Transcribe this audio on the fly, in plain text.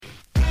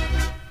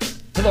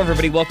Hello,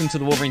 everybody. Welcome to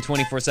the Wolverine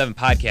 24/7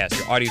 podcast,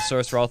 your audio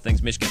source for all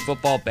things Michigan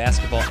football,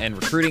 basketball, and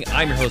recruiting.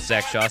 I'm your host,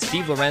 Zach Shaw.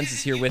 Steve Lorenz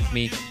is here with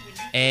me,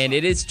 and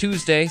it is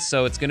Tuesday,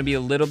 so it's going to be a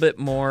little bit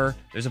more.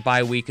 There's a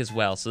bye week as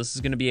well, so this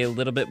is going to be a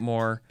little bit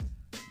more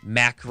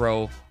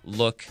macro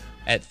look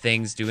at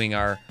things, doing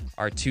our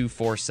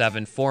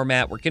 2-4-7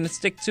 format. We're going to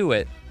stick to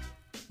it,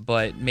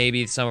 but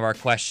maybe some of our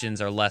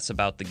questions are less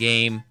about the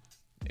game.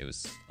 It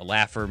was a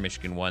laugher.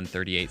 Michigan won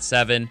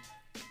 38-7.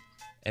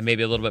 And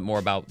maybe a little bit more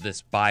about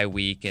this bye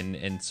week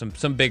and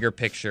some bigger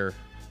picture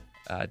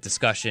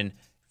discussion.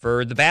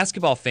 For the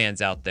basketball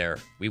fans out there,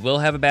 we will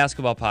have a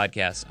basketball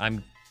podcast.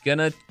 I'm going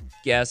to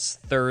guess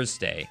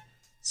Thursday.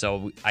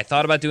 So I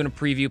thought about doing a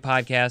preview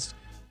podcast,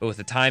 but with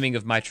the timing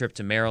of my trip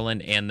to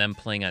Maryland and them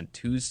playing on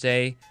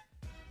Tuesday,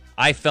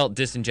 I felt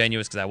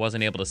disingenuous because I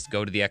wasn't able to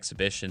go to the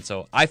exhibition.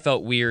 So I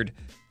felt weird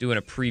doing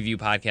a preview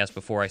podcast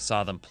before I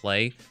saw them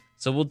play.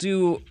 So we'll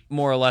do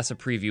more or less a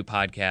preview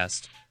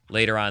podcast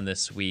later on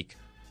this week,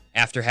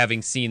 after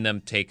having seen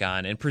them take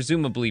on and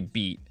presumably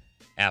beat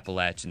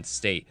Appalachian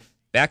State.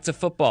 Back to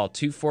football,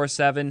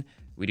 2-4-7.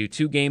 We do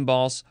 2 game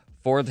balls,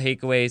 4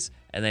 takeaways,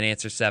 and then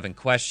answer 7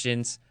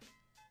 questions.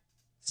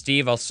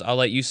 Steve, I'll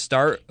let you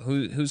start.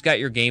 Who's got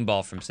your game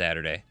ball from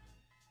Saturday?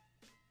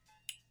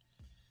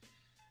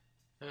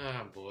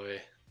 Oh,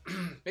 boy.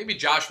 Maybe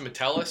Josh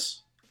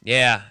Metellus.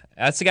 Yeah,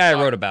 that's the guy I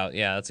wrote about.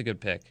 Yeah, that's a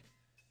good pick.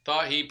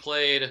 Thought he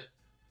played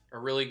a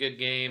really good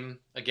game.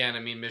 Again, I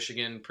mean,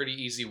 Michigan, pretty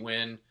easy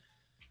win.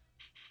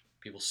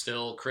 People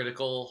still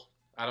critical.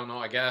 I don't know,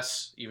 I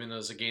guess, even though it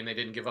was a game they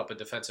didn't give up a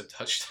defensive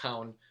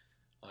touchdown.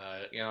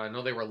 I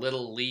know they were a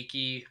little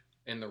leaky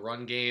in the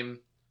run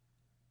game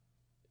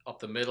up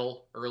the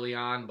middle early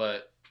on,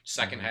 but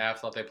second half,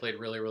 thought they played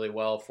really, really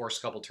well, forced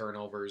a couple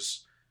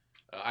turnovers.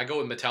 I go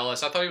with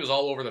Metellus. I thought he was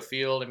all over the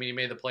field. I mean, he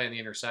made the play in the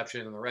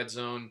interception in the red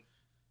zone.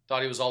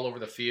 Thought he was all over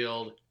the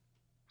field.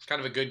 It's kind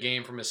of a good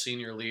game from his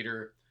senior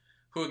leader,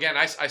 who, again,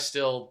 I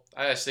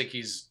just think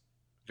he's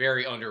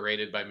very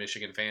underrated by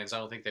Michigan fans. I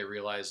don't think they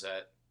realize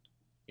that,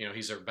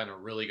 he's been a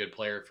really good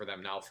player for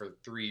them now for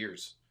 3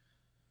 years.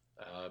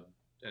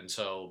 And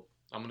so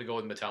I'm going to go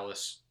with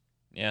Metellus.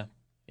 Yeah.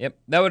 Yep.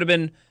 That would have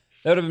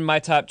been my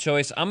top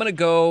choice. I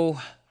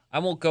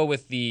won't go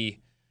with the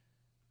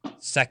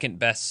second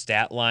best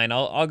stat line.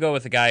 I'll go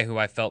with a guy who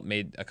I felt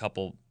made a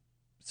couple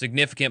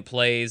significant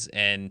plays,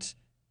 and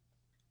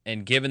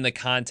given the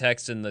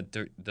context and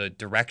the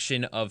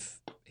direction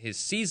of his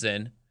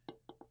season,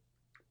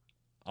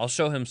 I'll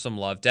show him some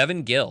love.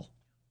 Devin Gill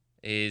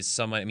is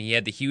someone. I mean, he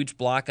had the huge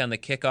block on the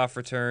kickoff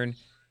return.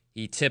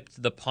 He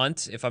tipped the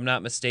punt, if I'm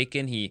not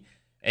mistaken. He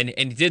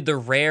did the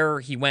rare.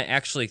 He went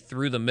actually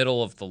through the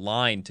middle of the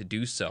line to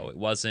do so. It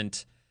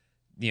wasn't,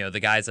 the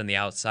guys on the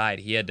outside.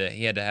 He had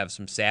to have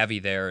some savvy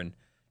there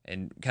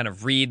and kind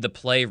of read the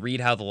play, read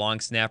how the long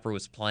snapper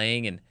was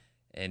playing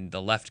and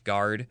the left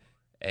guard,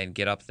 and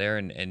get up there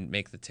and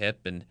make the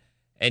tip and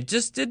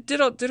just did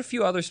a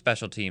few other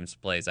special teams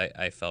plays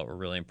I felt were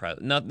really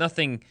impressive.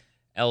 Nothing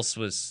else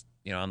was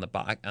on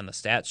the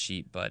stat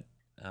sheet, but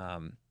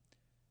in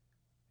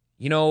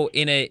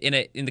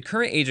the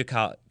current age of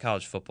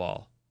college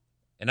football,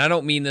 and I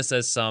don't mean this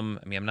as I'm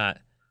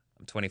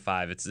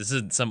 25. This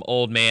isn't some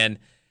old man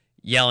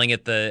yelling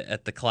at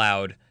the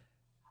cloud,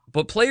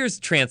 but players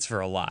transfer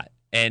a lot,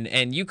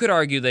 and you could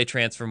argue they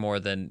transfer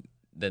more than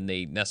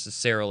they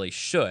necessarily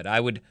should. I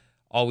would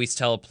always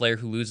tell a player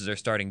who loses their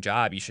starting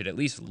job, you should at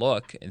least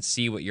look and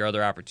see what your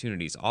other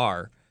opportunities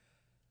are.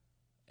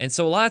 And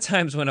so a lot of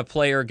times when a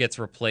player gets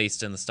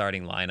replaced in the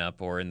starting lineup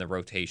or in the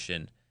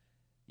rotation,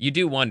 you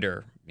do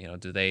wonder,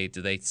 do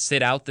they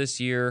sit out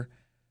this year,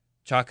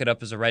 chalk it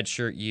up as a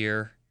redshirt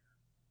year,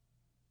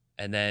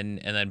 and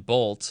then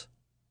bolt?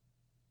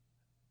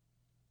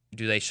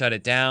 Do they shut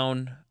it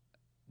down?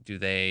 Do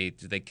they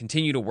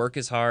continue to work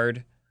as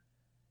hard?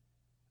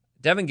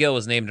 Devin Gill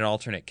was named an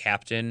alternate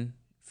captain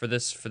for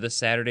this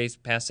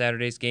past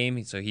Saturday's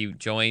game. So he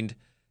joined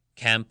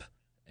Kemp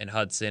and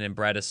Hudson and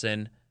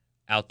Bredesen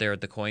out there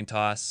at the coin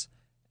toss.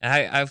 And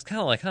I was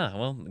kind of like,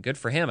 well, good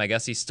for him. I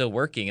guess he's still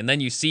working. And then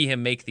you see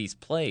him make these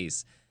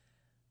plays.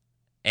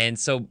 And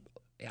so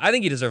I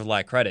think he deserves a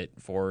lot of credit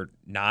for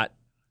not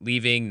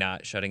leaving,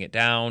 not shutting it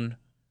down.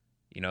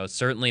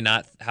 Certainly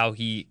not how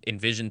he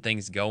envisioned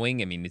things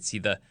going. I mean, is he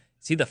the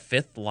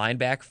fifth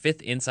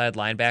inside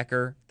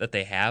linebacker that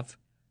they have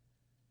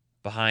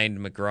behind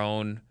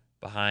McGrone,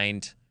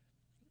 behind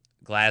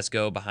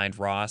Glasgow, behind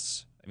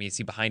Ross? I mean, is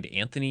he behind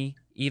Anthony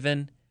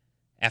even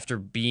after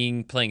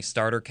playing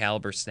starter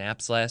caliber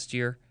snaps last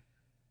year?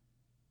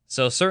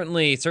 So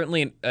certainly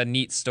a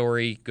neat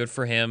story. Good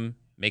for him,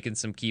 making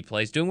some key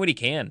plays, doing what he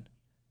can.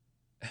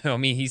 I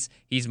mean,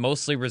 he's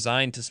mostly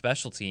resigned to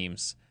special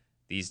teams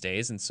these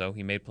days, and so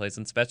he made plays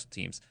on special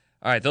teams.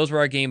 All right, those were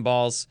our game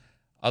balls.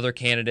 Other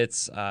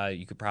candidates,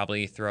 you could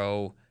probably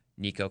throw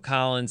Nico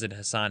Collins and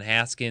Hassan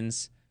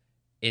Haskins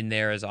in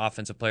there as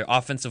offensive player.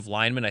 Offensive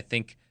lineman, I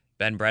think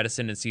Ben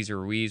Bredesen and Cesar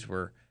Ruiz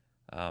were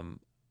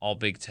all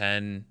Big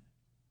Ten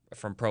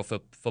from Pro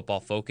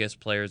Football Focus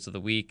players of the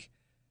week.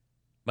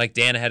 Mike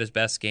Dana had his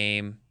best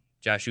game.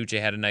 Josh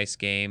Uche had a nice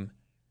game.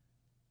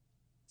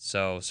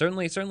 So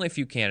certainly a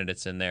few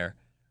candidates in there.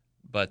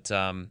 But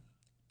on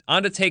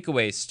to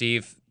takeaways,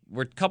 Steve.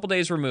 We're a couple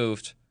days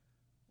removed.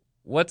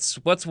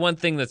 What's one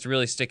thing that's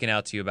really sticking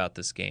out to you about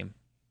this game?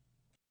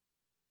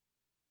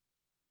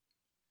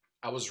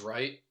 I was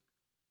right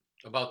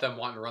about them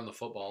wanting to run the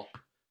football.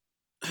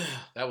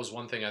 That was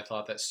one thing I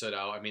thought that stood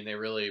out. I mean, they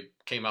really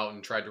came out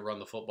and tried to run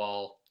the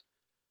football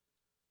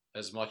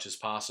as much as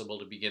possible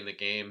to begin the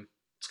game.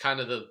 It's kind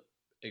of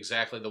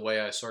exactly the way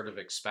I sort of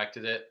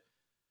expected it.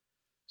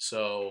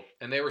 So,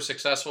 and they were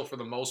successful for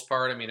the most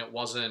part. I mean, it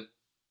wasn't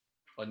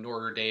a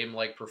Notre Dame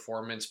like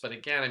performance, but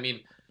again, I mean,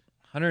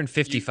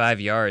 155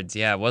 yards.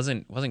 Yeah, it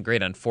wasn't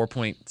great on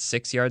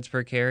 4.6 yards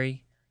per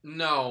carry.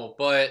 No,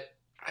 but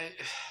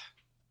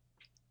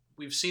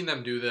we've seen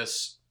them do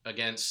this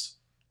against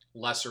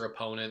lesser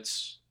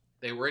opponents.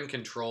 They were in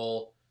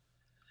control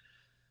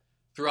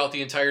throughout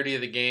the entirety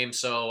of the game,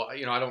 so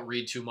I don't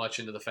read too much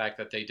into the fact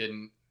that they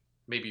didn't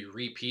maybe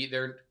repeat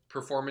their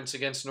performance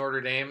against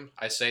Notre Dame.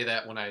 I say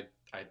that when I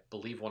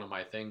believe one of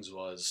my things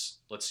was,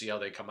 let's see how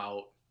they come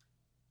out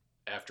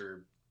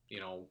after,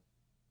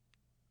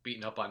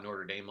 beating up on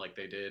Notre Dame like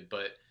they did.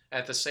 But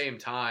at the same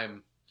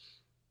time,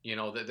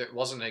 there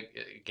wasn't a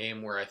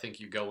game where I think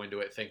you go into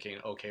it thinking,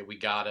 okay, we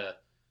got to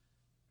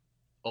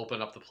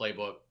open up the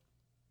playbook,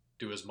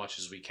 do as much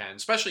as we can.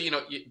 Especially,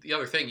 the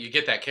other thing, you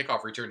get that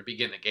kickoff return to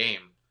begin the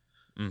game.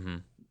 Mm-hmm.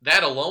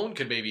 That alone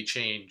could maybe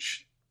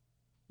change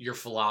your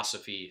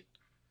philosophy,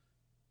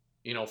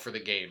 for the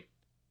game.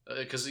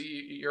 Because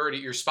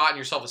you're spotting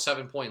yourself a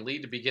 7-point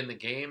lead to begin the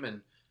game,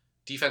 and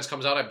defense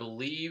comes out, I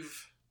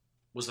believe,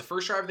 was the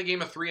first drive of the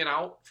game a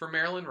 3-and-out for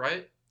Maryland,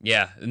 right?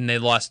 Yeah, and they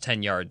lost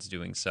 10 yards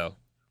doing so.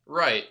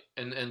 Right,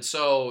 and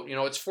so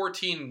it's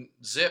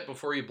 14-zip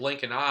before you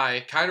blink an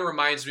eye. Kind of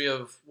reminds me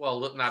of,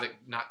 well,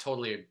 not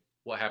totally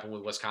what happened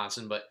with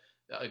Wisconsin, but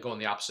going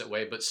the opposite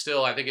way. But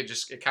still, I think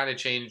it kind of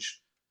changed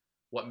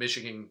what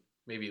Michigan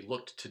maybe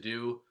looked to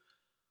do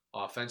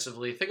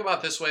offensively. Think about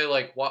it this way: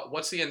 like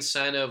what's the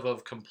incentive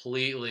of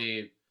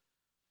completely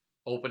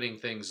opening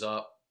things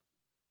up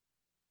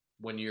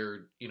when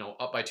you're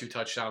up by 2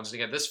 touchdowns?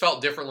 And again, this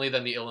felt differently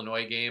than the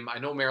Illinois game. I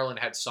know Maryland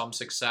had some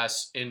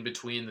success in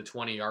between the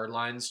 20-yard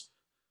lines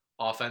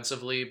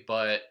offensively,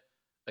 but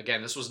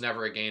again, this was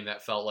never a game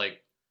that felt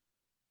like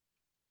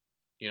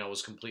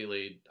was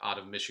completely out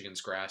of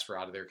Michigan's grasp or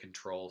out of their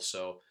control.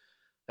 So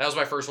that was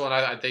my first one.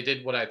 They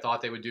did what I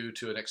thought they would do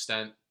to an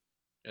extent,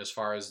 as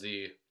far as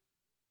the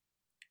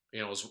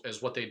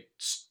as what they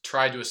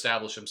tried to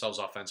establish themselves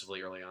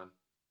offensively early on.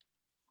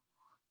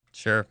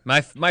 Sure.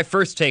 My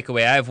first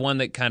takeaway, I have one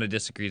that kind of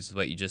disagrees with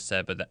what you just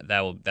said, but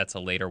that's a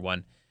later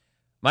one.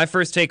 My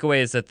first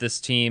takeaway is that this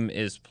team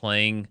is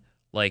playing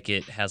like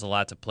it has a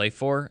lot to play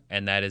for,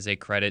 and that is a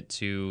credit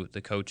to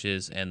the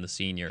coaches and the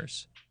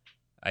seniors.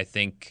 I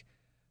think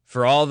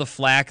for all the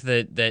flack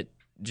that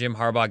Jim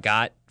Harbaugh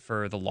got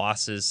for the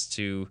losses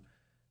to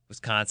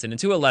Wisconsin and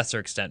to a lesser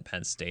extent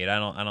Penn State, I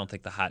don't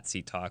think the hot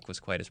seat talk was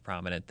quite as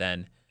prominent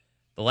then.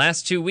 The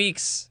last 2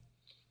 weeks,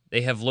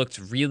 they have looked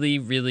really,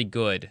 really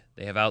good.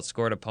 They have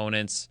outscored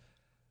opponents.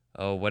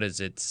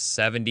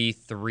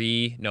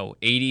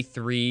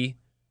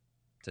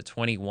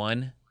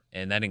 83-21,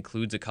 and that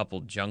includes a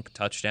couple junk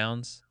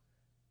touchdowns.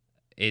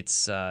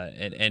 It's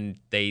and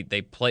they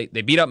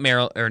beat up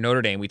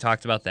Notre Dame. We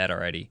talked about that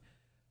already.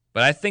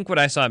 But I think what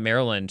I saw at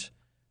Maryland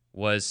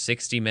was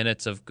 60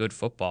 minutes of good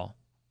football,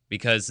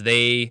 because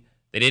they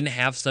didn't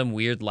have some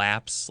weird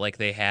lapse like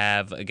they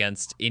have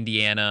against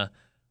Indiana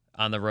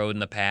on the road in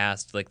the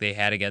past, like they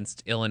had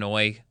against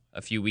Illinois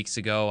a few weeks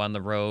ago on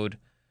the road,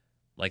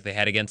 like they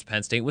had against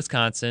Penn State,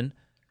 Wisconsin,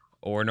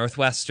 or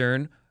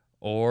Northwestern,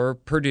 or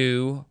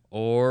Purdue,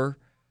 or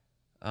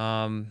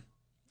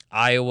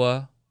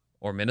Iowa,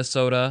 or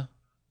Minnesota.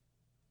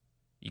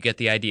 You get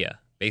the idea.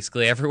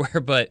 Basically everywhere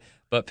but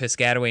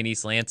Piscataway and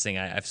East Lansing.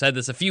 I've said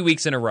this a few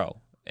weeks in a row,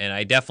 and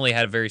I definitely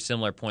had a very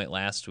similar point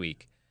last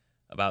week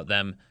about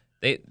them.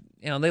 They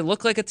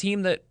look like a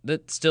team that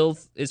still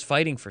is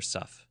fighting for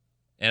stuff.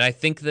 And I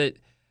think that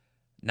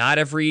not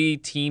every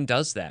team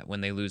does that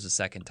when they lose a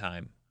second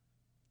time.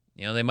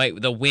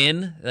 They'll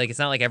win. Like, it's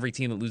not like every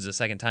team that loses a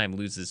second time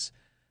loses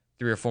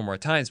 3 or 4 more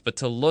times, but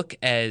to look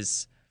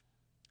as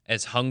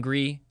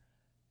hungry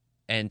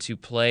and to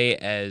play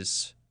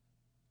as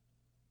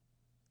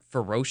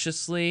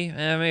ferociously,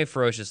 maybe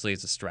ferociously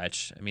is a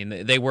stretch. I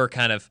mean, they were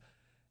kind of,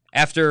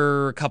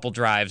 after a couple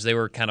drives, they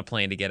were kind of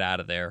playing to get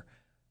out of there.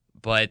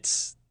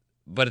 But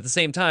at the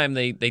same time,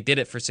 they did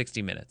it for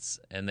 60 minutes,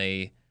 and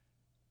they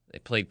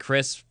played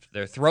crisp.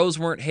 Their throws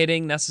weren't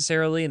hitting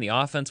necessarily, and the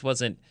offense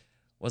wasn't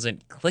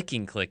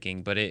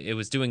clicking, but it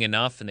was doing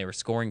enough, and they were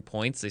scoring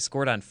points. They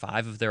scored on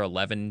 5 of their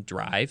 11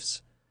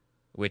 drives,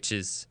 which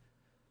is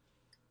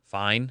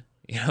fine.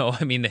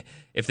 I mean,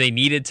 if they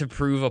needed to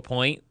prove a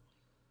point,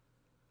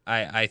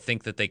 I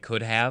think that they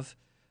could have.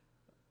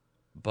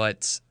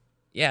 But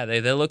yeah,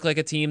 they look like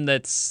a team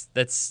that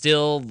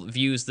still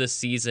views this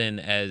season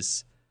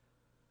as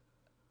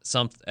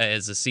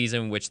a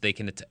season in which they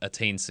can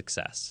attain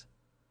success.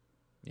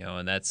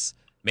 And that's,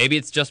 maybe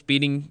it's just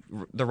beating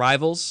the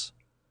rivals,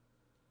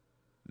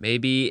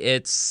 Maybe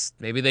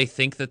they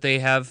think that they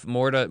have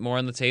more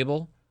on the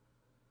table.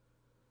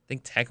 I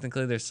think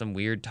technically there's some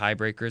weird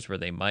tiebreakers where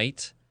they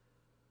might,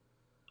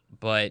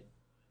 but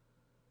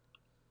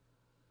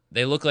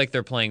they look like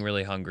they're playing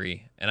really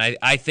hungry. And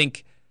I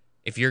think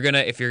if you're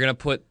gonna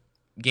put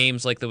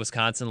games like the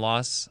Wisconsin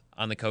loss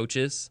on the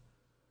coaches,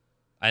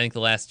 I think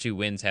the last 2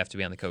 wins have to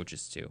be on the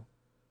coaches too.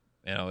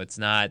 It's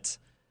not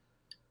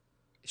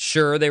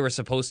sure they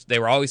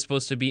were always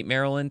supposed to beat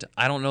Maryland.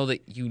 I don't know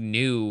that you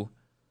knew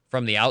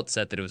from the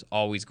outset that it was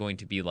always going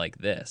to be like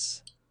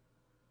this.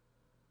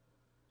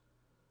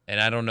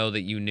 And I don't know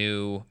that you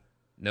knew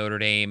Notre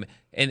Dame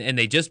and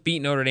they just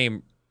beat Notre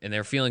Dame and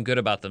they're feeling good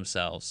about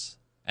themselves.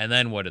 And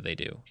then what do they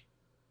do?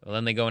 Well,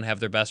 then they go and have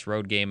their best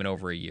road game in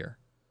over a year.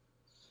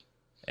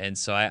 And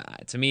so I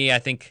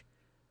think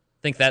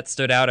that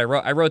stood out. I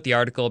wrote the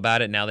article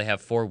about it. Now they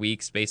have 4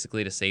 weeks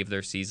basically to save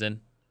their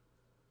season.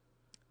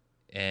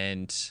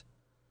 And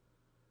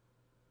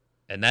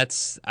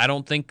that's, I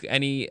don't think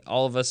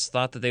all of us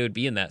thought that they would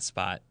be in that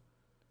spot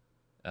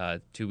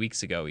 2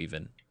 weeks ago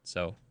even.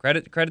 So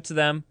credit to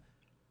them.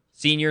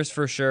 Seniors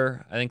for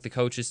sure. I think the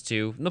coaches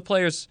too. And the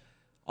players,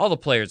 all the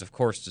players of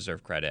course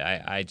deserve credit.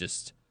 I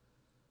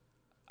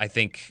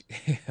think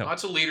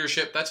that's a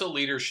leadership.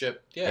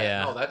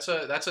 Yeah. No, that's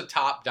a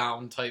top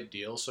down type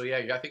deal. So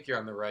yeah, I think you're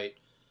on the right.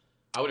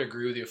 I would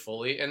agree with you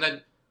fully. And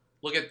then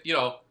look at,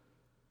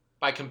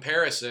 by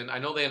comparison, I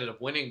know they ended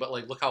up winning, but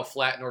look how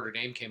flat Notre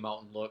Dame came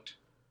out and looked.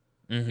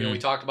 Mm-hmm. We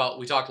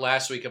talked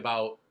last week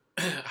about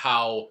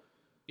how,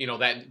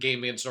 that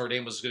game against Notre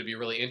Dame was going to be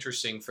really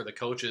interesting for the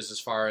coaches as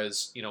far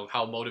as,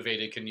 how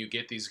motivated can you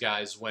get these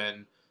guys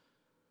when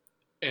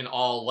in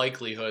all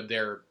likelihood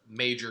their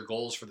major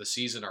goals for the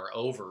season are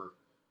over,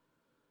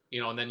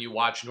 and then you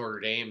watch Notre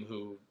Dame,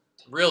 who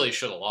really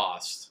should have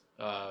lost,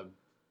 the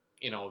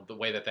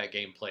way that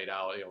game played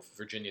out.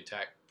 Virginia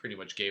Tech pretty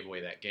much gave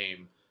away that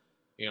game.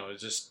 It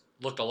just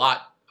looked a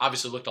lot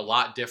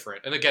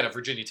different. And again, a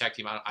Virginia Tech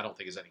team I don't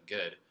think is any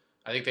good.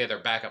 I think they had their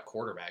backup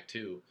quarterback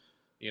too,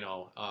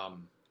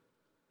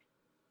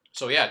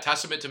 So yeah,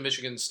 testament to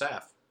Michigan's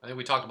staff. I think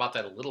we talked about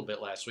that a little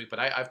bit last week, but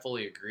I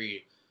fully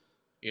agree.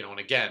 And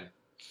again,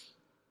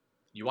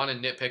 you want to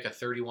nitpick a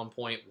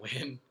 31-point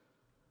win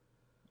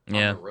on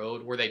the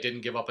road where they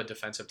didn't give up a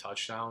defensive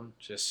touchdown.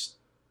 Just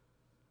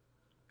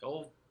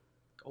go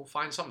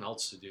find something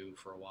else to do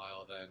for a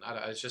while. Then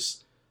it's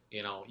just,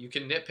 you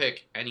can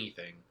nitpick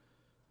anything,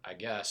 I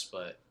guess,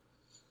 but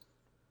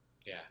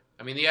yeah.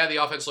 I mean, the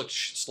offense looked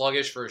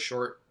sluggish for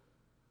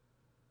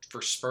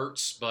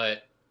spurts,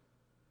 but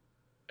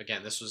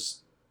again, this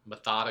was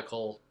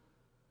methodical,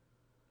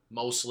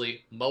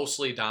 mostly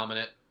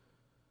dominant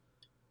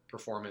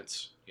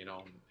performance, and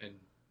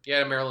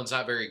yeah, Maryland's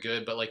not very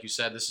good, but like you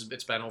said,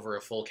 it's been over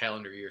a full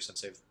calendar year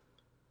since they've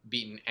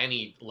beaten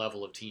any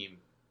level of team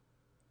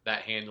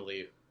that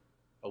handily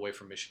away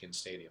from Michigan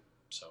Stadium.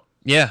 So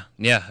yeah.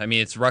 I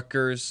mean, it's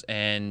Rutgers,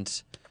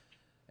 and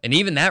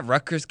even that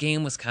Rutgers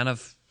game was kind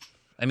of,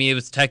 I mean, it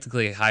was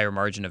technically a higher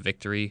margin of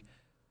victory,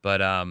 but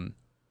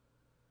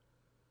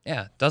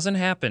doesn't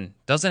happen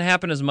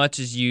as much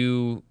as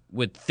you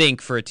would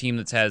think for a team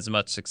that's had as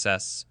much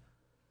success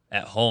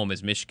at home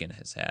as Michigan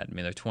has had. I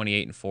mean, they're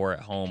 28-4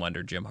 at home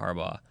under Jim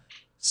Harbaugh.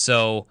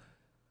 So,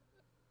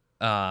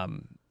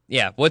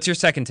 what's your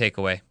second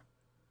takeaway?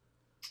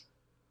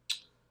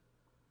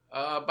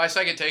 My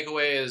second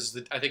takeaway is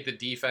that I think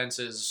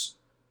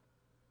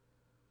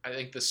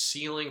the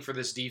ceiling for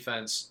this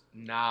defense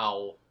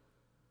now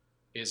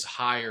is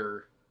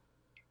higher.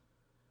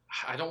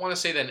 I don't want to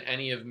say than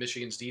any of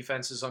Michigan's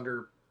defenses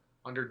under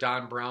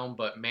Don Brown,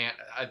 but man,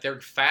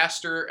 they're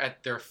fast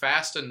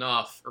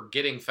enough or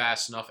getting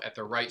fast enough at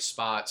the right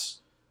spots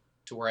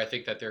to where I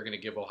think that they're going to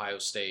give Ohio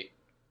State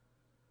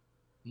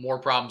more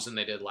problems than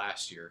they did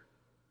last year,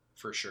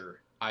 for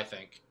sure. I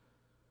think,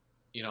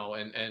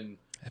 and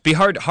it'd be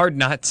hard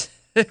not.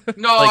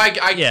 No, I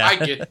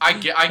get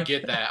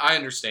that. I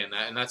understand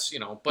that, and that's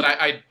but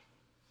I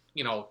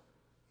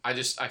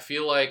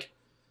feel like.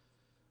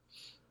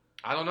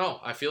 I don't know.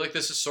 I feel like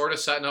this is sort of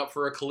setting up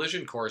for a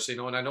collision course, and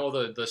I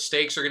know the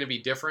stakes are going to be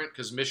different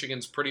because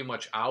Michigan's pretty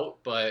much out,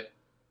 but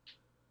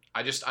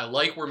I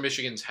like where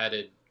Michigan's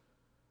headed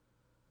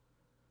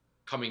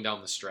coming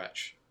down the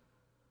stretch.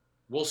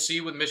 We'll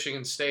see with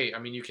Michigan State. I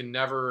mean, you can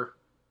never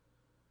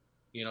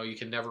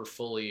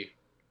fully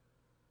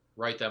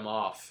write them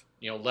off,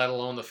 let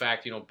alone the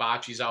fact,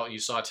 Bocce's out. You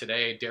saw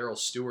today, Darrell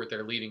Stewart,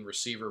 their leading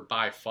receiver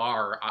by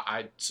far.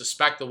 I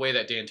suspect the way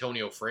that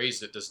D'Antonio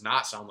phrased it does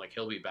not sound like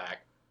he'll be back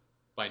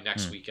by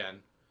next weekend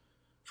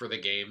for the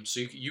game. So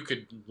you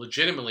could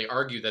legitimately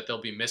argue that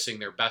they'll be missing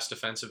their best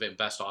defensive and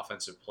best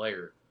offensive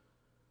player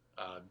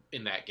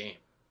in that game.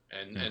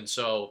 And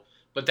so,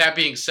 but that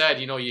being said,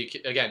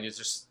 it's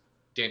just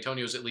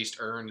D'Antonio's at least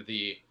earned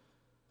the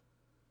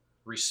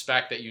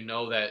respect that they're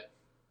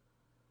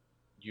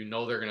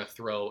going to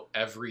throw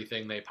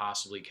everything they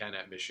possibly can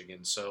at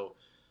Michigan. So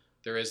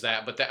there is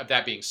that. But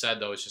that being said,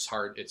 though, it's just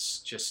hard. It's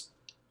just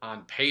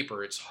on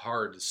paper, it's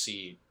hard to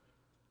see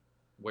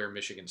where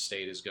Michigan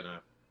State is going to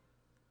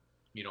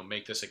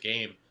make this a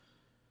game.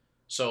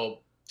 So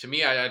to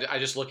me, I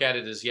just look at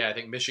it as, I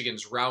think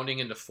Michigan's rounding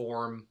into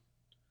form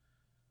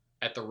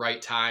at the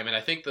right time. And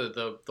I think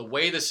the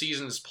way the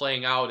season is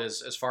playing out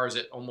is, as far as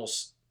it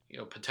almost,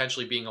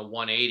 potentially being a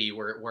 180,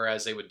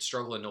 whereas they would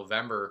struggle in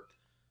November.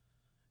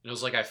 It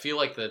was like, I feel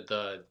like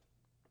the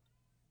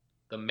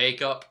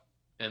makeup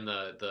and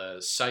the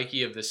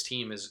psyche of this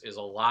team is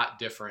a lot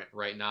different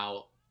right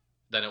now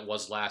than it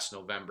was last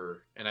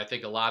November. And I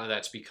think a lot of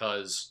that's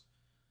because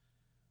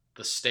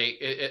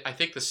I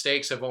think the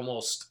stakes have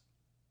almost,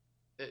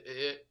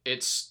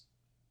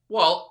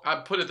 well, I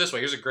put it this way.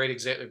 Here's a great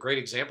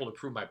example to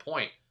prove my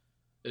point,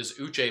 is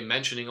Uche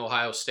mentioning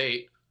Ohio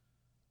State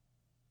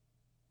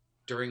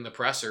during the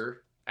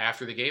presser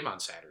after the game on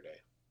Saturday,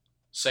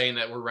 saying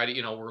that we're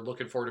ready. We're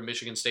looking forward to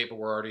Michigan State, but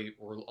we're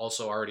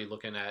also already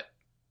looking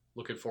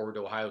forward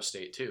to Ohio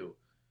State too.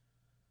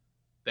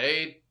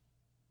 They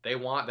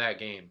want that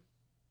game,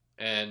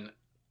 and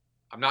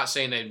I'm not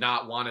saying they've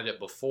not wanted it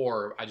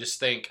before. I just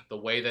think the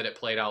way that it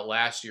played out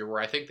last year,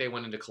 where I think they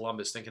went into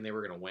Columbus thinking they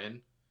were going to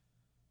win,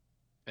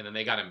 and then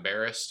they got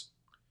embarrassed,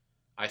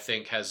 I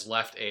think has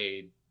left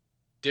a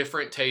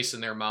different taste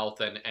in their mouth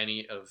than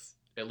any of,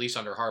 at least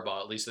under Harbaugh,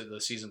 at least the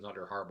seasons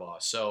under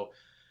Harbaugh. So,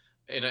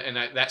 and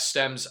that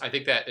stems, I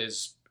think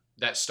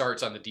that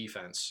starts on the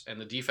defense. And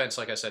the defense,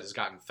 like I said, has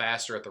gotten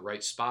faster at the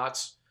right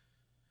spots.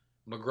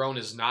 McGrone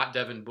is not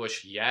Devin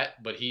Bush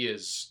yet, but he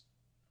is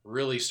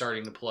really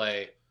starting to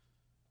play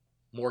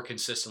more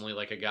consistently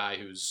like a guy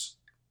who's,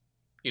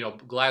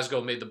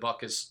 Glasgow made the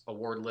Buckus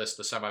award list,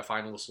 the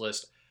semifinalist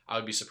list. I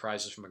would be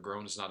surprised if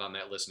McGrone is not on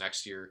that list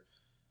next year.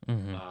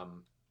 Mm-hmm.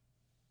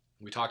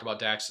 We talked about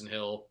Daxton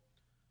Hill.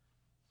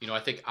 I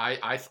think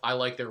I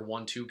like their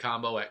 1-2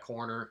 combo at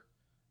corner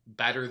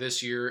better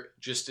this year,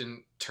 just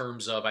in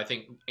terms of, I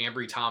think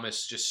Ambry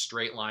Thomas, just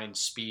straight line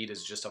speed,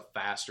 is just a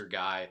faster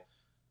guy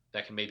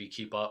that can maybe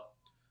keep up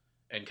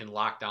and can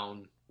lock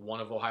down one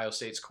of Ohio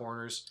State's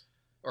corners,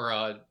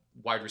 or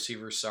wide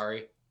receivers,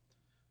 sorry.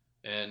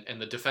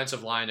 And the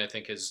defensive line, I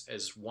think,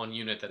 is one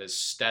unit that has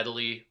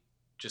steadily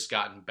just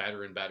gotten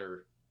better and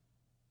better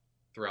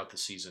throughout the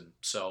season.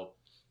 So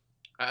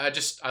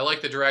I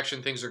like the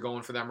direction things are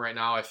going for them right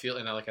now. I feel,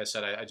 and like I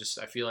said,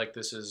 I feel like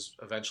this is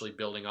eventually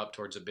building up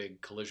towards a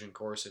big collision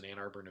course in Ann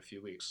Arbor in a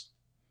few weeks.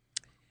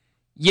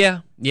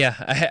 Yeah.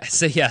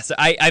 So yes,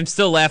 I'm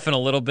still laughing a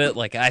little bit.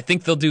 Like, I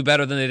think they'll do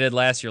better than they did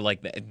last year. Like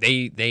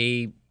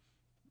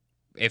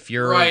if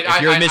you're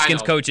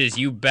Michigan's coaches,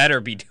 you better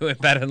be doing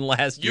better than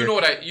last year.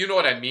 You know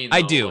what I mean.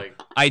 Though.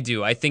 I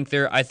do. I think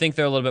they're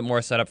a little bit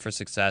more set up for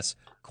success.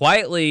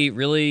 Quietly,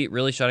 really,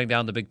 really shutting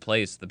down the big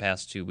plays the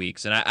past 2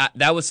 weeks. And I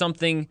that was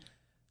something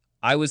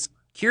I was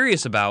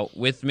curious about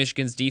with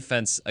Michigan's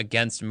defense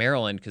against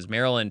Maryland, because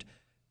Maryland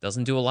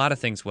doesn't do a lot of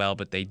things well,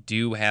 but they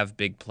do have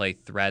big play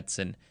threats.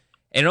 And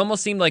it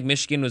almost seemed like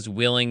Michigan was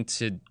willing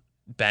to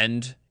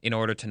bend in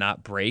order to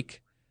not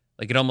break.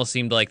 Like, it almost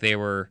seemed like they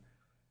were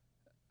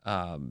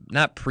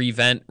not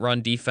prevent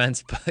run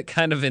defense, but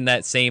kind of in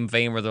that same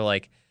vein where they're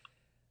like,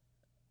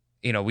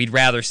 we'd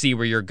rather see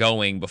where you're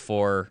going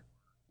before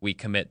we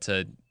commit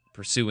to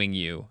pursuing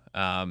you.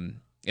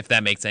 If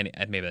that makes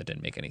maybe that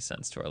didn't make any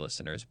sense to our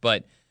listeners,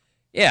 but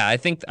yeah, I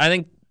think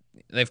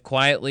they've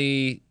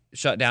quietly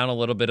shut down a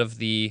little bit of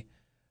the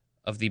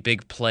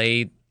big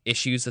play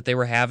issues that they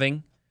were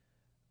having.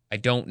 I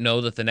don't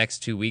know that the next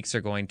 2 weeks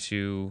are going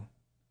to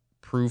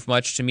prove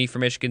much to me for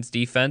Michigan's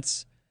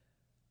defense,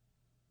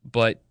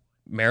 but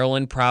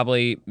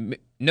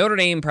Notre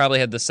Dame probably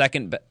had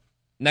the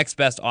next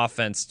best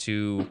offense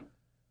to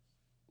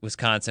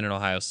Wisconsin and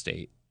Ohio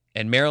State.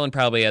 And Maryland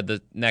probably had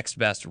the next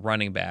best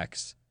running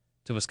backs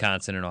to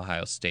Wisconsin and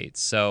Ohio State.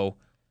 So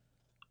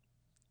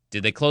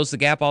did they close the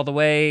gap all the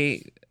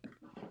way?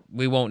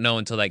 We won't know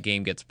until that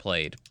game gets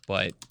played.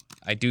 But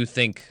I do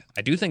think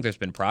there's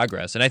been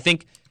progress. And I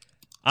think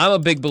I'm a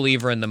big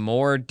believer in the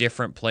more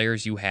different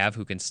players you have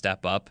who can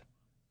step up,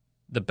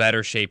 the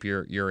better shape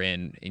you're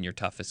in your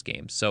toughest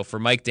games. So for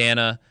Mike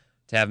Dana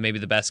to have maybe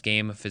the best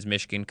game of his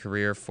Michigan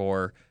career,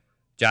 for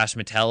Josh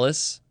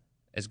Metellus,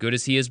 as good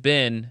as he has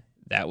been,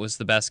 that was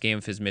the best game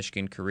of his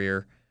Michigan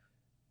career.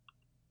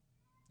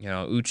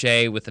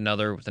 Uche with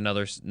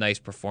another nice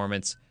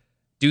performance.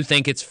 Do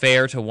think it's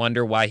fair to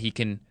wonder why he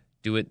can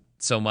do it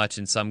so much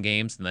in some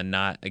games and then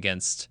not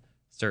against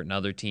certain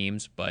other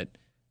teams. But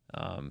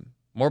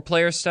more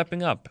players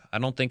stepping up. I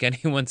don't think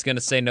anyone's going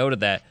to say no to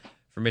that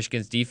for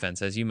Michigan's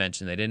defense. As you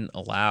mentioned, they didn't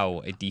allow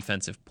a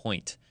defensive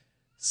point.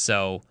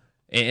 So,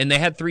 and they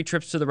had 3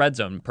 trips to the red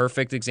zone.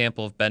 Perfect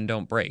example of bend,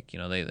 don't break.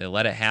 They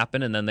let it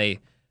happen, and then they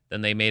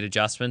made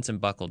adjustments and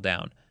buckled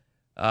down.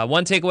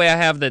 One takeaway I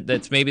have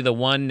that's maybe the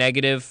one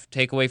negative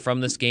takeaway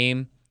from this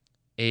game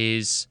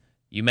is,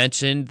 you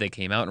mentioned they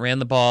came out and ran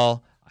the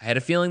ball. I had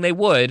a feeling they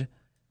would.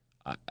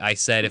 I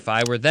said if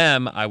I were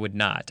them, I would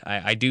not.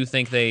 I do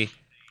think they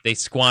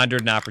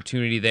squandered an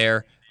opportunity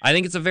there. I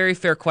think it's a very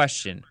fair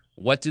question.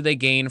 What do they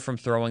gain from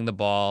throwing the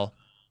ball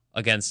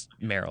against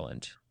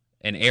Maryland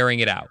and airing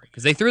it out?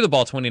 Because they threw the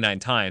ball 29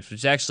 times, which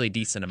is actually a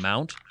decent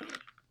amount.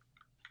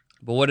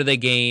 But what do they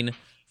gain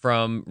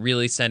from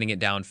really sending it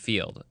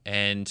downfield.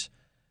 And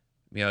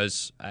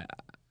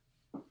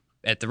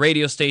at the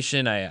radio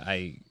station,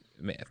 I've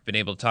been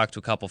able to talk to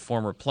a couple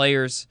former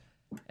players,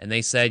 and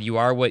they said you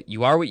are what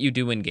you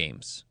do in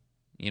games.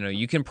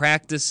 You can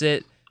practice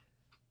it,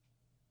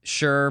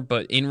 sure,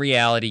 but in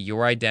reality,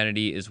 your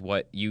identity is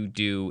what you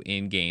do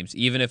in games,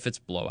 even if it's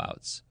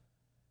blowouts.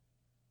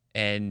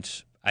 And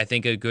I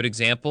think a good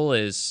example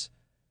is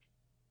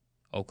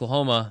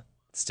Oklahoma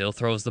still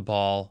throws the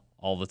ball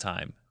all the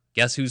time.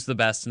 Guess who's the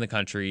best in the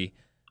country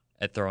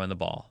at throwing the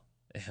ball?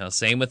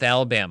 Same with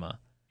Alabama.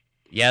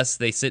 Yes,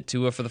 they sit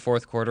Tua for the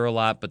fourth quarter a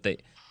lot, but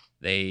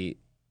they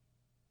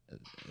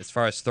as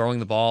far as throwing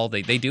the ball,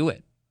 they do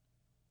it.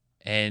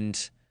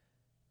 And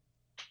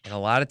a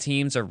lot of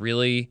teams are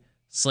really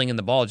slinging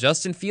the ball.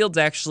 Justin Fields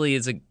actually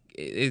is an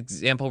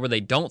example where they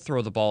don't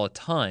throw the ball a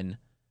ton,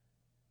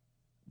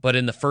 but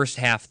in the first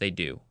half they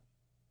do.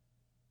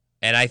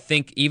 And I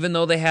think even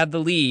though they had the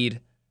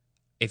lead,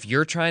 if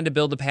you're trying to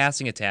build a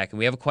passing attack, and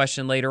we have a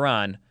question later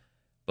on,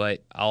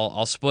 but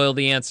I'll spoil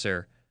the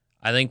answer.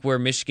 I think where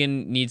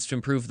Michigan needs to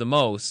improve the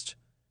most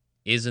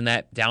is in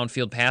that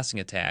downfield passing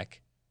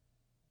attack.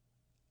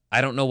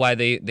 I don't know why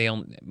they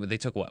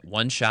took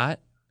one shot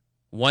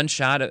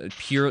at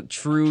pure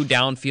true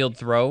downfield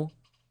throw.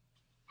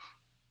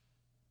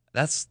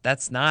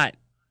 That's not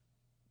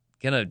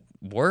gonna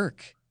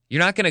work. You're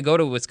not gonna go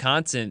to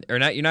Wisconsin or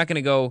not. You're not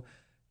gonna go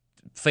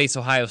face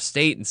Ohio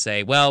State and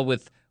say, well,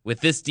 with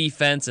this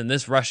defense and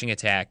this rushing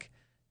attack,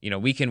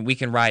 we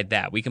can ride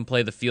that. We can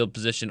play the field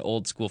position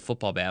old school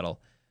football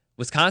battle.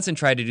 Wisconsin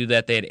tried to do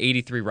that. They had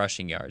 83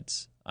 rushing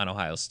yards on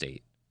Ohio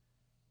State.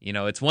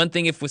 It's one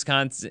thing if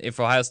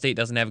Ohio State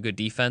doesn't have a good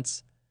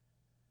defense,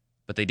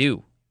 but they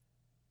do.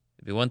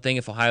 It'd be one thing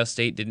if Ohio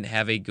State didn't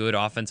have a good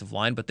offensive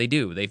line, but they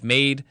do. They've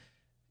made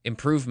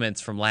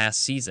improvements from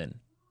last season.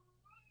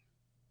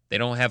 They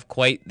don't have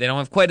quite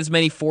as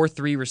many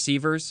 4-3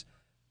 receivers,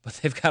 but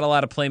they've got a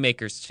lot of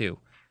playmakers too.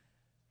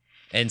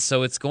 And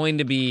so it's going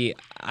to be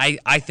I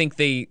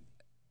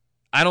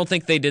don't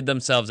think they did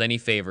themselves any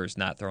favors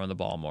not throwing the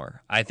ball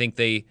more. I think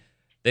they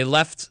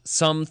left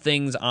some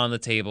things on the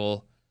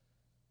table.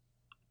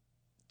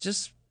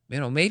 Just,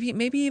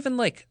 maybe even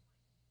like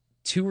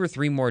 2 or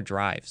 3 more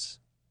drives.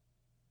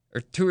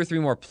 Or 2 or 3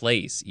 more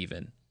plays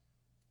even.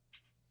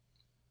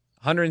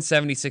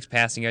 176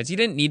 passing yards. You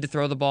didn't need to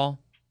throw the ball.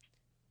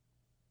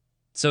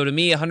 So to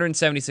me,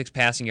 176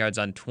 passing yards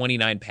on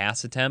 29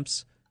 pass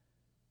attempts.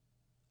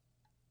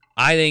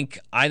 I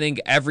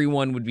think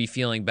everyone would be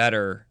feeling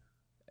better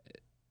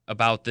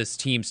about this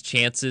team's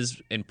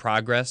chances and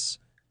progress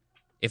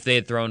if they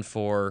had thrown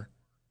for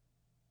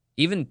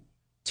even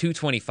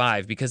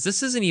 225, because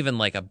this isn't even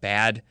like a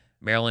bad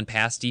Maryland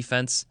pass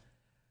defense.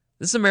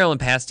 This is a Maryland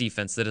pass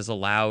defense that has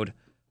allowed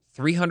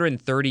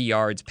 330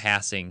 yards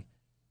passing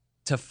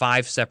to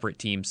 5 separate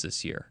teams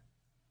this year.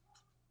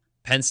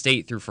 Penn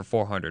State threw for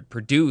 400.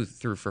 Purdue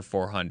threw for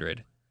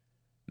 400.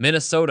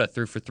 Minnesota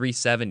threw for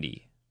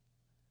 370.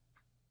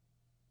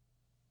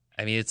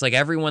 I mean, it's like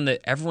everyone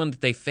that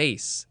they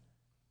face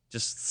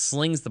just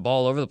slings the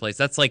ball over the place.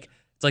 It's like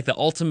the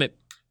ultimate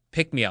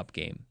pick-me-up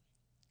game.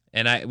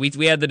 And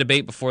we had the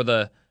debate before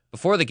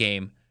the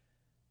game.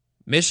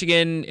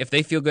 Michigan, if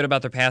they feel good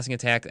about their passing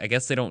attack, I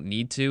guess they don't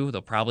need to.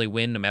 They'll probably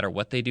win no matter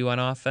what they do on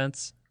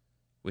offense,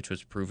 which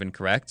was proven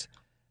correct.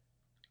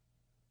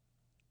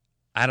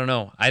 I don't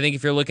know. I think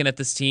if you're looking at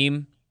this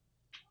team,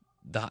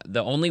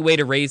 the only way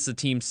to raise the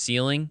team's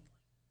ceiling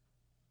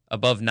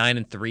above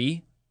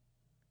 9-3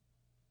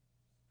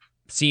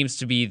 seems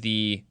to be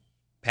the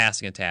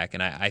passing attack,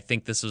 and I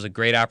think this was a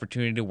great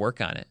opportunity to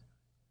work on it,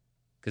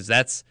 because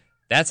that's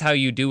how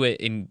you do it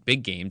in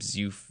big games. Is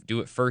you do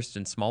it first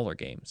in smaller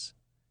games.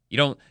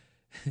 You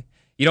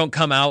don't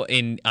come out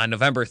on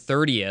November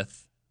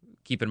 30th.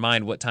 Keep in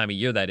mind what time of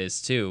year that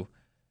is too,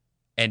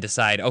 and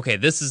decide, okay,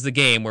 this is the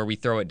game where we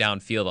throw it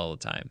downfield all the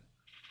time.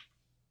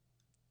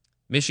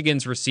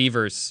 Michigan's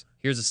receivers,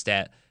 here's a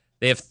stat: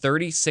 they have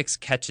 36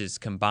 catches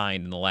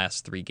combined in the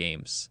last 3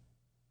 games.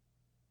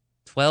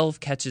 12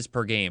 catches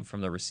per game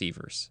from the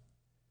receivers.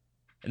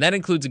 And that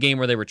includes a game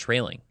where they were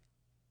trailing.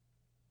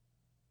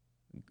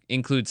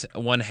 Includes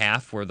one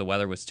half where the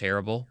weather was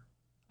terrible.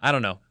 I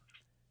don't know.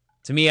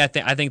 To me, I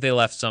think they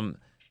left some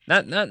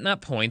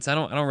not points. I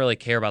don't really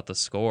care about the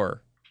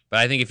score. But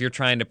I think if you're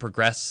trying to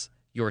progress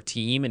your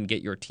team and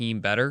get your team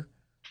better,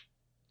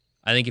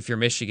 I think if you're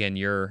Michigan,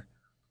 you're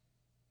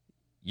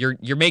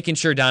making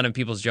sure Donovan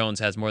Peoples-Jones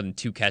has more than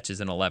 2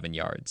 catches and 11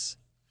 yards.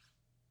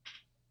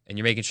 And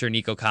you're making sure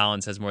Nico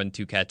Collins has more than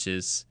 2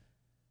 catches.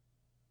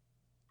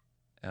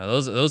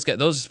 Those guys,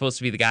 those are supposed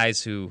to be the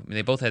guys who,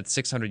 they both had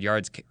 600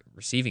 yards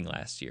receiving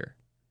last year.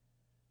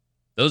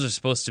 Those are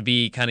supposed to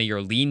be kind of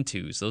your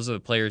lean-tos. Those are the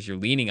players you're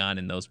leaning on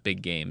in those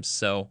big games.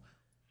 So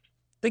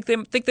I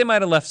think they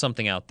might have left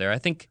something out there. I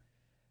think,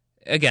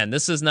 again,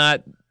 this is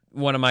not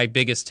one of my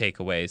biggest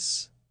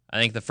takeaways. I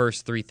think the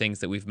first 3 things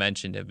that we've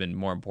mentioned have been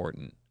more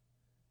important.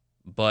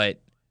 But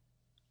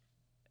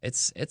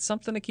it's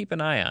something to keep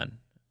an eye on.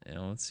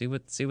 Let's see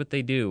what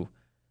they do,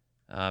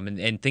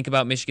 and think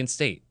about Michigan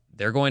State.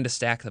 they're going to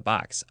stack the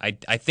box. I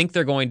think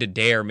they're going to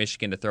dare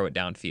Michigan to throw it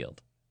downfield.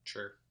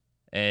 Sure.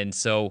 And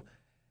so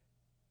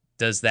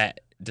does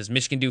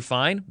Michigan do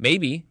fine?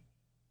 Maybe.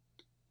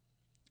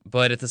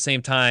 But at the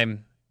same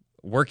time,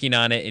 working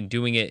on it and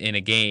doing it in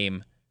a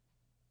game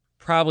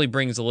probably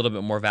brings a little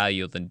bit more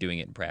value than doing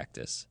it in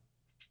practice.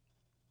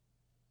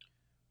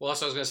 Well,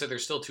 also I was going to say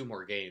there's still 2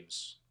 more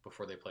games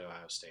before they play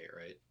Ohio State,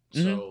 right?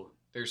 Mm-hmm. So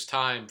there's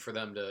time for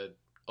them to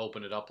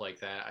open it up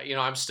like that.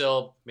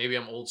 Maybe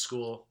I'm old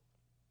school,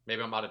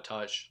 maybe I'm out of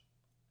touch,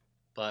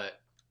 but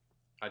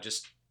I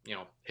just,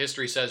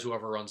 history says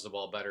whoever runs the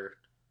ball better,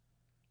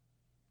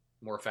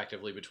 more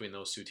effectively between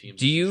those 2 teams.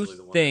 Do you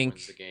think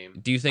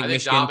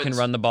Michigan can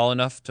run the ball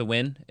enough to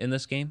win in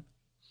this game?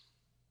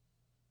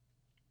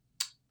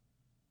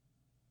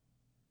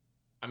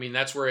 I mean,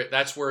 that's where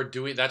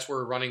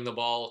running the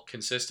ball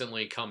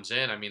consistently comes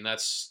in. I mean,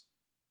 that's,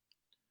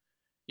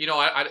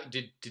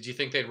 did you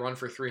think they'd run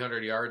for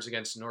 300 yards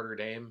against Notre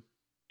Dame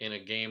in a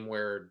game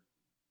where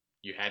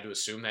you had to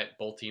assume that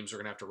both teams were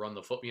going to have to run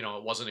the foot?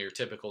 It wasn't your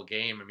typical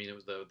game. I mean, it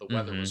was the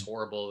weather was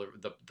horrible.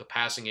 The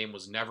passing game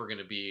was never going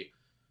to be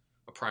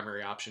a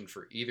primary option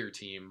for either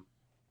team.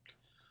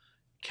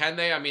 Can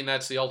they? I mean,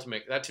 that's the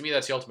ultimate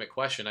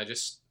question.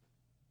 It's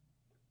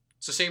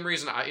the same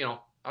reason I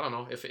don't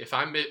know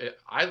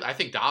I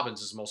think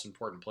Dobbins is the most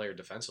important player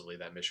defensively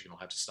that Michigan will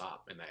have to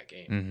stop in that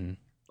game. Mm-hmm.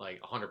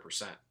 Like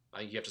 100%.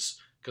 You have to,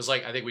 because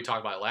I think we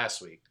talked about it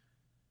last week.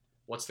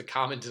 What's the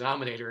common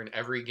denominator in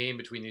every game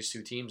between these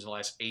 2 teams in the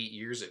last 8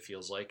 years? It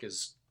feels like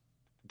is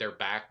their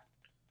back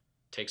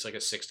takes like a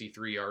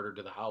 63-yarder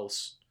to the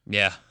house.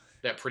 Yeah.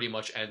 That pretty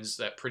much ends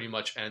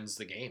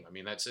the game. I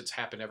mean, it's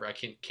happened I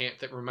can't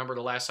remember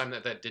the last time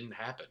that didn't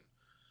happen.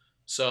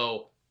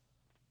 So,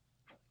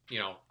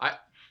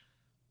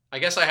 I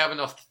guess I have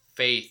enough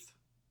faith,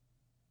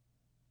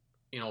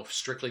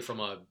 strictly from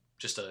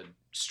just a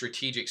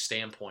strategic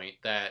standpoint,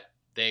 that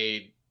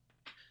they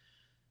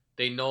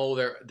know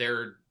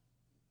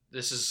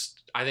this is,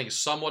 I think,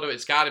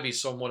 it's got to be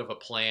somewhat of a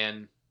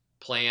planned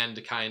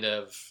kind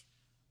of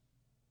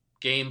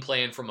game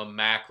plan from a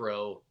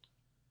macro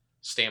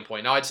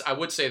standpoint. Now, I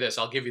would say this.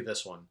 I'll give you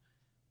this one.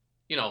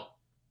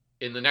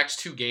 In the next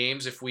 2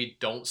 games, if we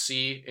don't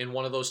see in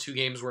one of those 2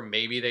 games where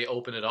maybe they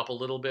open it up a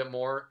little bit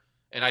more,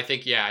 and I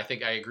think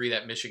I agree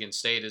that Michigan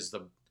State is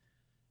the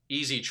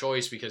easy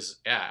choice because,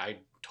 I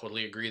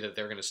totally agree that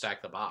they're going to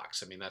stack the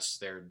box. I mean,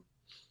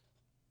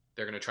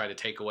 they're going to try to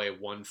take away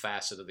one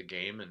facet of the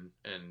game,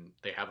 and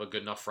they have a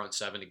good enough front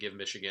 7 to give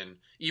Michigan,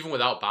 even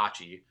without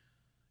Bocce,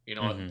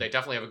 they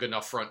definitely have a good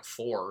enough front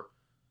 4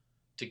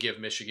 to give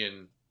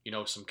Michigan,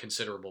 some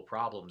considerable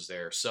problems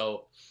there.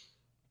 So,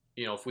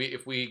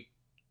 if we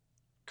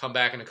come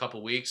back in a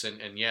couple weeks and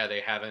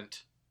they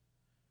haven't,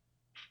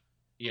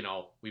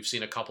 we've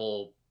seen a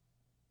couple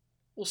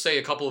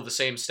of the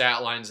same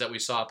stat lines that we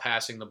saw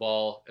passing the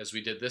ball as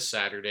we did this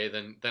Saturday,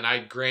 then I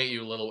grant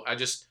you a little. I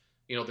just,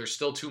 there's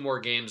still 2 more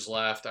games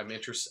left.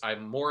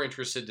 I'm more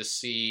interested to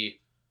see,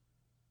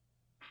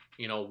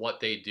 what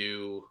they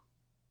do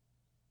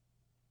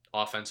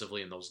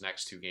offensively in those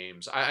next 2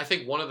 games. I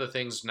think one of the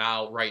things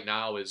right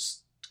now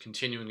is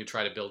continuing to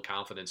try to build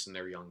confidence in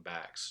their young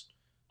backs,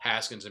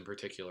 Haskins in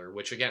particular,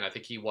 which again, I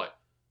think he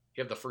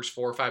had the first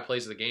 4 or 5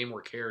 plays of the game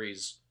were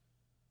carries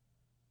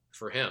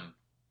for him,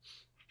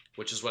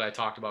 which is what I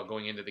talked about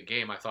going into the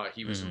game. I thought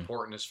he was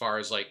important as far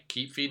as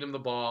keep feeding him the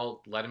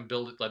ball, let him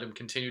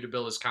continue to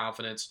build his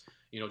confidence,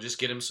 just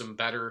get him some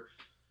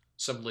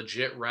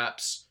legit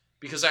reps,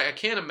 because I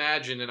can't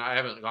imagine, and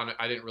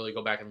I didn't really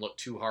go back and look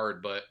too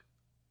hard, but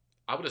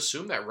I would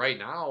assume that right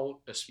now,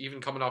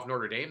 even coming off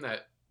Notre Dame,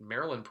 that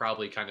Maryland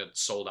probably kind of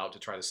sold out to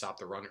try to stop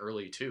the run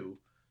early too,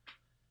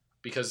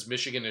 because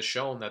Michigan has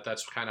shown that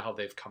that's kind of how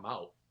they've come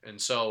out.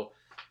 And so,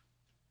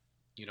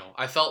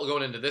 I felt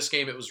going into this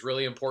game, it was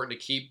really important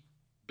to keep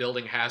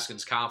building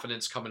Haskins'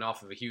 confidence coming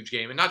off of a huge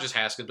game. And not just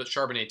Haskins, but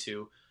Charbonnet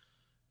too.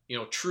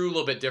 True, a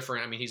little bit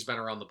different. I mean, he's been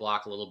around the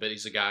block a little bit.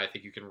 He's a guy I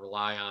think you can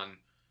rely on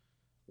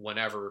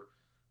whenever.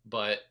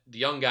 But the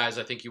young guys,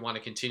 I think you want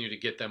to continue to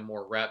get them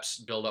more reps,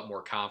 build up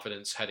more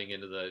confidence heading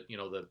into the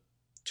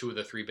 2 of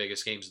the 3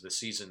 biggest games of the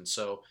season.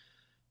 So,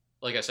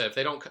 like I said,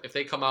 if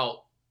they come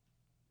out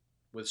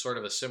with sort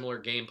of a similar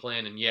game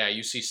plan, and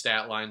you see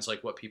stat lines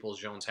like what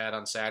Peoples-Jones had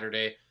on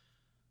Saturday,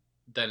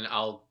 then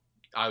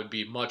I would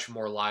be much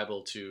more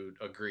liable to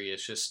agree.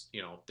 It's just,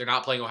 they're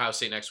not playing Ohio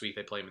State next week.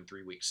 They play them in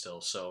 3 weeks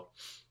still. So,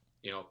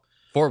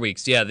 4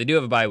 weeks. Yeah, they do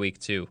have a bye week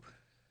too.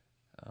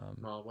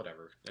 Well,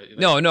 whatever.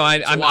 No,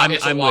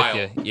 I'm with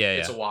you. Yeah,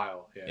 it's a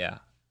while. Yeah.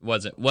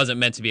 Wasn't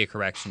meant to be a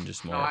correction,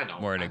 just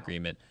more an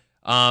agreement.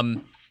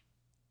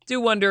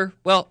 Do wonder.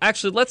 Well,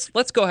 actually,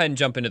 let's go ahead and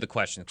jump into the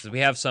questions, because we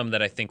have some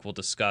that I think we'll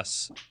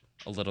discuss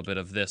a little bit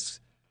of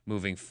this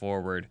moving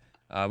forward.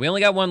 We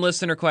only got 1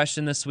 listener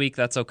question this week.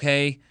 That's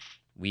okay.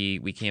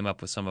 We came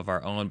up with some of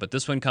our own, but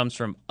this one comes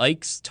from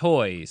Ike's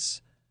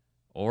Toys,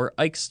 or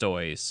Ike's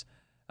Toys,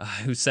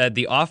 who said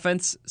the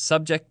offense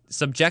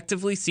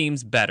subjectively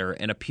seems better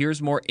and appears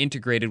more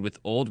integrated with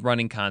old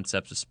running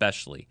concepts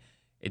especially.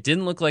 It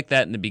didn't look like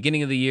that in the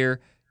beginning of the year.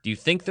 Do you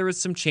think there was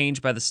some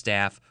change by the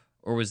staff,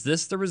 or was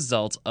this the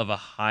result of a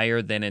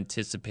higher than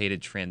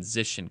anticipated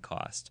transition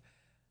cost?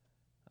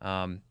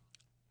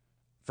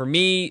 For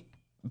me,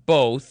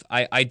 both.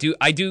 I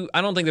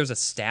don't think there's a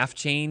staff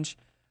change.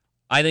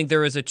 I think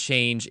there is a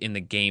change in the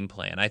game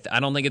plan. I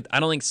don't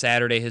think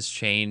Saturday has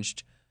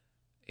changed.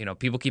 You know,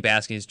 people keep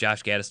asking, is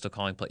Josh Gattis still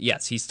calling plays?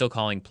 Yes, he's still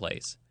calling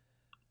plays.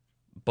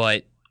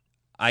 But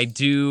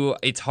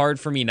it's hard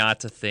for me not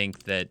to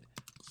think that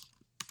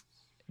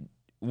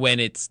when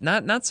it's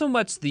not so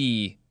much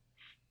the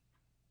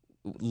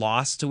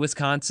loss to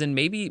Wisconsin,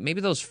 maybe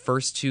those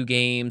first two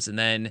games, and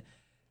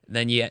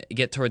then you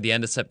get toward the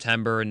end of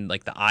September and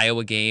like the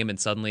Iowa game, and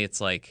suddenly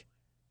it's like,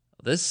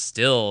 this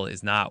still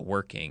is not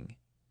working.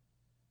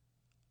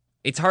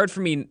 It's hard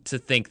for me to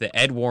think that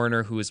Ed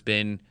Warner, who has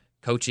been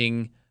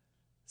coaching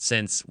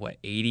since,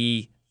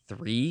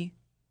 83?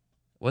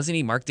 Wasn't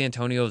he Mark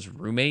D'Antonio's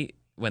roommate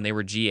when they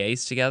were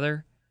GAs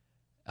together?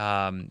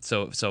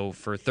 So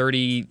for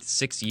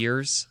 36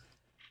 years.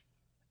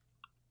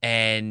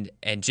 And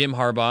Jim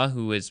Harbaugh,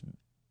 who has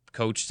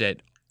coached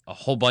at a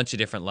whole bunch of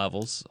different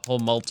levels, a whole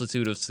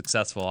multitude of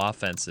successful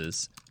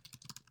offenses.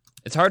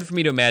 It's hard for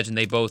me to imagine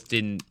they both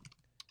didn't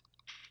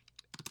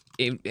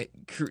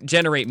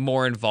generate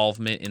more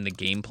involvement in the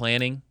game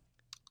planning.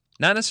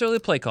 Not necessarily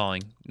play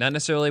calling, not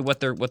necessarily what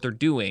they're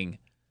doing.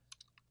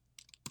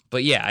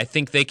 But yeah, I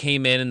think they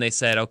came in and they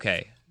said,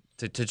 okay,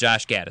 to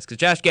Josh Gattis, because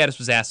Josh Gattis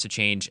was asked to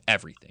change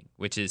everything,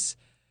 which is,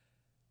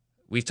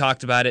 we've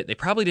talked about it. They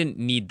probably didn't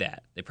need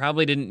that. They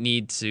probably didn't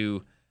need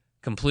to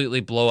completely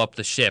blow up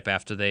the ship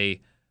after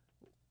they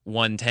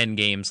won 10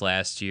 games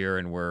last year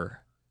and were,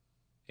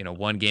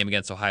 one game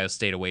against Ohio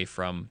State away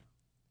from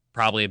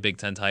probably a Big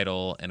Ten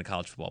title and a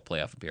college football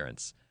playoff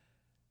appearance.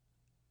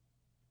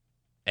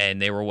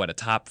 And they were a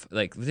top,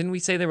 didn't we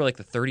say they were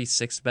the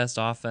 36th best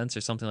offense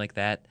or something like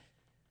that?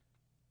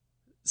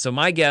 So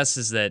my guess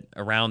is that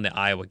around the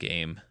Iowa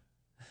game,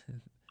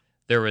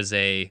 there was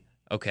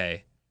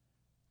okay,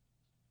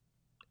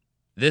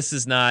 this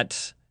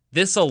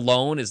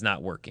alone is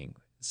not working.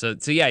 So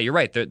yeah, you're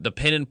right. The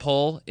pin and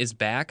pull is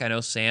back. I know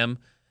Sam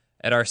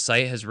at our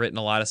site has written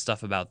a lot of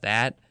stuff about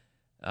that.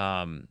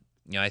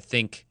 I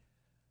think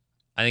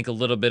a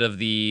little bit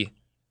of it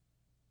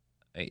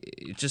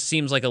just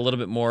seems like a little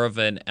bit more of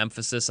an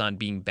emphasis on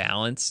being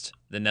balanced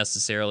than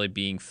necessarily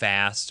being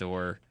fast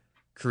or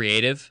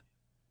creative.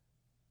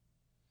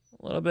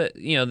 A little bit,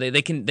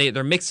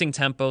 they're mixing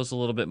tempos a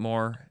little bit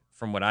more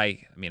from what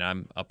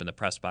I'm up in the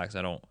press box.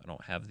 I don't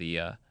have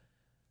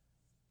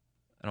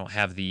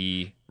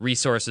the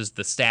resources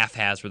the staff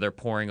has where they're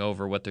pouring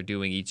over what they're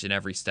doing each and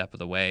every step of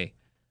the way.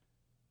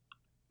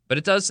 But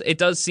it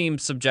does seem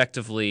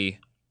subjectively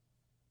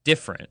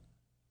different.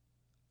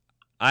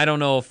 I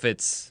don't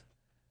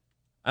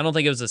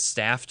think it was a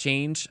staff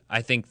change.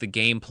 I think the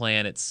game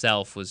plan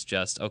itself was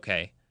just,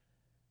 okay,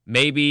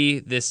 maybe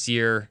this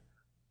year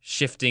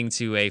shifting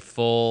to a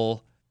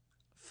full-fledged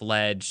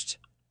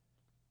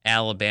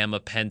Alabama,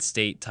 Penn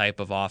State type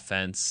of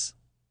offense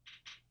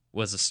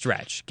was a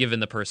stretch,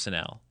 given the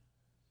personnel.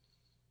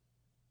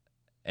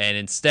 And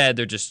instead,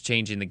 they're just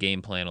changing the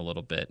game plan a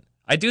little bit.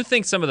 I do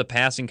think some of the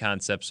passing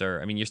concepts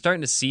you're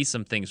starting to see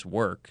some things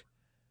work.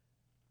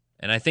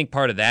 And I think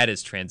part of that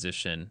is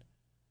transition.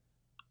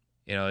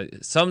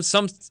 Some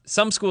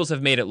schools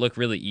have made it look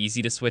really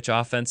easy to switch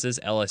offenses.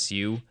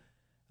 LSU,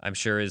 I'm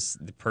sure, is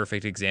the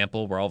perfect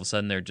example where all of a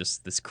sudden they're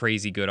just this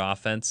crazy good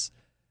offense.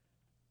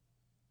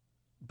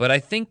 But I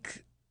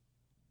think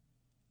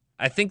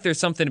there's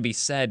something to be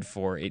said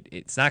for it.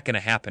 It's not going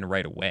to happen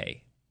right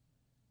away.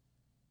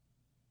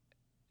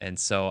 And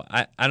so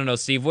I don't know,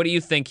 Steve, what do you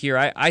think here?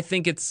 I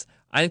think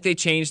they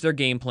changed their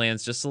game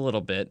plans just a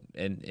little bit.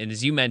 And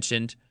as you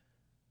mentioned,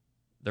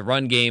 the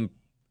run game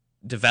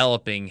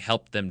developing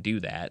helped them do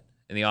that.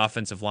 And the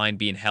offensive line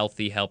being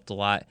healthy helped a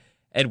lot.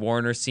 Ed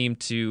Warner seemed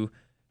to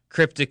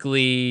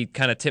cryptically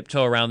kind of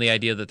tiptoe around the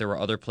idea that there were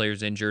other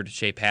players injured.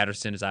 Shea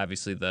Patterson is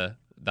obviously the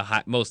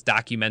most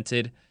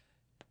documented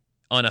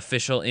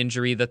unofficial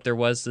injury that there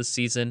was this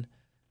season.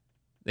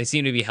 They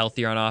seem to be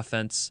healthier on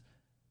offense.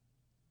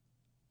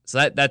 So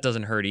that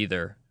doesn't hurt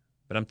either.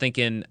 But I'm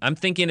thinking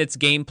it's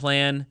game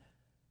plan,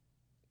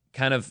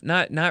 kind of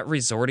not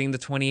resorting to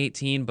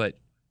 2018, but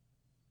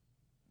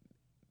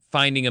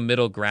finding a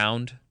middle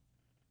ground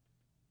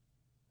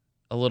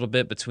a little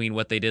bit between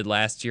what they did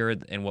last year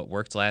and what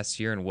worked last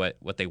year and what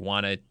they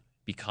want to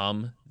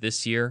become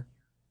this year.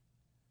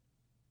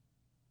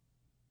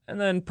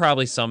 And then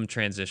probably some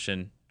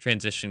transition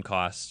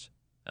cost.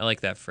 I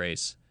like that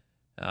phrase.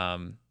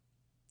 Some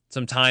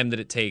time that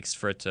it takes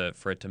for it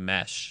to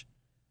mesh.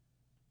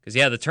 Because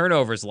yeah, the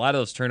turnovers, a lot of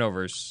those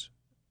turnovers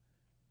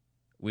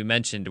we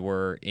mentioned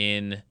were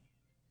in,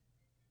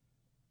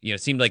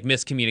 it seemed like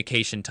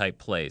miscommunication type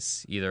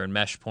plays, either in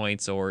mesh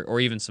points or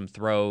even some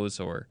throws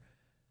or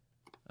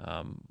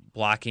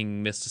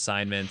blocking missed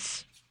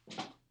assignments.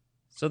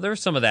 So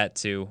there's some of that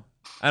too.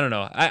 I don't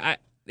know.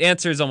 The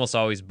answer is almost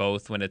always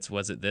both when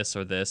was it this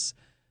or this?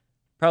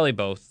 Probably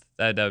both.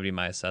 That would be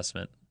my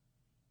assessment.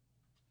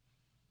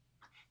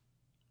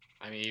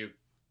 You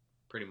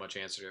pretty much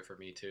answered it for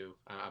me too.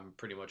 I'm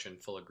pretty much in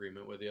full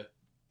agreement with you.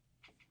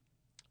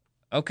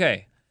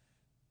 Okay.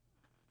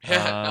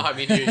 Yeah, no, I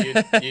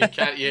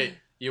mean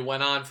you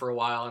went on for a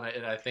while,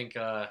 and I think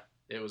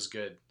it was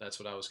good. That's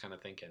what I was kind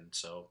of thinking.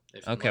 So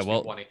if Okay,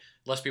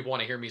 unless people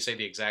want to hear me say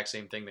the exact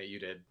same thing that you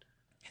did.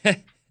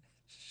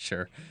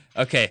 Sure.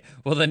 Okay.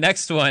 Well, the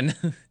next one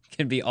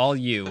can be all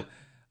you.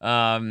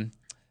 And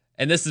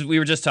we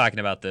were just talking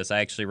about this.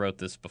 I actually wrote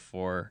this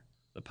before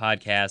the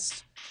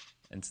podcast,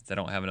 and since I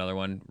don't have another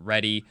one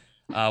ready,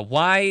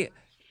 why,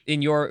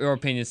 in your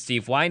opinion,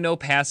 Steve, why no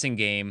passing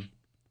game,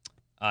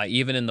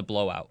 even in the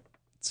blowout?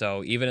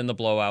 So even in the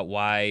blowout,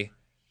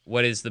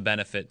 what is the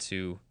benefit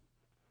to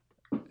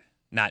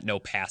not no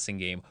passing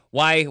game?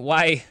 Why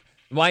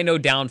no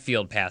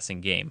downfield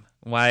passing game?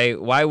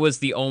 Why was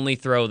the only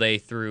throw they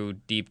threw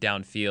deep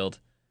downfield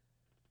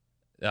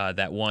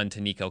that one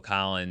to Nico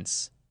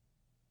Collins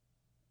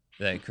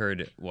that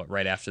occurred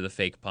right after the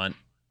fake punt?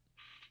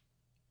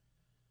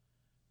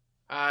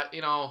 I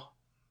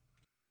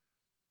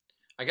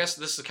guess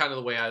this is kind of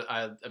the way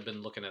I've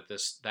been looking at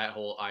this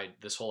whole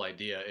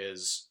idea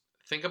is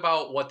think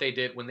about what they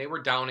did when they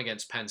were down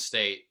against Penn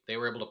State. They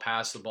were able to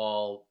pass the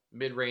ball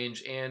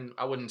mid-range, and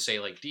I wouldn't say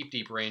like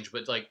deep range,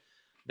 but like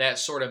that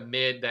sort of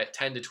that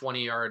 10 to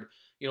 20 yard,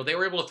 they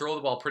were able to throw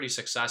the ball pretty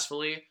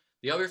successfully.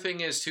 The other thing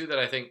is too that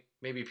I think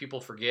maybe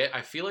people forget,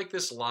 I feel like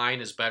this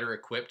line is better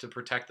equipped to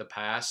protect the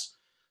pass.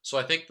 So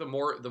I think the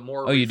more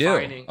Oh, you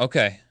do?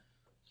 Okay.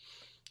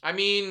 I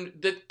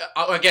mean,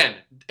 again,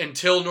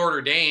 until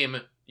Notre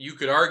Dame, you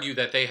could argue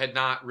that they had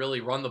not really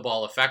run the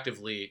ball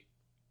effectively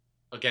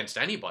against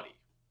anybody,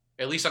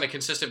 at least on a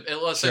consistent.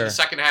 Let's say the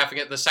second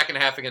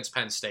half against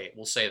Penn State,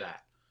 we'll say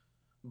that.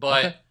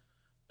 But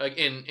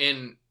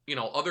in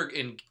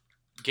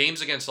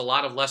games against a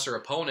lot of lesser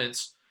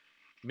opponents,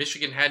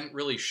 Michigan hadn't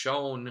really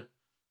shown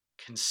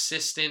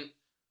consistent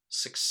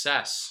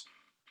success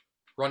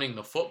running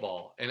the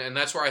football, and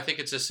that's where I think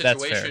it's a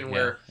situation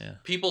where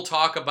people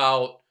talk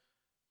about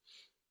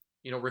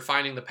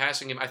refining the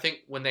passing game. I think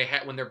when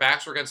their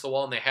backs were against the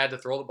wall and they had to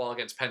throw the ball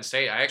against Penn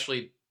State,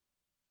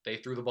 they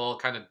threw the ball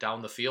kind of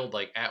down the field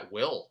like at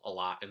will a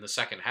lot in the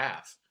second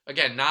half.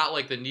 Again, not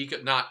like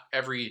not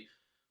every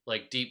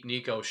like deep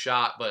Nico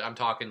shot, but I'm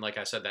talking, like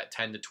I said, that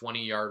 10 to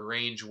 20 yard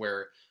range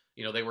where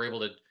they were able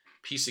to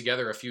piece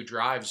together a few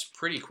drives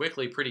pretty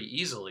quickly, pretty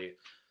easily.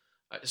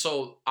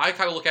 So I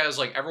kind of look at it as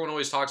like everyone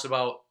always talks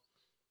about,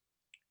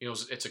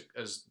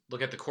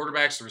 look at the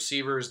quarterbacks, the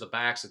receivers, the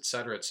backs, et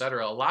cetera, et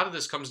cetera. A lot of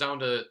this comes down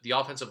to the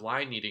offensive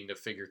line needing to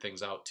figure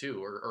things out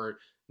too, or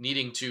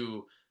needing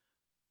to,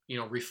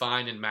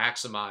 refine and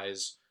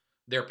maximize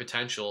their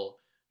potential.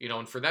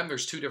 And for them,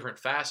 there's two different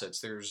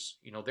facets. There's,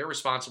 they're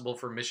responsible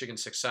for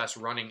Michigan's success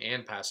running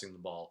and passing the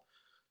ball.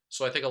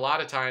 So I think a lot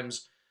of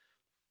times,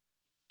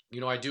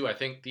 I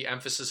think the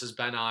emphasis has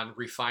been on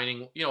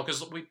refining,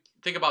 because we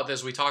think about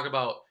this, we talk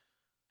about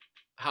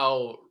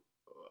how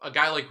a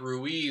guy like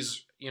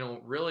Ruiz,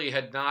 really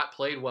had not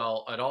played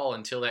well at all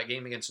until that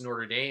game against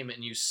Notre Dame.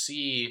 And you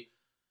see,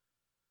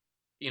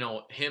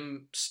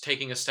 him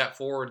taking a step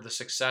forward, the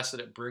success that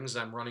it brings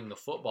them running the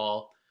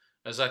football.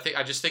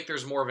 I just think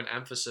there's more of an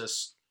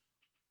emphasis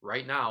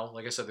right now.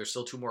 Like I said, there's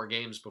still 2 more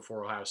games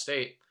before Ohio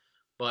State,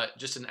 but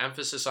just an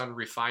emphasis on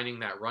refining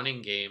that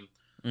running game.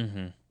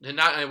 Mm-hmm.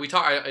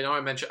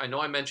 I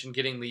know I mentioned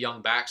getting the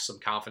young backs some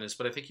confidence,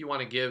 but I think you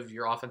want to give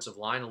your offensive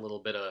line a little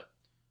bit of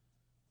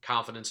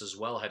confidence as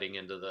well heading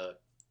into the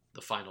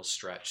final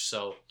stretch.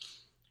 So,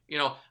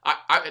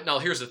 now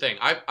here's the thing.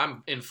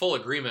 I'm in full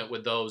agreement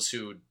with those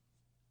who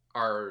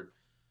are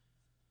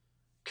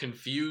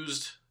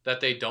confused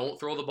that they don't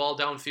throw the ball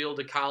downfield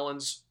to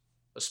Collins,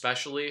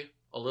 especially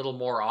a little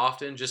more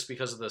often, just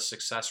because of the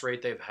success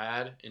rate they've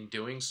had in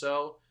doing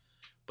so.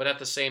 But at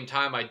the same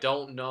time, I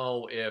don't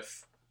know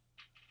if,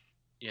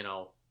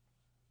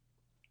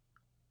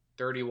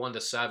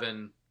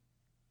 31-7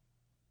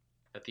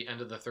 at the end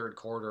of the third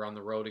quarter on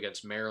the road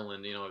against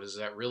Maryland, is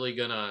that really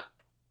gonna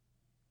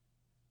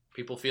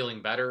people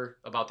feeling better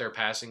about their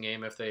passing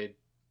game if they,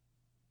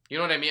 you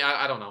know what I mean?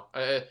 I don't know.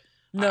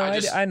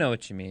 I know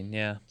what you mean.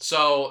 Yeah.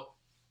 So,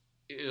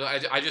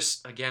 I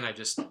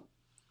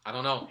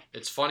don't know.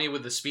 It's funny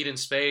with the speed and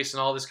space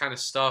and all this kind of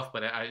stuff,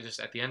 but I just,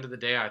 at the end of the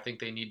day, I think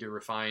they need to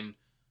refine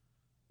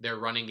their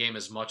running game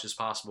as much as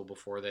possible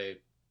before the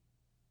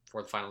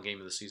final game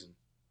of the season.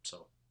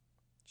 So,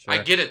 sure. I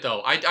get it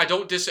though. I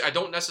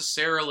don't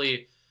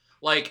necessarily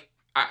like.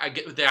 I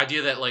get the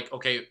idea that like,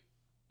 okay,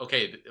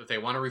 if they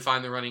want to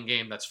refine the running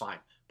game, that's fine.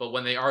 But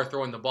when they are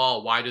throwing the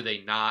ball, why do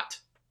they not?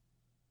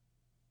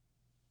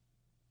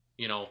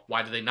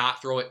 Why do they not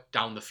throw it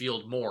down the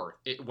field more?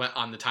 It went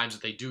on the times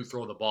that they do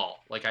throw the ball.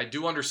 Like, I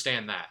do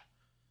understand that.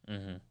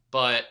 Mm-hmm.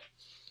 But,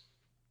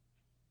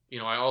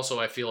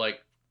 I feel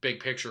like big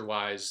picture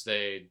wise,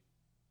 they,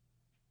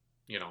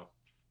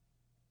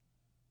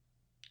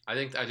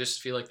 I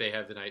just feel like they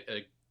have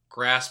a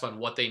grasp on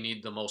what they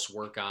need the most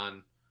work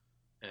on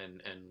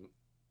and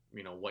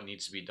what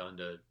needs to be done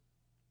to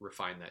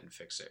refine that and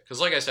fix it. Because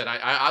like I said,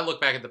 I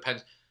look back at the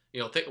Penn,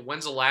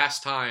 when's the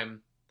last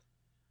time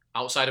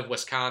outside of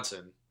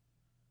Wisconsin,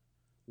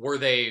 were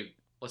they,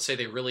 let's say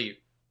they really,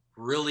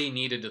 really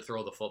needed to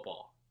throw the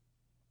football.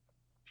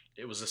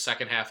 It was the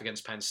second half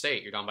against Penn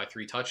State. You're down by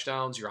 3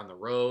 touchdowns. You're on the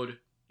road.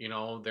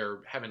 They're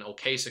having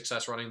okay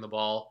success running the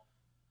ball.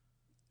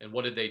 And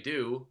what did they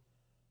do?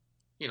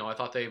 I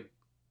thought they,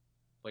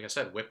 like I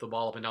said, whipped the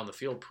ball up and down the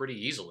field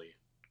pretty easily.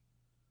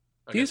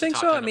 Do you think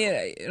so? I mean,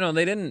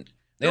 they didn't.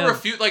 There were a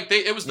few,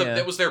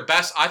 it was their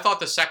best. I thought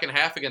the second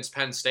half against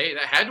Penn State,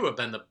 that had to have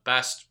been the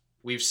best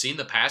we've seen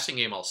the passing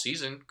game all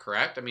season,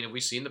 correct? I mean, have we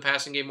seen the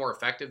passing game more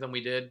effective than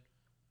we did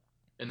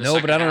in the second half?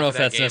 No, but I don't know if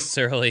that's game?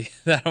 necessarily.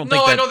 I don't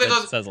think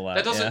that says a lot.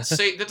 That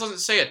doesn't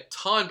say a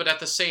ton, but at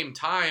the same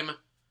time,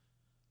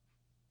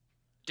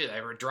 did they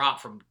ever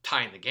drop from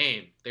tying the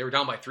game? They were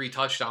down by 3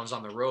 touchdowns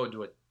on the road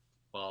to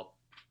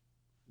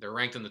they're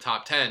ranked in the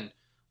top 10,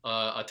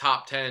 a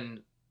top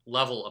 10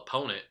 level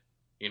opponent,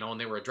 and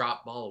they were a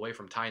drop ball away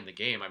from tying the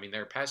game. I mean,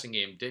 their passing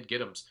game did get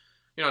them.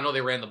 I know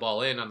they ran the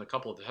ball in on a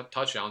couple of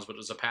touchdowns, but it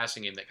was a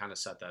passing game that kind of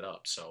set that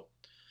up. So,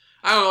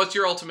 I don't know. It's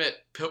your ultimate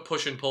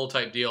push and pull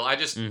type deal. I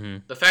just,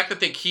 the fact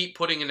that they keep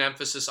putting an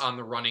emphasis on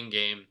the running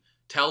game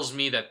tells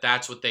me that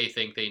that's what they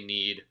think they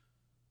need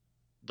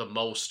the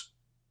most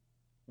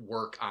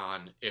work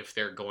on if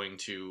they're going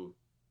to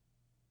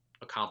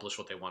accomplish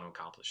what they want to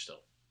accomplish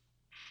still.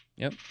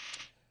 Yep.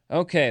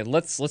 Okay,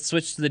 let's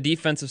switch to the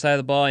defensive side of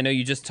the ball. I know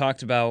you just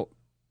talked about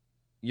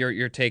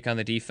your take on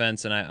the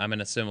defense, and I'm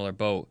in a similar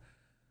boat.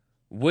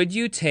 Would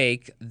you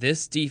take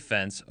this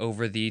defense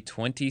over the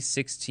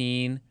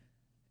 2016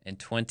 and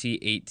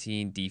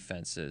 2018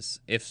 defenses?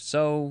 If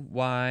so,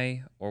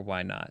 why or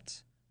why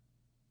not?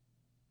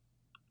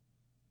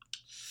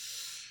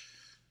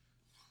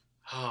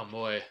 Oh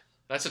boy,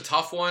 that's a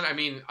tough one. I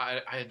mean,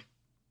 I'd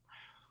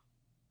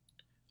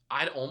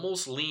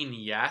almost lean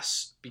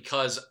yes,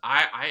 because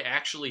I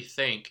actually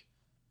think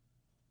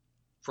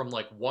from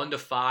 1 to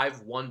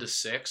 5, 1 to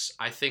 6,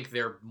 I think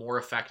they're more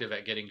effective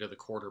at getting to the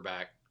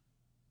quarterback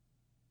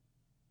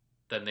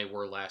than they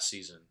were last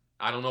season.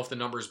 I don't know if the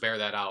numbers bear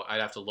that out. I'd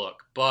have to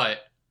look. But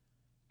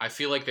I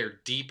feel like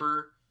they're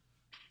deeper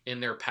in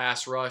their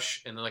pass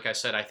rush. And like I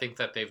said, I think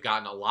that they've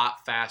gotten a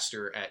lot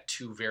faster at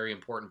 2 very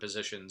important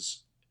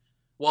positions.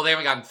 Well, they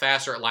haven't gotten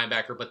faster at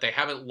linebacker, but they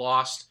haven't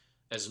lost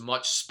as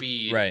much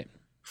speed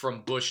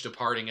from Bush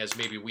departing as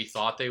maybe we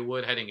thought they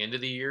would heading into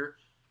the year.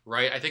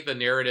 Right? I think the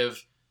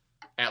narrative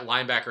at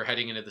linebacker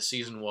heading into the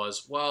season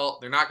was, well,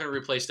 they're not going to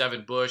replace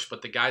Devin Bush,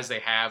 but the guys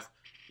they have,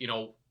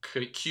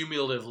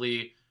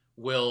 cumulatively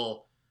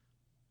will,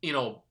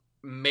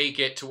 make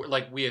it to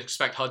we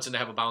expect Hudson to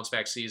have a bounce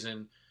back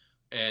season,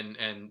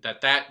 and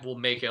that will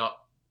make it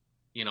up.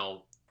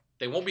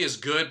 They won't be as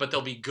good, but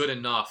they'll be good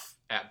enough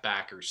at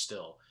backers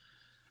still.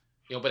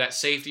 But at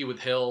safety with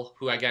Hill,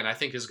 who again I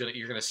think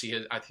you're gonna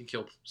see I think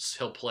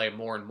he'll play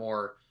more and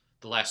more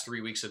the last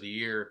 3 weeks of the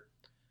year,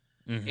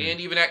 and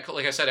even at,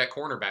 like I said, at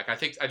cornerback, I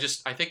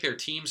think their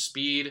team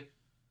speed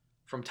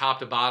from top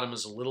to bottom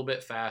is a little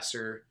bit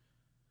faster.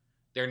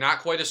 They're not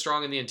quite as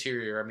strong in the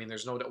interior. I mean,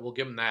 we'll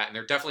give them that. And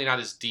they're definitely not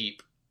as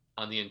deep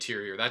on the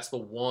interior. That's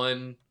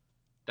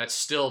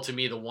still, to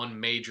me, the one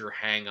major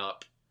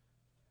hang-up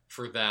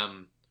for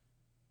them,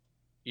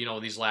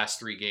 these last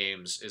 3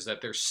 games, is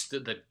that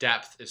the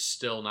depth is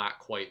still not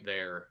quite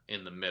there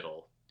in the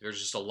middle. There's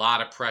just a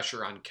lot of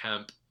pressure on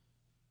Kemp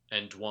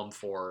and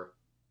Dwumfor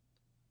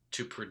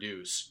to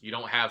produce. You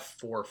don't have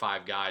 4 or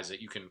 5 guys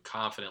that you can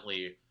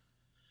confidently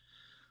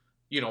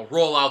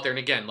roll out there. And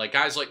again,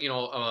 guys like,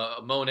 a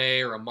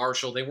Monet or a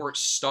Marshall, they weren't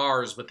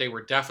stars, but they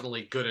were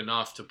definitely good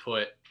enough to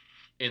put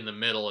in the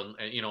middle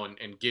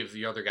and give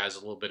the other guys a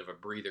little bit of a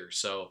breather.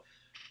 So,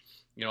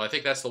 I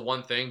think that's the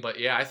one thing. But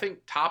yeah, I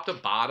think top to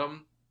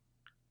bottom,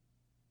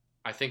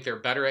 I think they're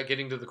better at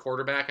getting to the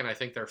quarterback, and I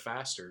think they're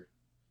faster.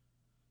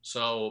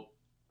 So,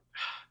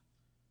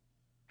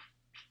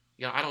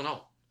 I don't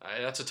know.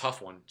 That's a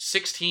tough one.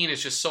 16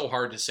 is just so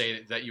hard to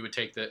say that you would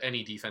take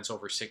any defense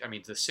over 6. I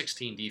mean, the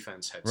 16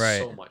 defense had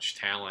so much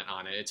talent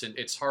on it.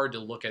 It's hard to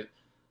look at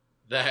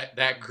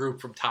that group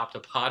from top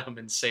to bottom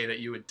and say that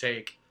you would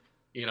take,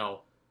 that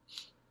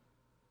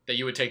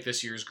you would take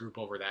this year's group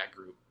over that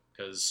group,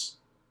 because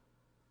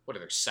what are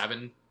there,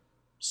 7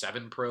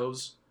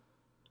 pros,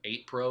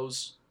 8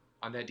 pros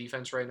on that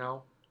defense right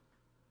now?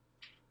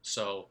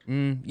 So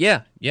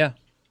yeah,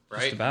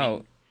 right. Just about. I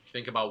mean,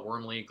 think about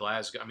Wormley,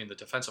 Glasgow. I mean, the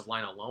defensive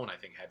line alone, I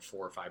think, had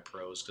 4 or 5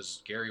 pros,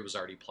 because Gary was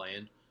already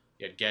playing.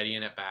 You had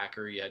Gideon at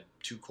backer. You had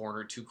two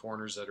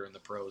corners that are in the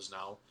pros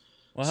now.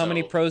 Well, how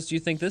many pros do you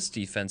think this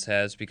defense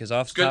has? Because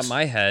off the top of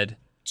my head,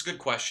 it's a good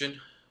question.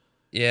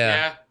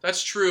 Yeah,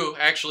 that's true.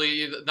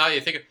 Actually, now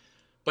you think,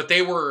 but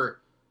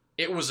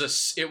it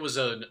was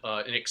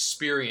an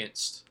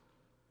experienced.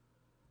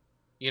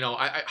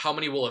 How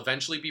many will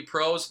eventually be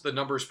pros? The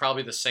number is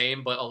probably the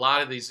same, but a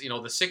lot of these,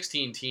 the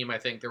 16 team, I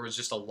think there was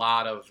just a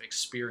lot of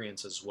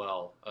experience as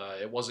well.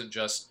 It wasn't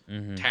just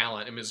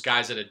talent. I mean, it was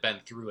guys that had been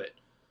through it.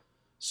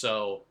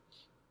 So,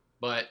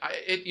 but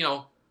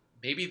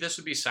maybe this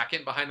would be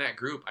second behind that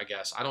group, I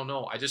guess. I don't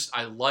know.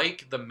 I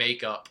like the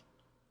makeup.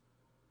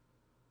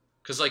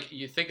 Because,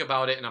 you think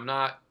about it, and I'm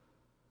not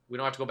we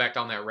don't have to go back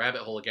down that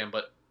rabbit hole again,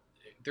 but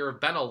there have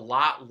been a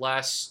lot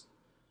less.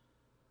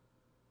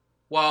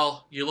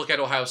 Well, you look at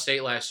Ohio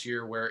State last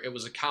year where it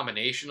was a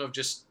combination of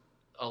just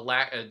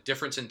a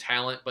difference in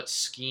talent, but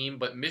scheme.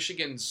 But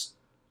Michigan's,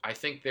 I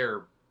think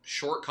their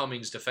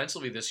shortcomings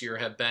defensively this year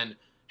have been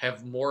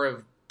more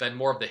of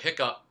the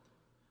hiccup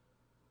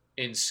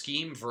in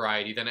scheme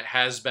variety than it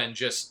has been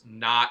just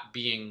not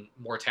being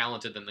more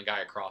talented than the guy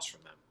across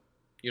from them.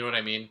 You know what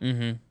I mean?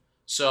 Mm-hmm.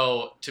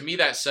 So to me,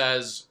 that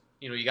says,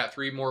 you got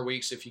 3 more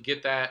weeks. If you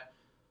get that,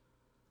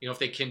 if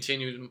they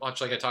continue,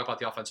 much like I talked about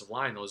the offensive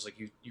line, those like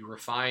you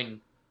refine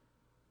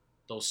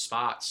those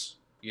spots,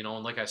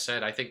 and like I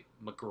said, I think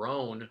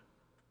McGrone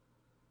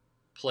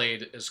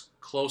played as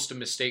close to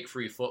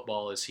mistake-free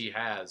football as he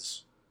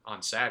has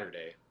on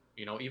Saturday.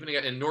 Even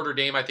again in Notre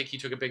Dame, I think he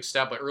took a big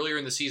step, but earlier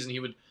in the season,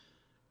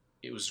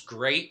 it was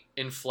great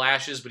in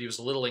flashes, but he was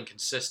a little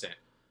inconsistent.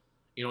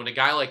 And a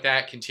guy like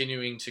that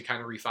continuing to kind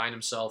of refine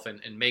himself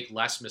and make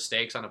less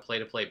mistakes on a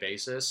play-to-play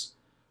basis,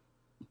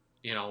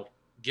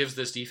 gives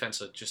this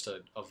defense just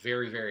a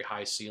very, very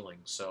high ceiling.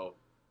 So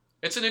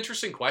it's an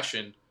interesting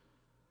question,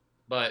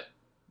 but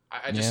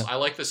I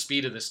like the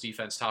speed of this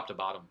defense top to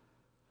bottom.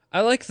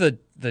 I like the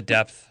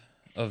depth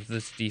of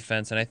this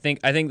defense, and I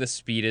think the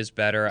speed is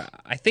better.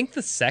 I think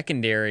the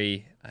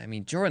secondary,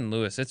 Jordan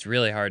Lewis, it's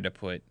really hard to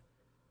put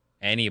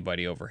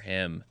anybody over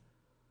him.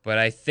 But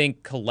I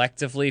think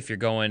collectively, if you're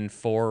going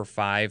 4 or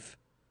 5,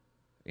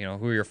 who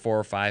are your 4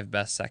 or 5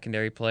 best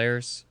secondary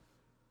players,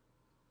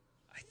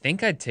 I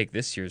think I'd take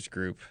this year's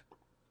group.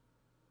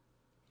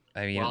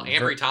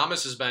 Ambry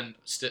Thomas has been.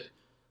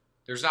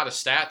 There's not a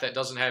stat that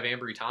doesn't have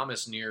Ambry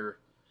Thomas near.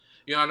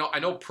 I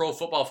know Pro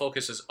Football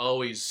Focus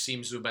always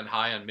seems to have been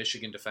high on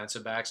Michigan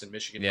defensive backs and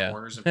Michigan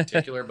corners in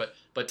particular,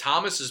 but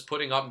Thomas is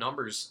putting up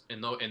numbers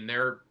in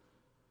their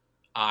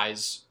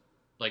eyes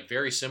like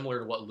very similar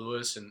to what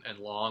Lewis and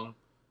Long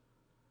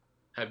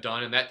have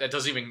done, and that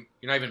doesn't even,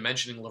 you're not even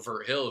mentioning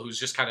Lavert Hill, who's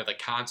just kind of the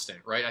constant,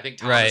 right? I think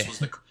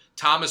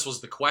Thomas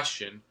was the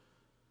question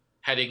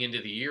heading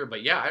into the year,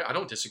 but yeah, I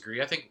don't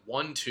disagree. I think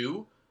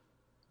 1-2,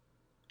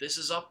 this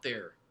is up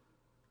there.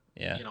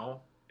 Yeah,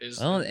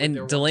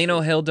 and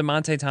Delano Hill,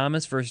 DeMonte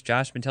Thomas versus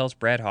Josh Metellus,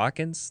 Brad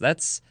Hawkins.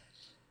 That's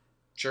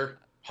sure.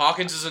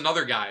 Hawkins is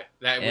another guy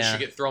that we should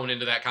get thrown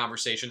into that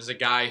conversation. As a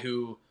guy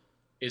who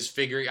is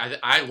figuring.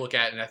 I look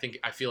at it and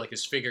I feel like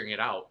is figuring it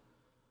out.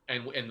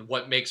 And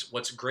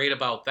what's great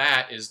about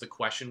that is the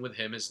question with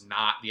him is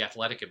not the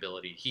athletic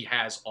ability. He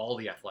has all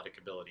the athletic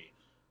ability.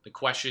 The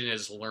question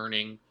is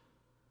learning,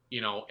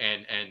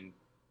 and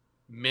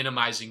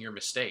minimizing your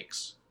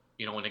mistakes.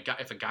 And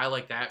if a guy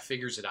like that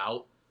figures it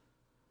out,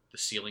 the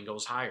ceiling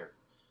goes higher.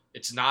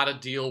 It's not a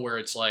deal where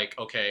it's like,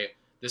 okay,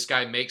 this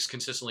guy makes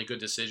consistently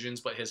good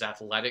decisions, but his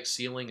athletic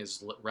ceiling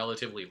is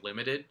relatively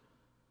limited.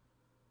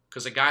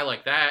 Because a guy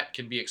like that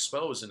can be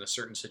exposed in a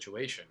certain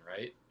situation,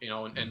 right?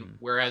 And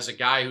whereas a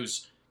guy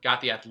who's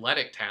got the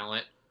athletic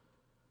talent,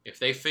 if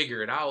they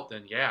figure it out,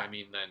 then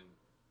then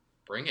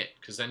bring it.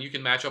 Because then you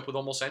can match up with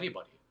almost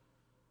anybody.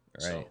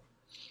 Right. So,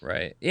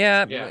 right.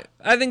 Yeah.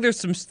 I think there's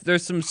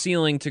some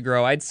ceiling to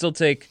grow. I'd still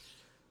take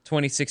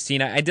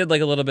 2016. I did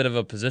like a little bit of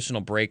a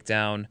positional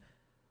breakdown.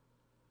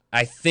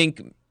 I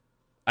think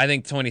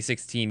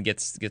 2016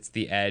 gets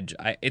the edge.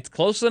 It's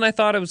closer than I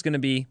thought it was going to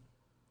be.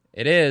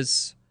 It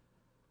is.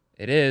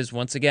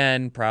 Once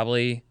again,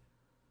 probably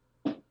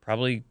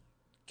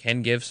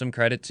can give some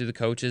credit to the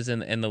coaches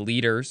and the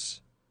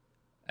leaders.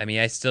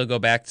 I still go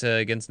back to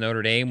against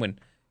Notre Dame when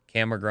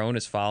Cam McGrone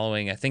is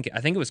following. I think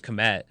it was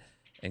Komet,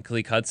 and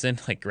Khaleke Hudson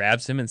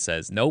grabs him and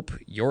says, "Nope,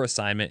 your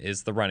assignment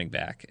is the running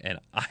back, and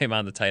I'm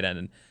on the tight end."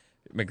 And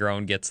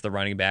McGrone gets the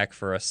running back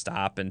for a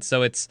stop, and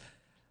so it's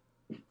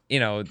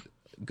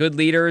good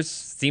leaders.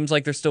 Seems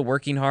like they're still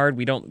working hard.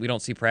 We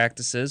don't see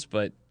practices,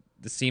 but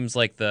it seems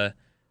like the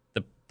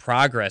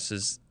progress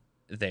is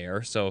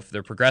there. So if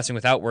they're progressing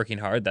without working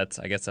hard,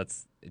 I guess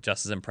that's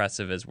just as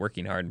impressive as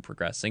working hard and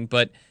progressing.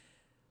 But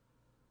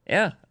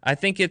yeah, I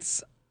think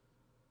it's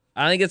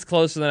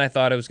closer than I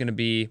thought it was going to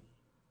be.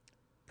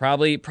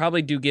 Probably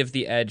do give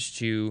the edge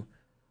to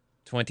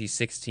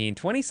 2016.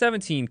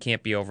 2017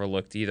 can't be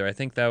overlooked either. I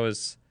think that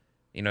was,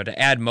 to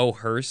add Mo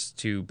Hurst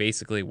to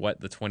basically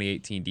what the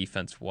 2018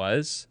 defense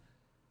was,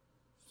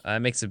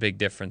 makes a big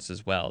difference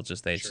as well.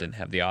 Just they just didn't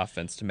have the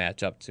offense to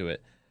match up to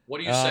it. What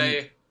do you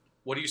say?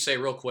 What do you say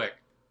real quick?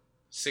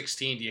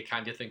 16, do you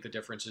kind of think the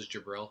difference is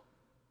Jabril?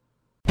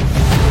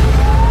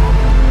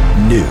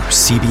 New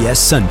CBS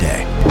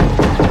Sunday.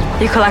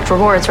 You collect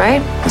rewards,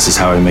 right? This is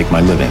how I make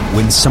my living.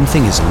 When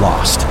something is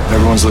lost,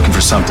 everyone's looking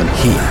for something.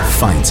 He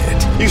finds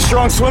it. You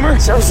strong swimmer?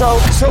 So-so.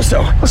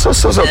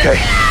 So-so's okay.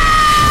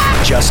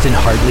 Justin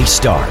Hartley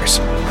stars.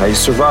 How you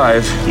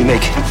survive, you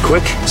make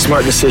quick,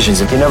 smart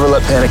decisions, and you never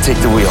let panic take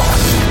the wheel.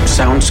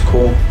 Sounds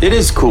cool. It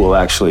is cool,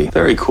 actually.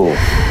 Very cool.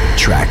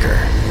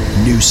 Tracker.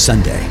 New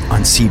Sunday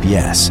on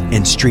CBS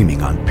and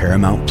streaming on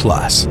Paramount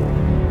Plus.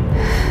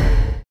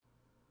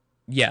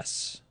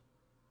 Yes.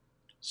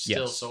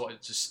 Still, so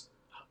it's just...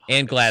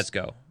 And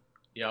Glasgow.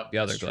 Yep. The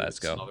other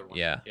Glasgow. Another one.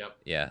 Yeah. Yep.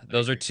 Yeah.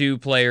 Those are two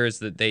players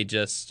that they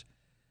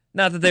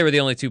Not that they were the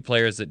only two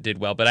players that did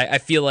well, but I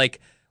feel like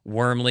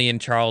Wormley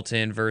and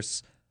Charlton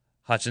versus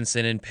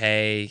Hutchinson and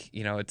Pay,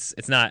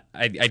 it's not.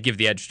 I'd give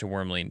the edge to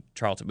Wormley and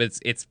Charlton, but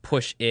it's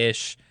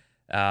push-ish.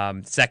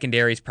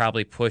 Secondary's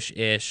probably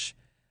push-ish.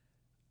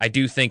 I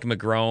do think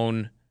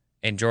McGrone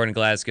and Jordan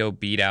Glasgow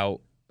beat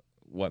out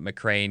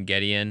McCray and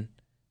Gideon.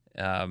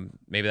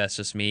 Maybe that's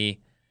just me.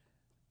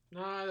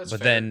 No, that's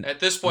but fair. Then at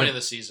this point in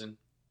the season.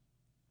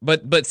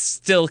 But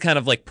still kind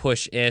of like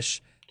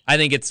push-ish. I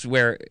think it's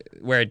where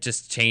it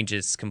just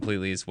changes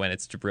completely is when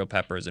it's Jabril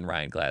Peppers and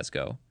Ryan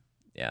Glasgow.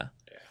 Yeah.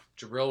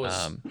 Jabril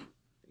was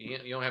you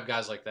don't have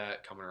guys like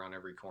that coming around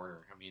every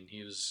corner. I mean,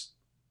 he was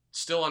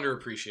still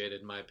underappreciated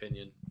in my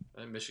opinion.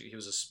 He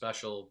was a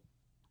special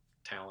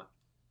talent.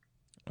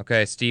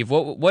 Okay, Steve,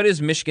 what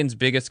is Michigan's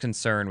biggest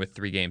concern with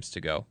 3 games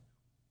to go?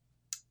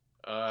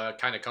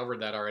 Kind of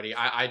covered that already.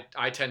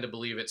 I tend to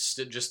believe it's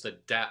just the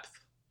depth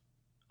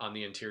on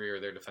the interior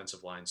of their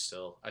defensive line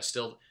still.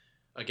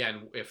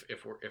 Again,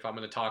 if I'm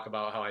going to talk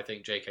about how I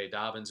think J.K.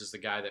 Dobbins is the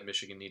guy that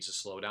Michigan needs to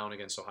slow down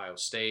against Ohio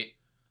State,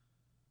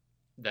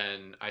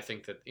 then I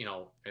think that,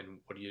 and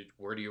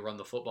where do you run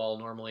the football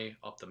normally?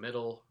 Up the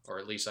middle, or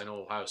at least I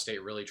know Ohio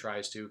State really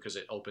tries to because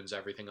it opens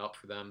everything up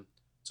for them.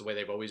 It's the way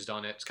they've always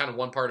done it. It's kind of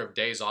one part of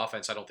Day's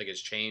offense I don't think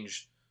it's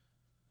changed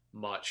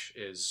much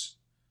is,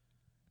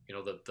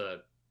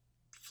 the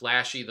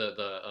flashy,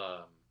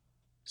 the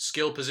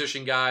skill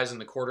position guys and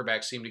the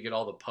quarterback seem to get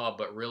all the pub,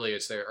 but really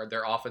it's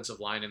their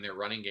offensive line and their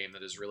running game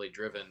that has really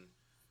driven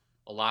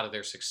a lot of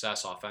their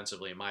success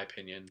offensively, in my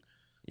opinion.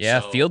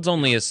 Yeah, so, Fields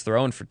only is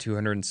thrown for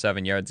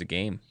 207 yards a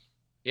game.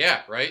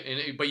 Yeah, right.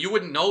 But you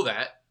wouldn't know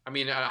that. I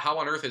mean, how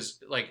on earth is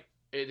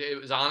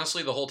it was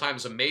honestly the whole time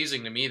is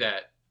amazing to me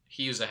that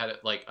he was ahead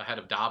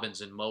of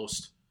Dobbins in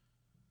most.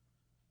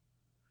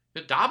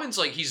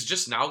 Dobbins, he's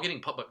just now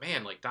getting pub, but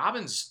man,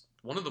 Dobbins,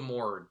 one of the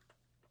more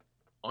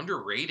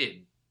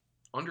underrated,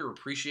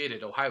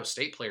 underappreciated Ohio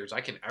State players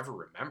I can ever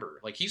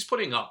remember.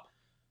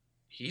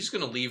 He's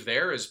going to leave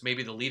there as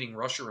maybe the leading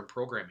rusher in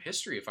program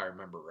history, if I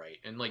remember right.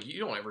 And you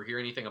don't ever hear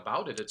anything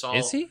about it. It's all.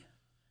 Is he?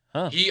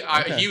 Huh.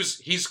 Okay.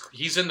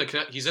 He's in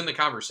the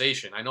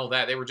conversation. I know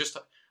that they were just.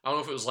 I don't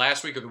know if it was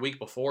last week or the week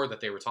before that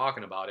they were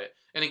talking about it.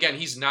 And again,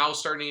 he's now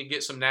starting to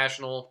get some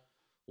national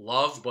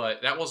love,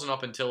 but that wasn't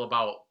up until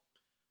about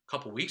a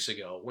couple weeks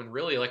ago. When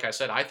really, like I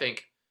said, I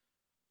think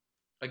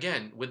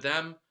again with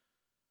them.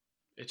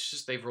 It's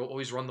just they've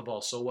always run the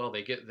ball so well.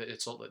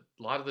 A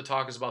lot of the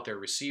talk is about their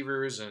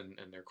receivers and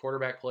their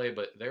quarterback play,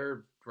 but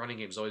their running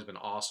game's always been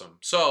awesome.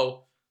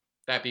 So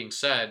that being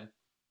said,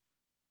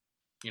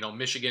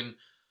 Michigan,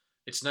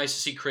 it's nice to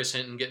see Chris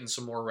Hinton getting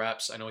some more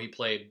reps. I know he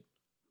played,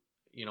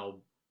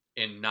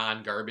 in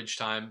non-garbage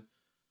time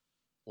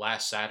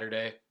last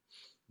Saturday,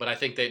 but I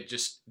think they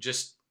just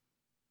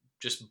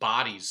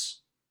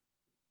bodies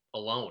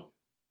alone.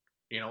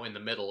 In the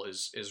middle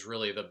is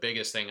really the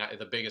biggest thing,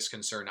 the biggest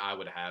concern I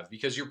would have,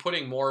 because you're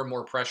putting more and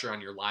more pressure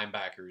on your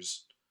linebackers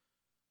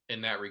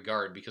in that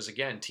regard. Because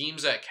again,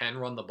 teams that can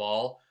run the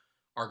ball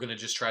are going to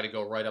just try to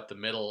go right up the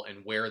middle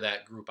and wear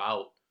that group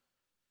out.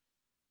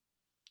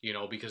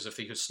 Because if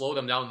you could slow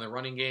them down in the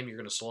running game, you're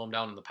going to slow them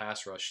down in the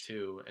pass rush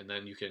too. And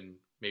then you can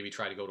maybe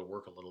try to go to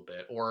work a little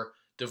bit or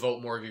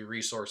devote more of your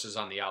resources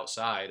on the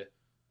outside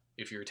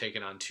if you're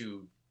taking on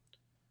 2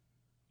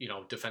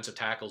 defensive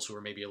tackles who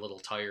are maybe a little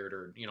tired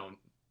or,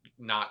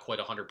 not quite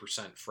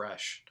 100%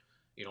 fresh,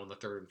 in the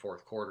third and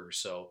fourth quarters.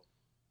 So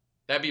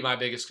that'd be my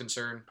biggest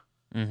concern,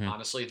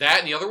 honestly. That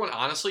and the other one,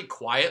 honestly,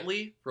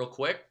 quietly, real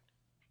quick,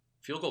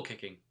 field goal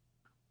kicking.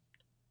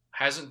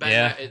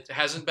 It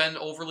hasn't been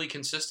overly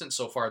consistent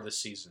so far this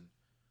season.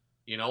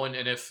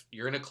 And if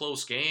you're in a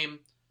close game,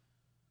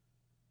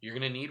 you're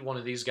going to need one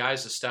of these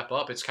guys to step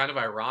up. It's kind of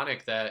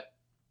ironic that,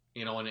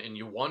 and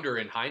you wonder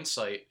in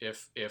hindsight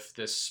if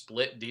this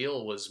split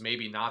deal was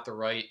maybe not the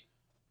right,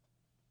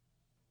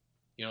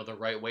 the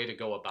right way to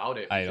go about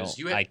it.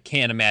 I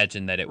can't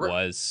imagine that it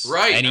was.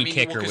 Right. Any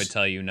kicker would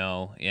tell you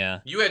no.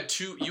 Yeah. You had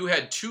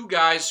two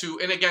guys who,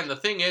 and again, the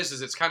thing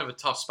is it's kind of a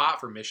tough spot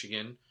for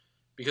Michigan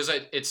because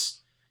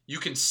you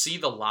can see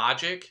the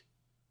logic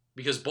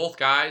because both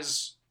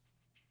guys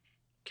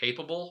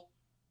capable,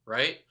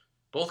 right?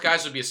 Both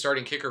guys would be a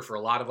starting kicker for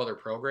a lot of other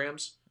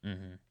programs.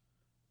 Mm-hmm.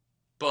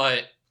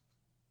 But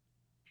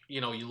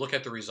you look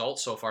at the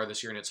results so far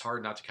this year, and it's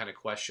hard not to kind of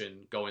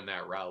question going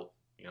that route,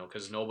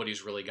 because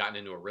nobody's really gotten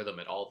into a rhythm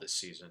at all this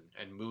season.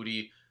 And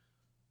Moody,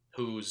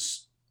 who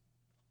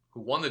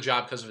won the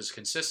job because of his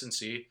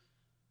consistency,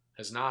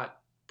 has not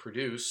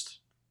produced.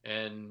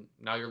 And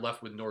now you're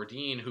left with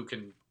Nordine, who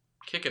can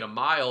kick it a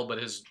mile,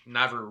 but has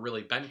never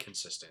really been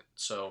consistent.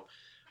 So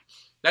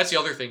that's the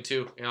other thing,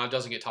 too. It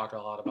doesn't get talked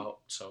a lot about.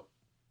 So,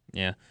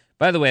 yeah.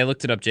 By the way, I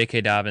looked it up.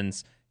 J.K.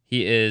 Dobbins,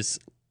 he is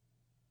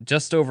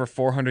just over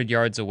 400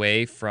 yards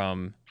away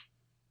from,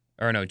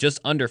 just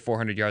under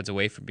 400 yards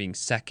away from being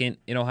second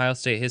in Ohio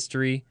State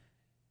history.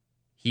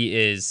 He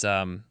is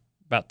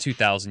about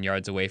 2,000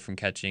 yards away from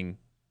catching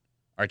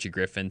Archie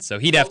Griffin, so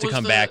he'd have to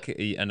come back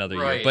another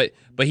year.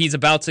 But he's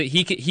about to.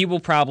 He will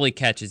probably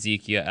catch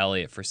Ezekiel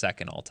Elliott for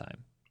second all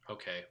time.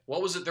 Okay.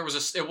 What was it?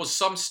 It was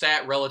some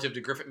stat relative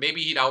to Griffin.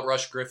 Maybe he'd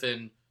outrush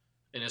Griffin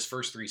in his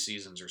first 3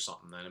 seasons or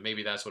something then. And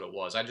maybe that's what it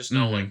was. I just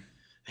know like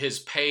his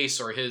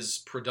pace or his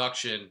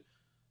production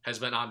has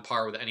been on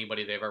par with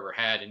anybody they've ever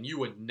had. And you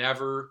would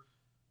never,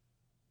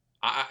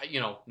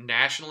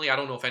 nationally, I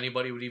don't know if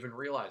anybody would even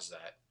realize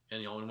that.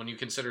 And, and when you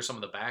consider some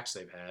of the backs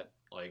they've had,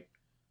 like,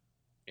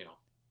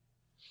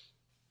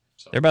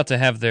 so. They're about to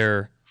have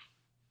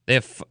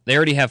they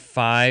already have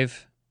 6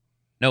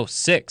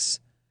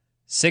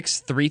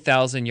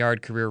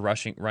 3,000-yard career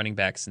running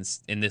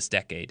backs in this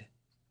decade.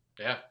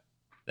 Yeah.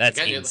 That's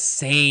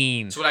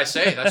insane. That's what I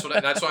say.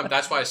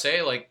 That's why I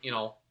say, like,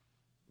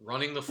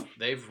 running the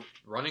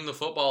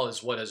football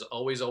is what has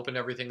always opened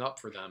everything up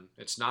for them.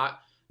 It's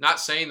not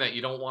saying that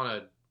you don't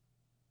want to,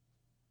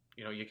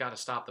 you got to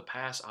stop the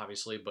pass,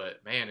 obviously,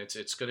 but man,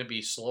 it's going to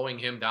be slowing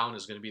him down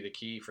is going to be the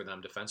key for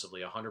them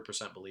defensively.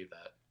 100% believe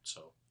that.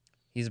 So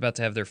he's about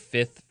to have their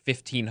 5th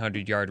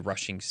 1,500-yard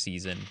rushing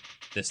season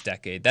this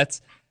decade.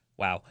 That's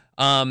wow.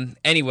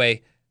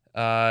 Anyway,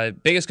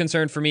 biggest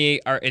concern for me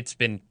it's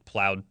been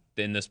plowed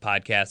in this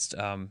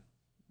podcast.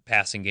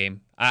 Passing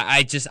game.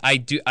 I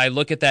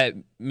look at that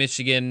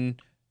Michigan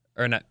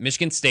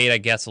State, I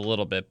guess a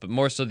little bit, but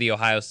more so the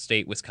Ohio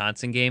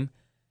State-Wisconsin game,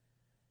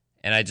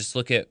 and I just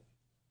look at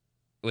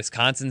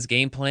Wisconsin's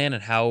game plan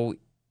and how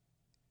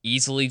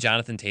easily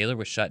Jonathan Taylor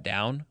was shut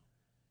down.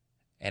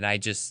 And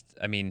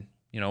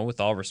with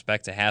all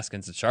respect to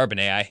Haskins and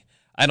Charbonnet,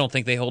 I don't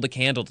think they hold a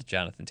candle to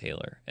Jonathan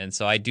Taylor. And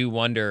so I do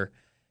wonder,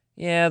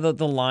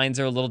 the lines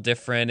are a little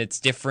different. It's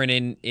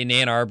different in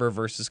Ann Arbor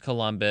versus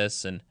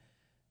Columbus,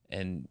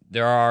 and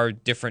there are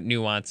different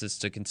nuances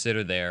to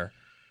consider there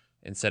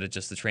instead of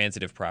just the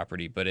transitive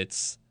property. But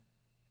it's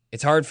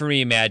hard for me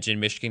to imagine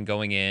Michigan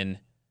going in,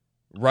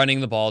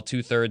 running the ball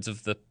 2/3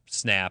 of the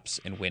snaps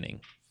and winning.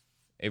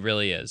 It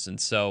really is.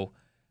 And so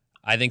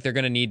I think they're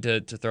going to need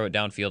to throw it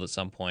downfield at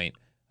some point.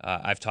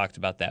 I've talked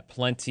about that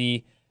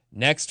plenty.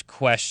 Next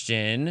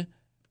question.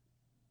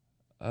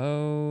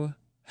 Oh,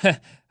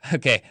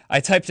 okay. I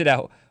typed it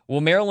out. Will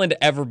Maryland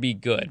ever be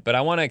good? But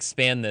I want to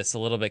expand this a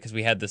little bit because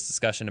we had this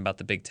discussion about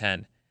the Big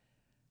Ten.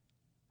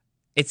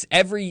 It's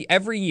every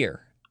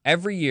year.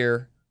 Every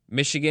year,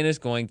 Michigan is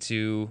going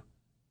to,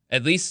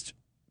 at least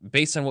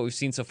based on what we've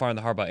seen so far in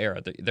the Harbaugh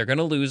era, they're going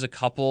to lose a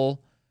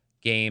couple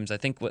games. I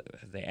think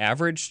they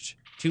averaged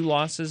 2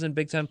 losses in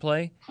Big Ten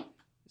play.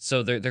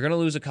 So they're going to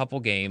lose a couple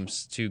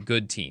games to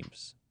good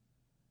teams.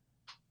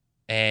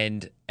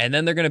 And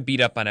then they're going to beat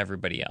up on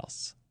everybody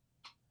else.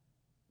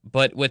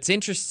 But what's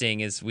interesting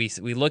is we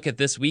look at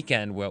this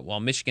weekend while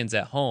Michigan's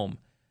at home,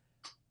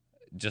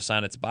 just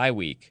on its bye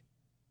week,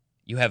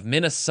 you have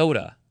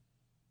Minnesota.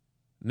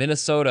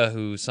 Minnesota,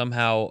 who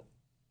somehow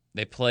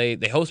they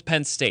host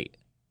Penn State.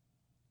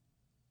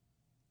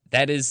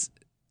 That is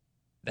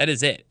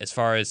it as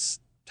far as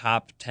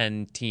top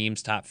 10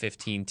 teams, top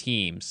 15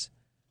 teams.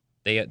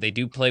 They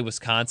do play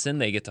Wisconsin.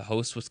 They get to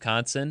host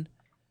Wisconsin.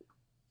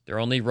 Their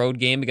only road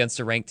game against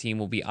a ranked team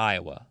will be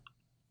Iowa.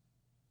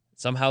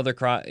 Somehow they're,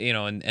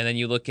 and then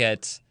you look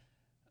at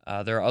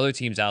there are other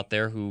teams out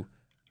there who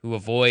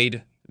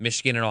avoid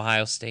Michigan and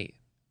Ohio State.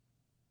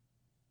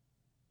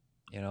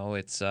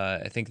 It's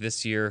I think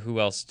this year, who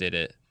else did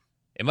it?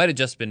 It might have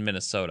just been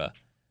Minnesota.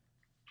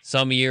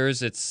 Some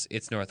years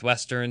it's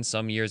Northwestern.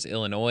 Some years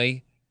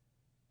Illinois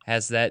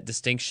has that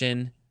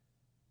distinction.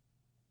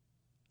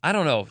 I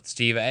don't know,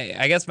 Steve.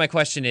 I guess my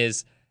question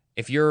is,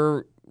 if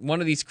you're one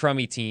of these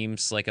crummy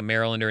teams like a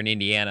Maryland or an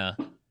Indiana,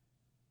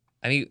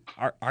 are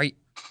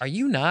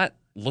you not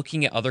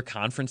looking at other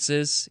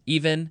conferences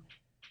even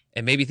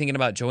and maybe thinking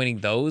about joining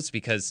those?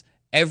 Because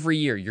every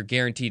year you're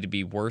guaranteed to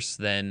be worse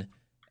than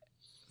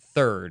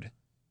 3rd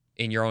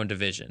in your own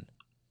division.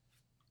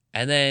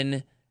 And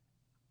then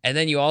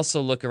you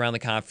also look around the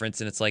conference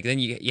and it's like, then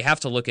you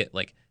have to look at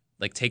like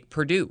take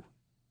Purdue.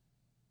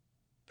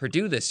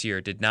 Purdue this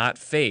year did not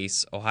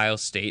face Ohio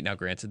State. Now,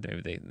 granted,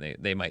 maybe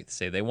they might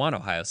say they want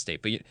Ohio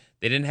State, but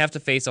they didn't have to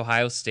face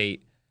Ohio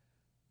State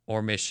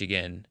or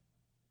Michigan.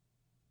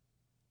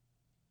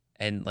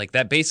 And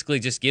that basically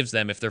just gives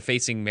them, if they're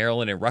facing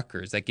Maryland and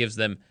Rutgers, that gives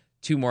them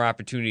 2 more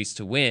opportunities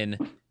to win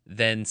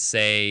than,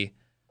 say,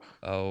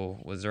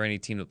 was there any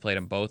team that played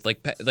them both?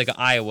 Like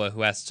Iowa,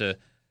 who has to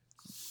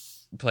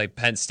play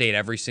Penn State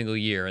every single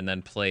year and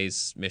then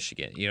plays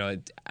Michigan.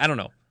 I don't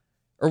know.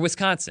 Or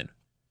Wisconsin.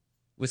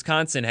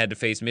 Wisconsin had to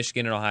face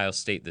Michigan and Ohio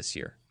State this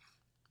year.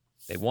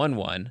 They won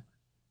one,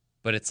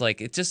 but it's like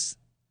it just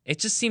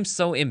seems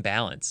so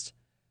imbalanced.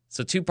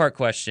 So 2-part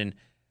question: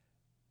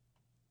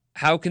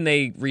 how can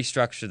they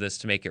restructure this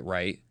to make it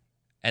right?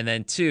 And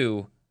then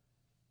 2,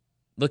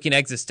 looking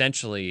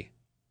existentially,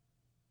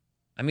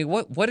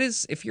 what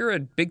is, if you're a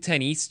Big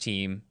Ten East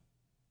team,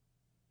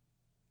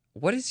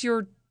 what are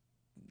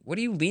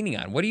you leaning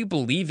on? What are you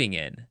believing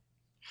in?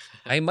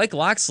 Mike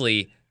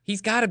Locksley,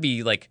 he's got to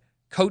be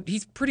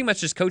he's pretty much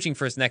just coaching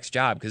for his next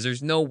job, because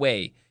there's no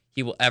way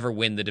he will ever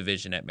win the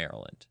division at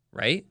Maryland,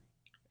 right?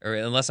 Or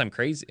unless I'm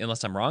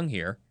wrong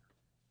here.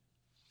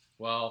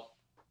 Well,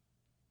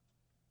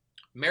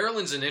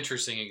 Maryland's an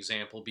interesting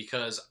example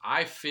because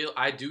I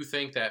do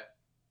think that,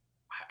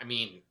 I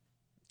mean,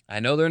 I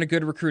know they're in a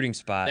good recruiting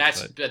spot.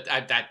 that's a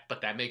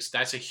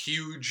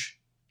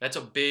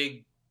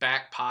big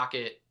back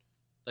pocket.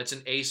 That's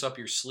an ace up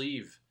your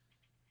sleeve.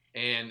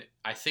 And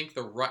I think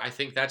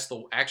that's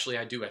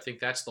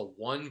the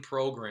one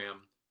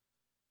program,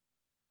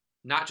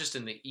 not just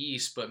in the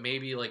East, but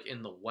maybe like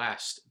in the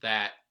West,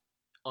 that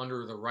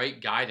under the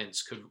right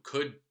guidance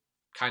could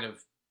kind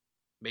of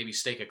maybe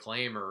stake a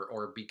claim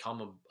or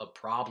become a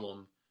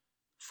problem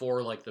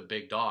for like the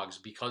big dogs,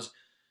 because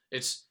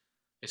it's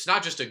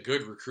not just a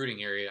good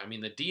recruiting area. I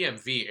mean, the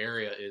DMV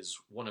area is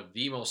one of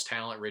the most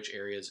talent-rich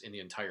areas in the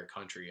entire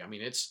country. I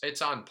mean,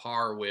 it's on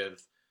par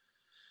with,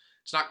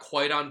 it's not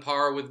quite on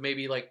par with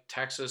maybe like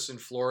Texas and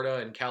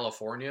Florida and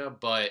California,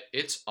 but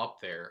it's up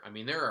there. I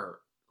mean,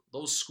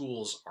 those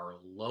schools are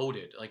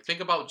loaded. Like, think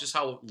about just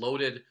how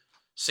loaded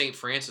St.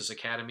 Francis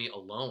Academy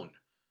alone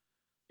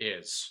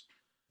is.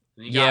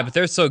 But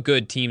they're so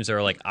good, teams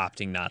are like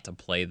opting not to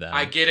play them.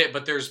 I get it,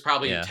 but there's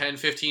probably 10,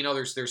 15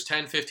 others. There's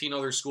 10, 15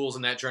 other schools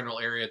in that general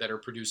area that are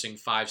producing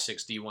 5,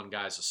 6 D1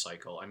 guys a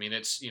cycle. I mean,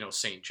 it's,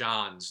 St.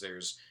 John's,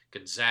 there's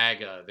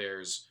Gonzaga,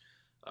 there's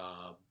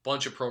a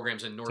bunch of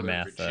programs in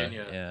Northern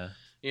Virginia.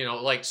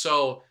 Yeah.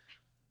 So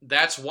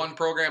that's one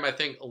program I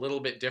think a little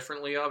bit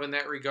differently of in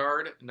that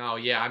regard. Now,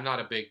 I'm not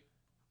a big,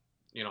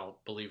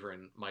 believer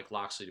in Mike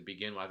Locksley to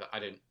begin with.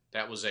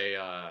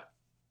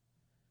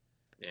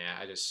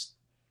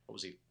 What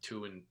was he,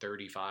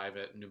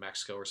 2-35 at New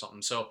Mexico or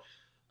something? So,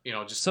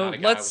 not a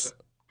guy.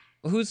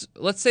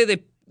 Let's say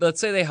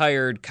they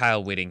hired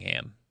Kyle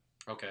Whittingham.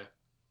 Okay.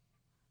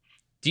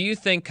 Do you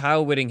think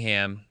Kyle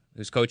Whittingham,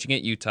 who's coaching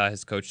at Utah,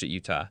 has coached at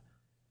Utah,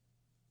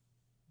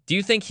 do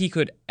you think he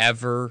could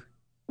ever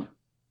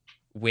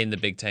win the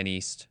Big Ten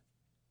East?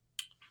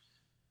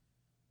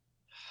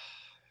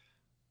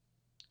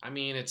 I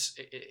mean,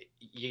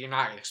 you're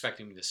not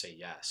expecting me to say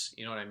yes.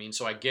 You know what I mean?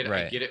 So I get it.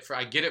 Right.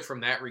 I get it from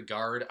that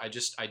regard. I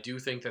do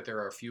think that there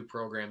are a few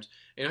programs.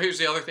 Here's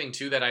the other thing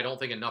too, that I don't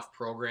think enough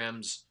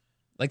programs.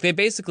 Like, they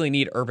basically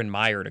need Urban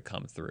Meyer to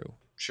come through.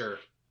 Sure.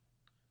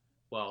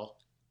 Well,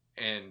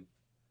 and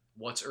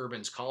what's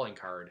Urban's calling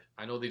card?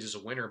 I know that he's a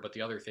winner, but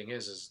the other thing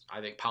is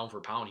I think pound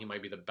for pound, he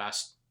might be the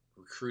best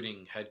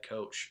recruiting head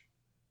coach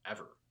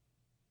ever.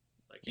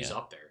 Like, he's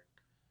up there.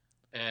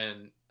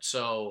 And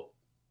so,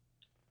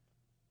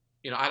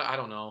 I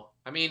don't know.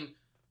 I mean,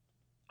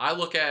 I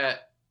look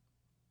at,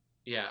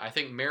 I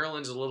think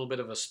Maryland's a little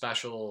bit of a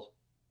special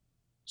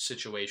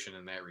situation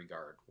in that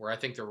regard, where I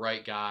think the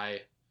right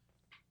guy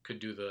could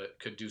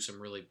do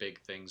some really big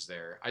things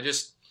there.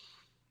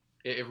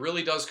 It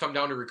really does come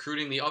down to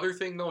recruiting. The other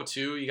thing though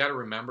too, you got to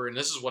remember, and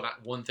this is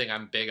one thing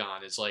I'm big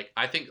on, is like,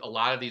 I think a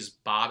lot of these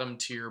bottom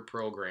tier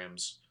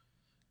programs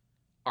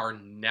are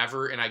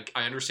never, and I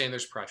understand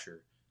there's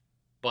pressure,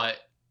 but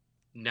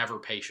never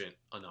patient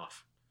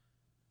enough.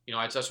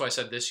 That's why I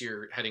said this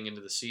year heading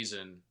into the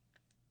season,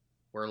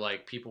 where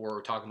like people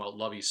were talking about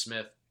Lovie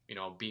Smith,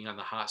 being on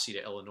the hot seat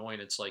at Illinois,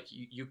 and it's like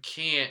you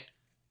can't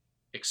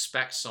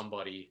expect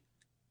somebody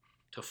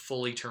to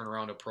fully turn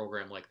around a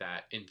program like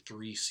that in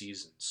 3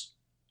 seasons.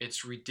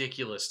 It's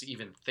ridiculous to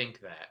even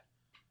think that.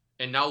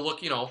 And now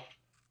look,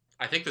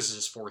 I think this is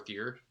his 4th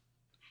year,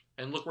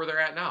 and look where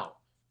they're at now.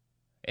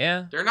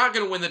 Yeah. They're not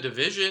going to win the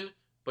division,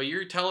 but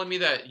you're telling me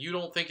that you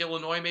don't think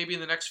Illinois maybe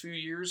in the next few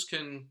years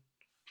can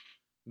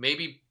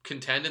maybe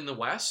contend in the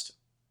West?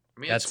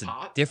 I mean, that's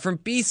a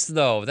different beast,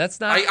 though.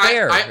 That's not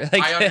fair.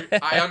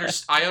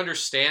 I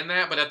understand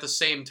that, but at the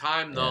same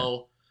time,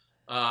 though,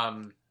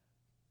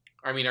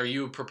 I mean, are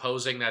you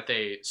proposing that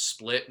they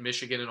split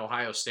Michigan and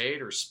Ohio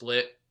State, or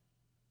split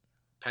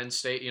Penn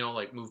State?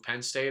 Like move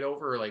Penn State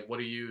over, or like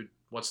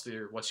what's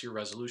your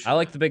resolution? I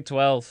like the Big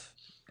 12.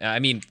 I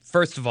mean,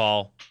 first of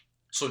all,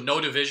 so no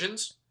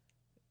divisions.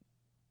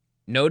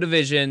 No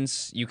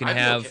divisions. You can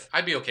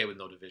I'd be okay with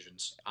no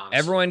divisions,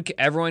 honestly.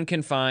 Everyone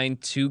can find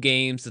 2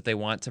 games that they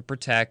want to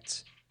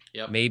protect.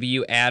 Yep. Maybe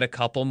you add a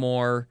couple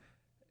more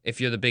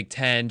if you're the Big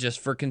Ten, just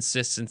for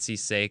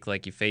consistency's sake.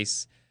 Like, you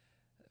face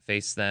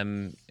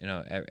them,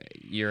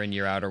 year in,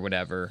 year out, or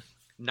whatever.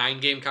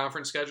 9-game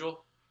conference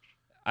schedule.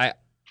 I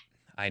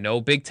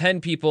know Big Ten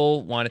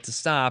people want it to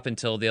stop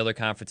until the other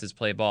conferences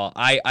play ball.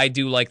 I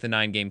do like the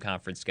 9-game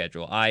conference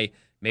schedule.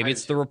 Maybe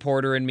it's the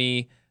reporter in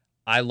me.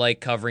 I like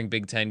covering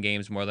Big Ten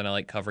games more than I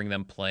like covering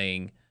them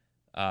playing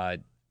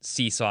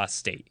Seesaw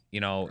State.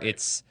 Right.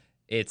 It's.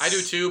 I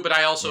do too, but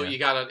I also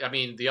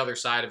the other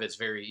side of it's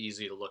very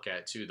easy to look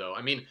at too, though.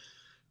 I mean,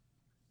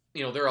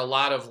 there are a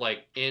lot of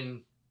like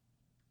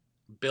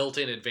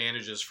built-in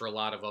advantages for a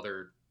lot of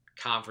other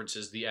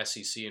conferences, the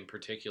SEC in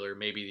particular,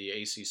 maybe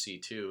the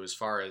ACC too, as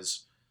far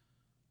as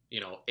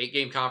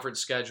 8-game conference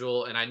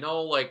schedule. And I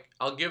know, like,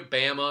 I'll give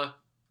Bama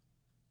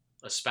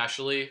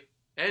especially.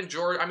 And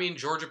Georgia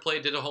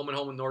did a home and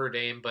home with Notre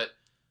Dame, but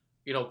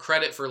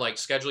credit for like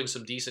scheduling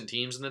some decent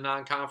teams in the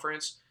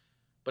non-conference.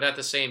 But at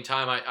the same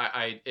time,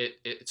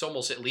 it's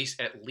almost at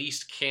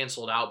least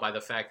canceled out by the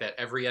fact that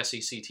every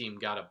SEC team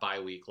got a bye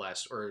week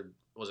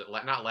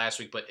not last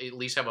week, but at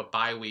least have a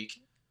bye week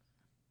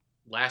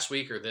last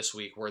week or this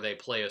week where they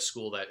play a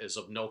school that is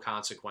of no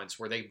consequence,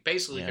 where they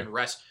basically can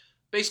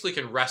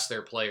rest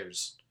their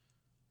players.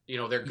 You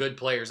know, they're good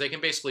players. They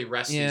can basically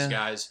rest these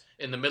guys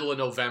in the middle of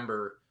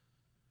November,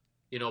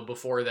 you know,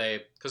 before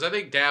they, because I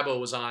think Dabo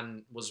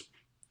was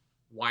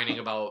whining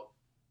about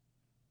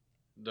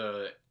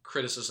the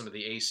criticism of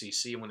the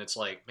ACC when it's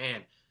like,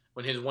 man,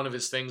 when one of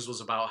his things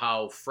was about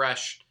how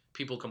fresh,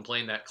 people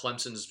complain that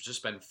Clemson's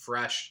just been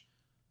fresh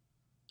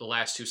the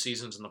last 2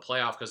 seasons in the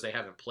playoff because they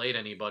haven't played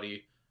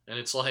anybody, and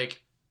it's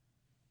like,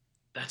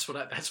 that's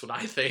what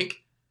I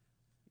think.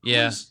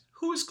 Yeah.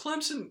 Who is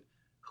Clemson?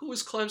 Who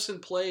has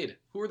Clemson played?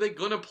 Who are they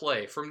gonna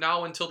play from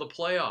now until the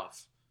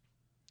playoff?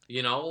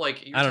 You know,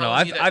 like, I don't know.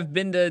 I've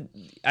been to.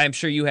 I'm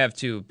sure you have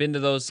too. Been to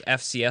those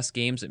FCS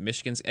games at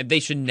Michigan's. They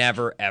should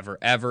never, ever,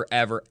 ever,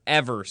 ever,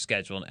 ever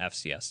schedule an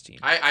FCS team.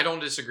 I don't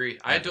disagree.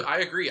 I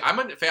agree. I'm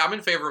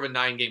in favor of a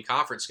 9-game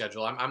conference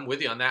schedule. I'm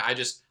with you on that.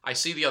 I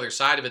see the other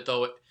side of it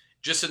though.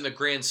 Just in the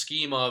grand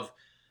scheme of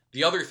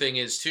the other thing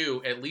is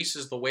too. At least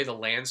is the way the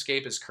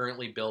landscape is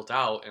currently built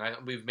out,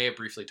 and we may have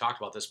briefly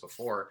talked about this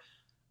before.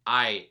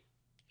 I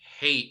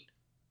hate.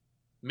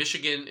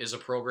 Michigan is a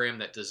program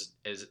that does,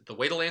 as the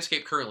way the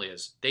landscape currently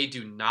is, they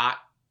do not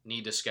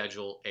need to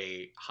schedule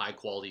a high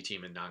quality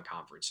team in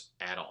non-conference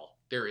at all.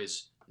 There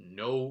is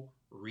no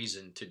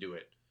reason to do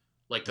it.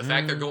 Like the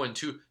fact they're going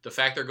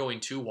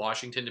to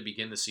Washington to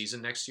begin the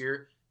season next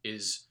year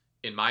is,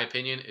 in my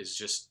opinion, is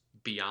just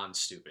beyond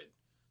stupid.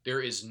 There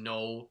is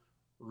no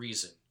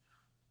reason.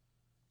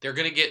 They're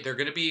going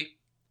to be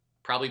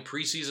probably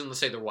preseason. Let's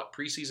say they're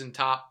preseason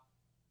top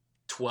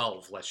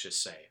 12. Let's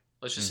just say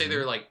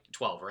they're like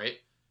 12, right?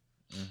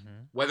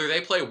 Mm-hmm. Whether they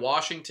play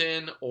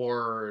Washington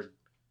or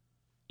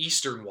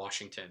Eastern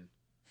Washington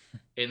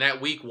in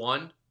that week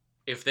 1,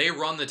 if they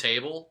run the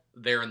table,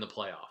 they're in the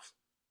playoff.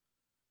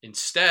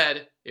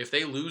 Instead, if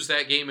they lose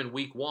that game in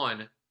week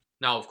 1,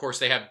 now of course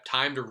they have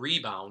time to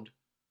rebound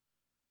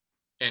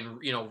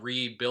and, you know,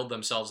 rebuild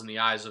themselves in the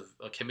eyes of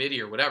a committee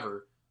or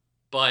whatever,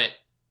 but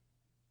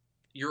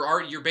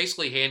you're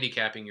basically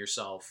handicapping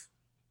yourself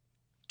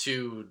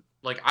to,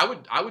 like,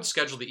 I would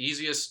schedule the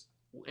easiest.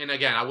 And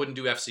again, I wouldn't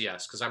do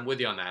FCS because I'm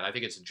with you on that. I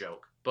think it's a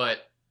joke.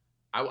 But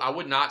I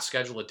would not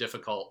schedule a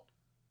difficult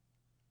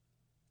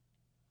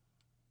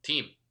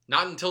team.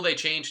 Not until they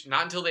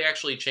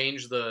actually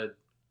change the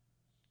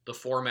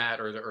format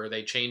or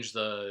they change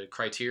the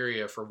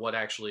criteria for what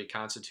actually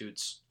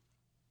constitutes,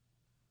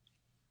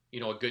 you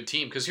know, a good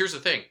team. Because here's the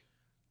thing.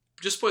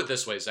 Just put it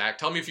this way, Zach.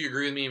 Tell me if you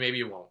agree with me. Maybe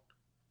you won't.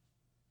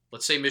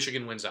 Let's say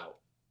Michigan wins out.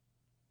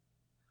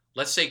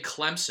 Let's say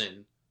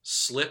Clemson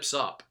slips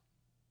up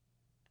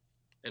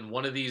in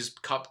one of these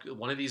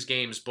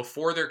games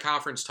before their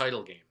conference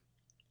title game.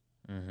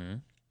 Mm-hmm.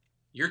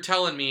 You're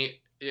telling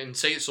me, and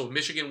say so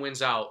Michigan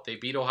wins out, they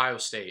beat Ohio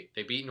State,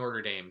 they beat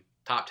Notre Dame,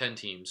 top 10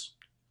 teams.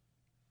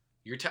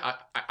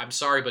 I'm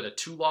sorry, but a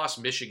 2-loss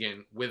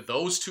Michigan with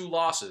those 2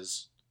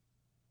 losses,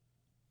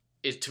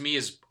 it to me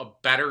has a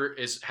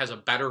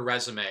better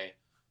resume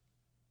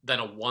than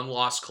a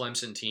 1-loss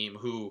Clemson team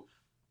who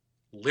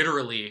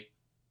literally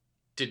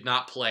did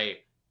not play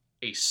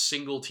a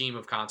single team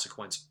of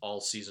consequence all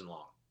season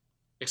long.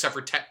 Except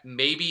for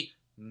maybe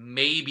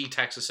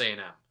Texas A&M,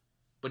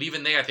 but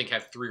even they, I think,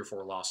 have 3 or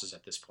 4 losses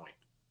at this point.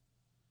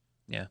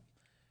 Yeah,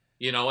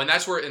 you know, and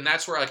that's where,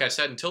 like I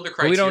said, until the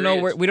criteria, we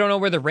don't know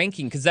where the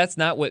ranking, because that's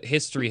not what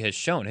history has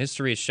shown.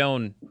 History has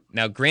shown.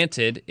 Now,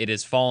 granted, it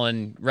has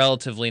fallen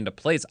relatively into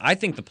place. I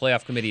think the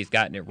playoff committee has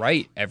gotten it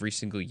right every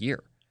single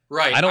year.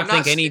 Right. I don't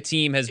think any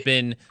team has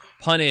been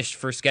punished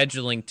for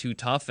scheduling too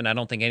tough, and I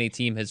don't think any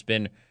team has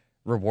been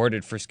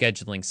rewarded for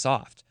scheduling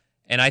soft.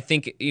 And I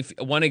think if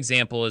one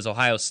example is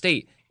Ohio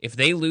State, if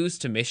they lose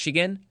to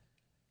Michigan,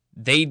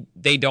 they're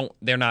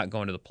not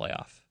going to the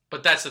playoff.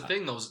 But that's the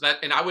thing, though.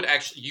 And I would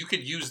actually, you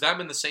could use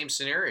them in the same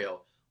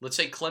scenario. Let's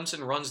say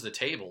Clemson runs the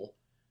table.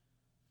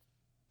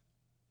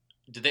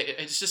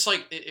 It's just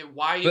like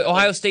why? But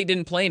Ohio State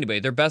didn't play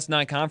anybody. Their best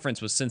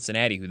non-conference was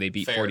Cincinnati, who they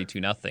beat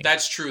 42-0.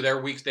 That's true. They're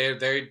weak.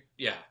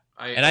 Yeah.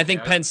 I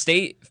think Penn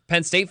State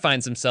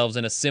finds themselves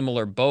in a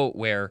similar boat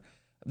where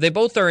they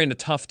both are in a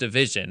tough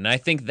division. And I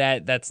think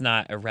that's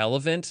not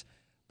irrelevant.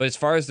 But as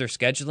far as their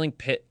scheduling,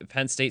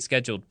 Penn State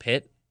scheduled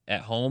Pitt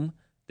at home.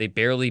 They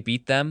barely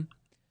beat them.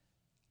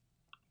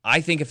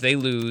 I think if they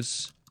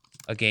lose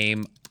a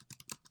game,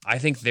 I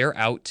think they're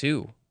out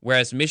too.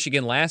 Whereas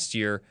Michigan last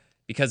year,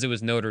 because it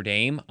was Notre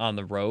Dame on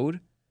the road,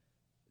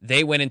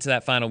 they went into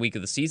that final week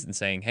of the season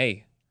saying,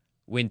 hey,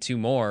 win 2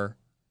 more,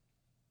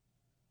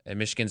 and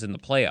Michigan's in the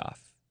playoff.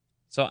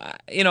 So, I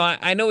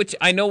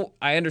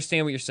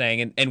understand what you're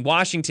saying, and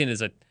Washington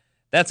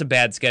that's a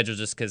bad schedule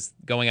just because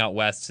going out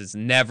west has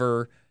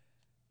never,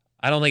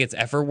 I don't think it's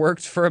ever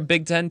worked for a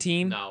Big Ten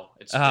team. No,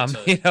 it's not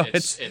a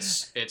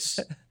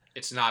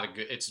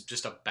good. It's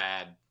just a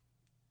bad.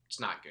 It's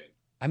not good.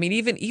 I mean,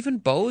 even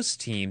Bo's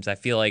teams, I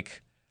feel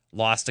like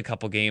lost a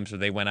couple games where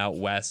they went out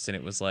west, and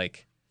it was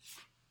like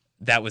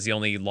that was the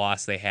only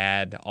loss they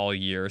had all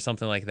year, or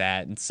something like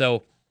that. And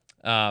so,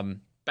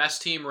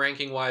 best team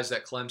ranking wise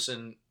that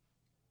Clemson.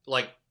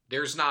 Like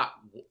there's not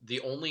the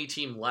only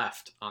team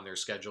left on their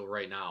schedule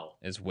right now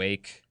is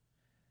Wake.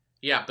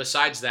 Yeah,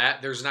 besides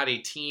that, there's not a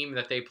team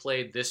that they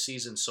played this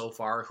season so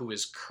far who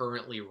is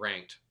currently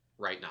ranked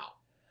right now.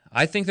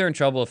 I think they're in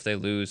trouble if they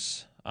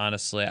lose.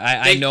 Honestly,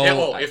 I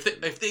know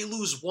if they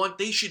lose one,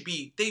 they should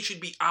be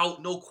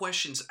out, no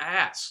questions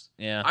asked.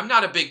 Yeah, I'm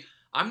not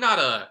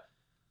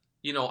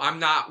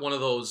one of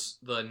those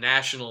the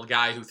national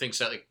guy who thinks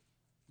that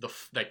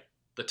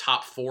the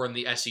top 4 in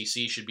the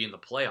SEC should be in the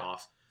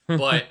playoff,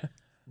 but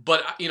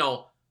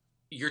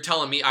you're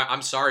telling me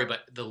I'm sorry,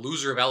 but the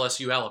loser of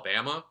LSU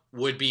Alabama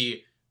would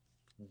be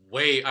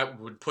I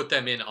would put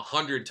them in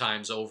 100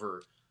 times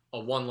over a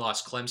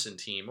 1-loss Clemson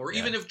team, or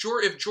even if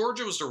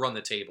Georgia was to run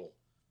the table.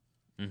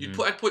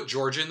 I'd put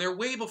Georgia in there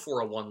way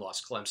before a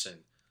 1-loss Clemson.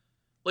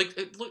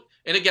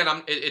 And again,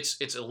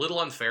 it's a little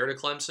unfair to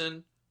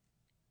Clemson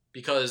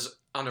because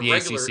on a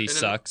regular ACC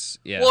sucks.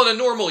 Well, in a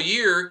normal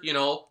year,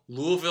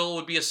 Louisville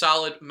would be a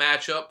solid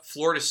matchup.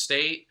 Florida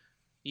State,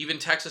 even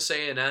Texas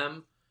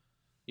A&M,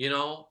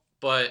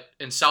 But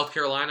in South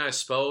Carolina, I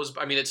suppose.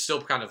 I mean, it's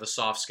still kind of a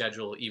soft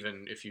schedule,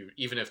 even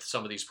if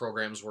some of these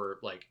programs were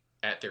like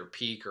at their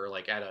peak or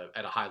like at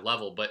a high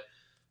level. But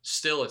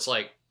still, it's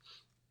like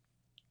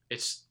I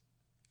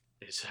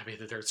mean,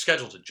 their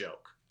schedule's a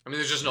joke. I mean,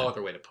 there's just no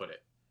other way to put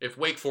it. If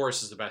Wake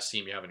Forest is the best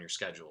team you have on your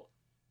schedule,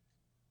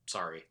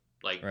 sorry.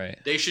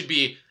 They should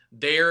be,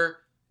 their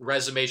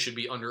resume should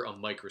be under a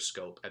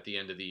microscope at the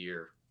end of the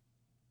year.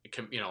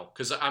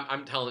 Because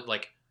I'm telling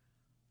it,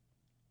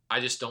 I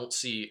just don't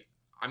see.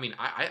 I mean,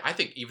 I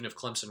think even if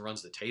Clemson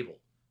runs the table,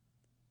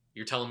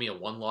 you're telling me a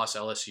 1-loss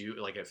LSU,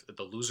 if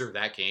the loser of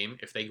that game,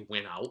 if they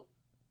win out,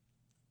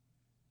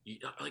 I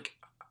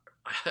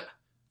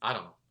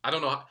don't know. I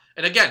don't know.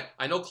 And again,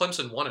 I know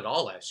Clemson won it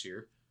all last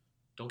year.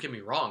 Don't get me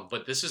wrong,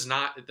 but this is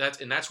not that's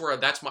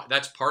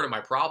part of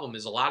my problem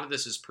is a lot of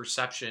this is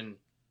perception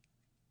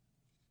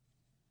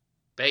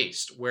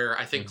based, where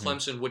I think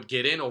Clemson would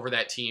get in over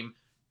that team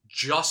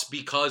just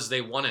because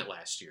they won it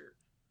last year.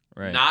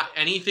 Right. Not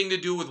anything to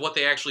do with what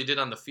they actually did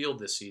on the field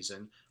this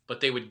season, but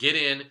they would get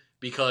in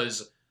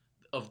because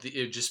of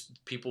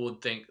people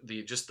would think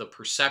the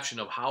perception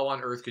of how on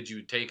earth could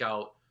you take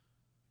out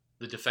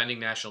the defending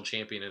national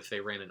champion if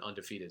they ran an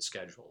undefeated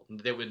schedule.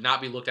 They would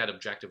not be looked at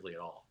objectively at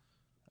all.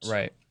 So,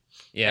 right.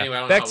 Yeah.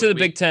 Anyway, back to the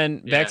Big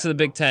Ten. Back to the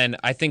Big Ten.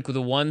 I think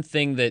the one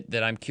thing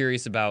that I'm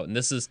curious about, and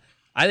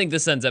I think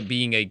this ends up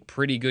being a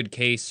pretty good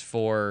case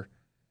for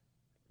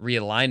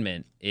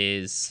realignment,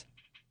 is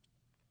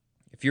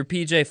if you're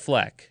PJ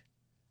Fleck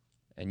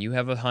and you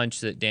have a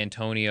hunch that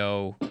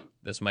D'Antonio,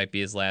 this might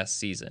be his last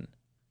season,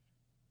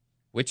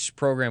 which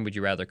program would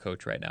you rather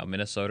coach right now,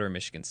 Minnesota or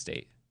Michigan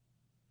State?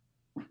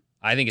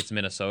 I think it's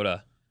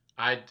Minnesota.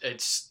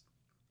 It's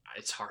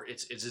hard.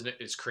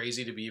 It's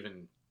crazy to be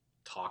even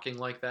talking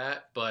like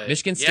that, but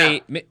Michigan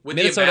State,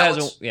 Minnesota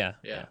has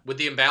with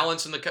the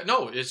imbalance in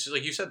it's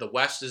like you said, the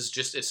West is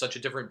it's such a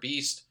different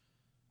beast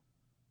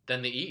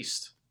than the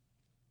East.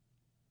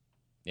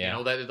 Yeah,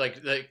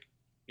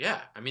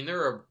 I mean,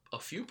 there are a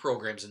few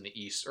programs in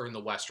the East or in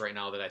the West right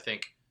now that I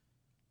think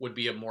would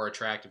be a more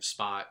attractive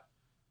spot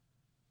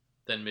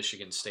than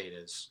Michigan State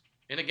is.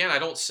 And again, I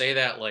don't say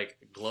that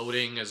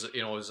gloating as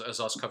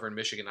us covering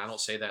Michigan. I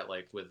don't say that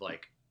with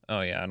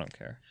oh yeah, I don't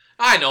care.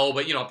 I know,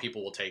 but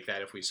people will take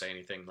that if we say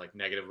anything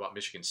negative about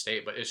Michigan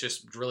State. But it's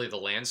just really the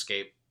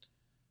landscape,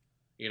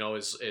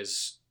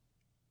 is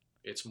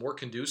it's more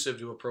conducive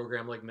to a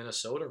program like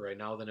Minnesota right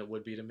now than it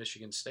would be to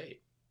Michigan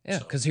State. Yeah,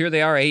 because here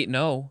they are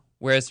 8-0,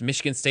 whereas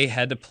Michigan State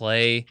had to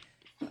play.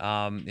 They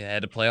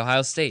had to play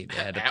Ohio State. They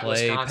had to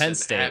play Wisconsin, Penn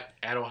State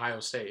at Ohio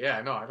State.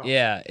 Yeah, no, I don't.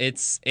 Yeah,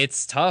 it's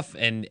tough,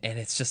 and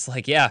it's just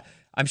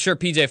I'm sure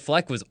PJ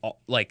Fleck was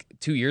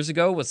 2 years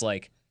ago was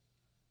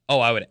oh,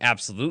 I would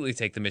absolutely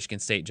take the Michigan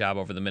State job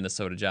over the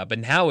Minnesota job, but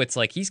now it's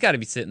he's got to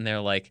be sitting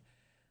there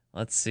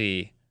let's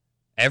see,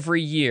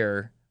 every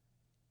year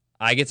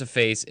I get to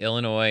face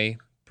Illinois,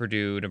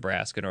 Purdue,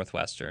 Nebraska,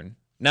 Northwestern.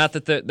 Not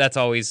that that's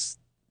always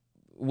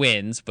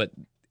wins, but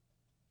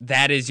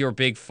that is your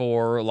big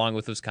four along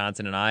with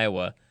Wisconsin and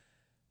Iowa.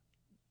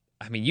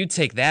 I mean, you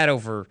take that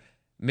over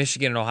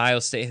Michigan and Ohio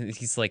State. And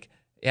he's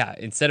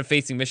instead of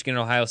facing Michigan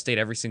and Ohio State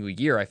every single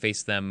year, I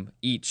face them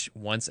each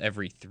once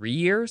every 3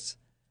 years.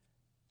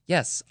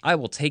 Yes, I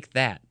will take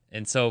that.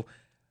 And so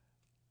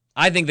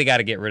I think they got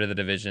to get rid of the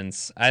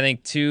divisions. I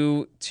think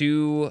two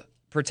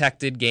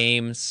protected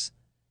games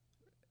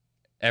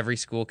every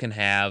school can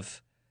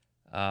have.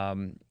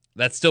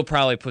 That still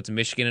probably puts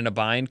Michigan in a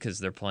bind because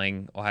they're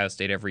playing Ohio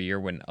State every year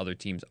when other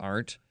teams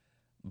aren't.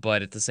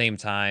 But at the same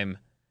time,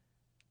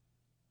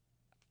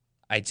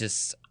 I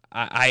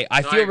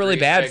feel really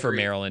bad for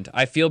Maryland.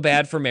 I feel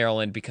bad for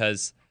Maryland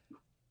because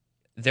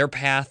their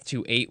path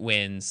to 8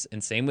 wins,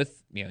 and same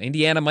with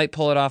Indiana might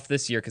pull it off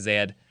this year because they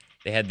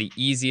had the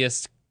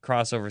easiest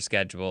crossover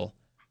schedule,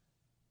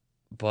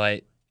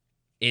 but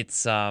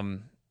it's the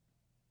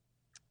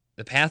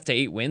path to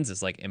 8 wins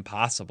is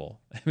impossible.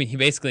 I mean, you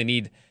basically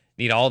need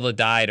all the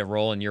die to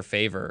roll in your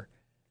favor,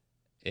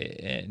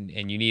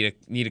 and you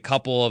need a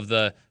couple of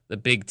the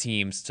big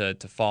teams to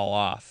fall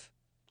off.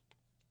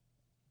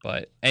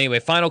 But anyway,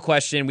 final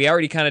question. We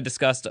already kind of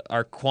discussed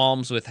our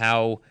qualms with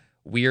how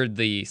weird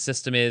the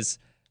system is.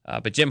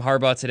 But Jim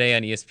Harbaugh today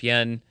on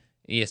ESPN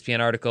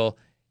article,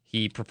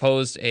 he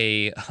proposed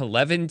a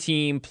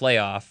 11-team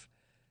playoff,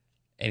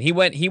 and he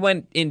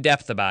went in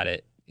depth about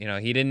it.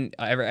 He didn't.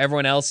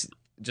 Everyone else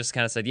just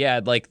kind of said, "Yeah,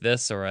 I'd like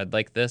this" or "I'd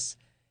like this."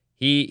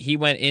 He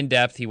went in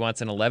depth. He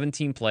wants an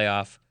 11-team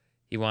playoff.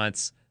 He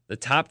wants the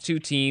top 2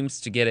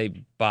 teams to get a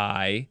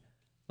bye.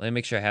 Let me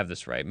make sure I have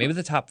this right. Maybe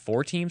the top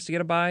 4 teams to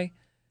get a bye.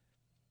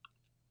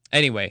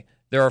 Anyway,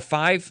 there are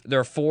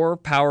 4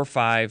 Power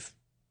 5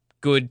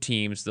 good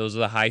teams. Those are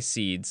the high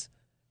seeds.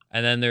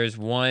 And then there's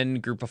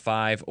one Group of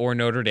 5 or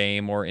Notre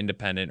Dame or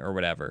Independent or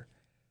whatever.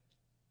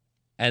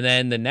 And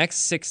then the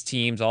next 6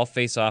 teams all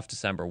face off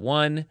December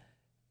 1.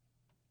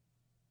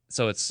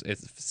 So it's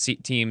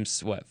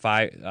teams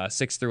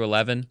 6 through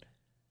 11.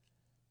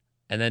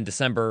 And then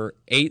December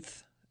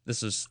 8th,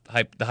 this was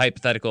the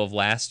hypothetical of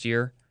last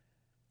year.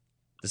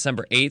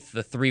 December 8th,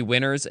 the 3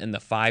 winners and the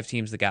 5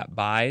 teams that got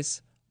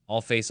byes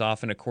all face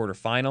off in a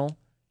quarterfinal,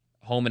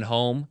 home and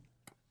home.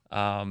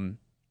 And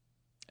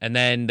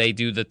then they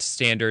do the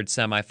standard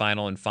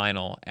semifinal and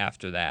final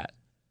after that.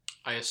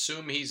 I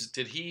assume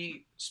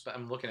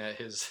I'm looking at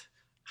his.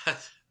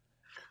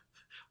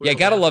 Yeah,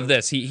 gotta love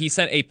this. He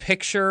sent a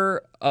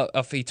picture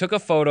he took a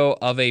photo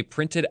of a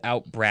printed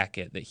out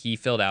bracket that he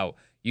filled out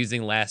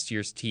using last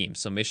year's team.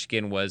 So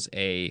Michigan was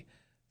a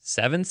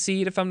 7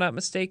 seed, if I'm not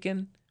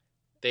mistaken.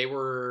 They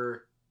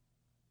were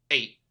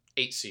 8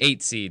 seed.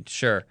 8 seed,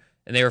 sure.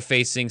 And they were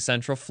facing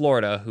Central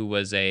Florida, who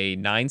was a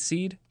 9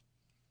 seed.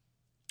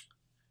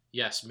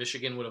 Yes,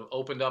 Michigan would have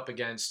opened up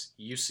against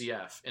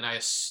UCF, and I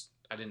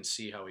didn't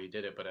see how he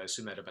did it, but I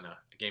assume that'd have been a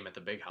game at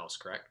the Big House,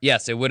 correct?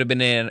 Yes, it would have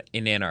been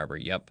in Ann Arbor.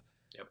 Yep.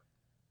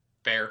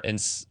 Fair.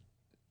 And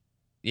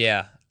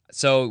yeah,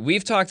 so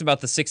we've talked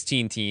about the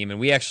 16 team, and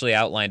we actually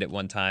outlined it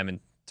one time and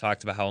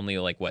talked about how only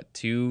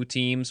 2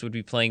 teams would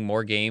be playing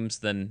more games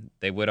than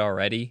they would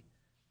already,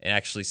 and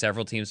actually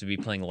several teams would be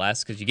playing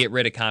less because you get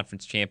rid of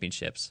conference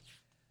championships.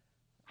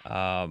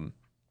 What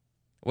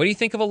do you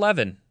think of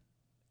 11?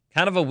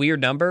 Kind of a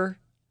weird number,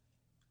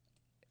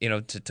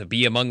 to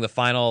be among the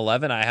final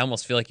 11. I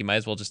almost feel like you might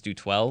as well just do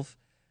 12.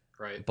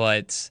 Right.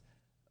 But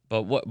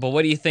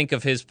what do you think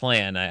of his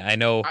plan? I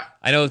know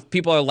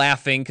people are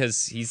laughing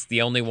because he's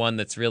the only one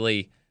that's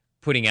really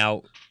putting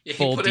out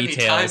full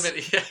details.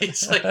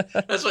 He's like,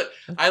 that's what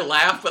I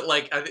laugh, but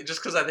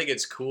just because I think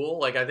it's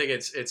cool. I think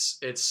it's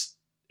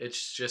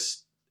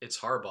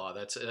Harbaugh.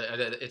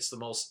 It's the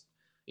most,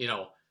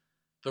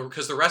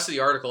 because the rest of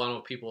the article, I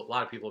don't know, a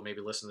lot of people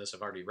maybe listen to this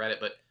have already read it,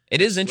 but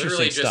it is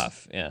interesting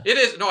stuff. Yeah, it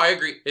is. No, I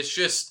agree. It's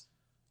just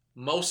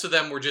most of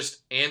them were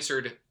just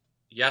answered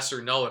yes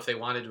or no if they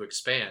wanted to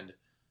expand.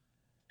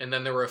 And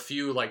then there were a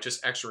few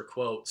just extra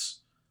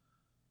quotes,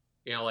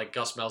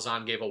 Gus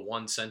Malzahn gave a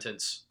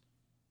 2-sentence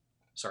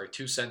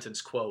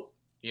quote,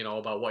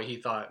 about what he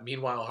thought.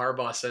 Meanwhile,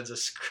 Harbaugh sends a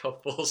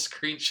full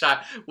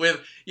screenshot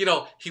with, he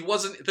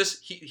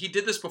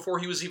did this before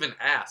he was even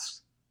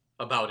asked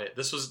about it.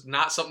 This was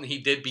not something he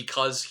did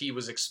because he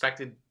was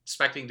expecting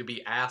to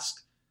be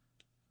asked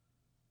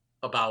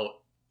about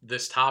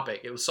this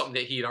topic. It was something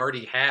that he had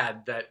already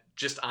had that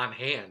just on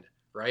hand,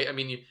 right? I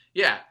mean,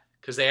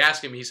 because they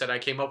asked him, he said, "I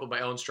came up with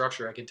my own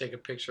structure. I can take a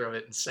picture of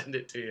it and send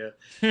it to you."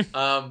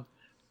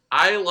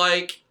 I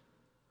like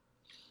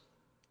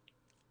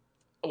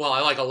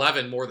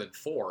 11 more than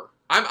 4.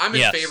 I'm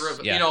in favor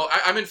of,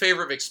 I'm in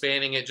favor of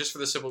expanding it just for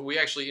the simple. We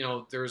actually,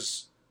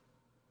 there's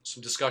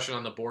some discussion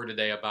on the board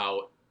today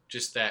about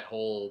just that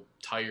whole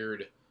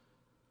tired,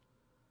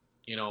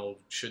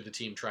 should the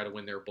team try to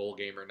win their bowl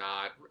game or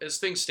not? As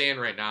things stand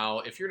right now,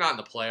 if you're not in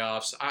the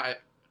playoffs,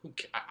 who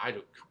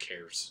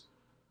cares?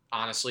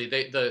 Honestly,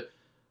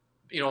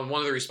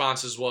 one of the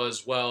responses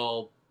was,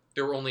 well,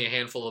 there were only a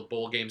handful of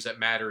bowl games that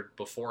mattered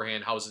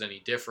beforehand. How is it any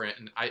different?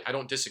 And I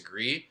don't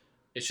disagree.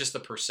 It's just the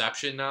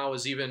perception now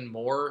is even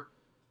more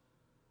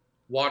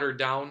watered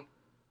down,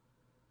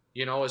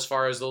 as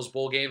far as those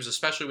bowl games,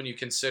 especially when you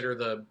consider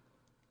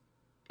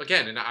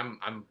and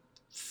I'm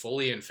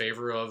fully in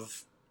favor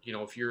of,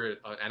 if you're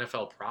an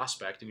NFL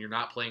prospect and you're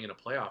not playing in a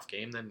playoff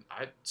game, then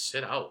I'd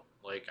sit out.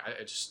 I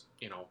just,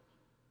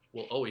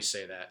 we'll always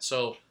say that.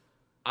 So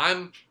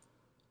I'm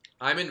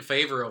in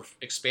favor of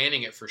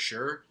expanding it for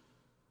sure,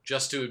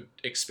 just to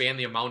expand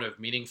the amount of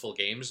meaningful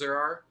games there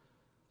are.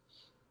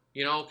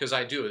 Because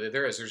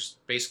there's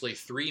basically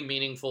 3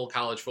 meaningful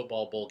college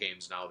football bowl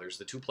games now. There's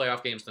the 2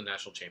 playoff games, the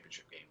national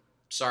championship game.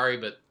 Sorry,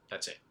 but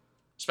that's it.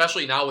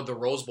 Especially now with the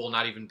Rose Bowl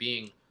not even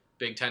being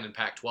Big Ten and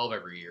Pac-12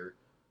 every year,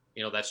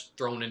 that's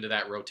thrown into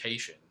that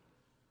rotation.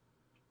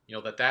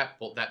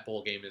 That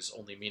bowl game is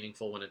only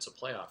meaningful when it's a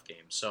playoff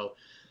game. So,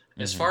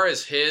 as far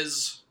as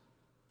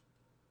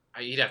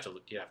you'd have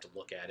to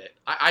look at it.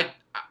 I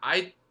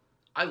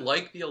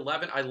like the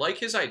 11. I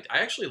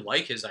actually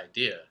like his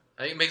idea.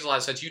 I think it makes a lot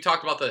of sense. You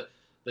talked about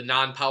the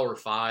non-Power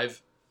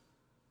 5,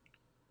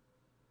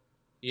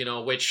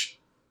 which,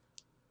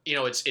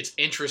 it's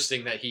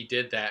interesting that he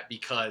did that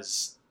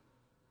because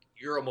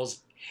you're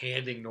almost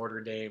handing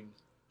Notre Dame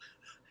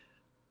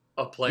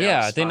a playoff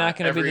Yeah, they're spot not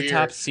going to be every the year.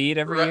 top seed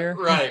every year.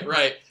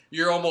 Right.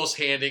 You're almost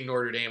handing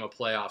Notre Dame a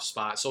playoff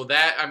spot. So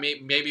that, I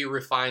mean, maybe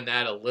refine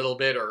that a little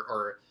bit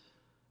or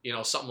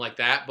something like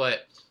that.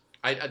 But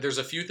there's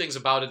a few things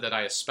about it that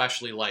I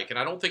especially like, and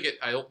I don't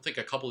think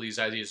a couple of these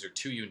ideas are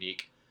too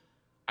unique.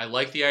 I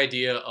like the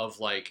idea of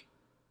like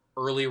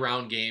early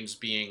round games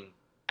being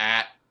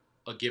at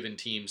a given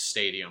team's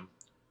stadium.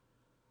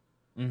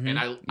 Mm-hmm.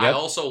 And I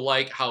also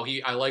like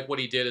I like what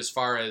he did as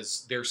far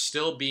as there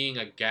still being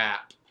a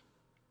gap.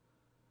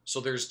 So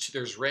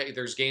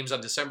there's games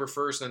on December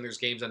 1st and then there's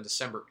games on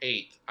December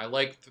 8th. I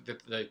like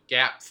that the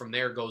gap from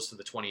there goes to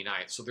the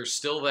 29th. So there's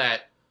still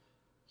that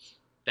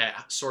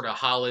sort of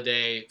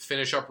holiday,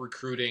 finish up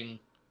recruiting.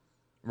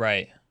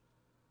 Right.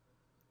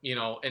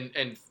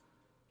 And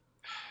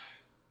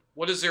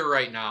what is there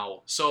right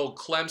now? So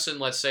Clemson,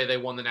 let's say they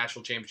won the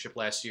national championship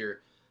last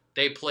year.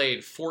 They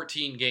played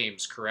 14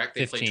 games, correct?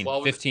 They 15,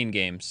 played 15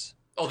 games.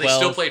 Oh, they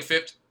still played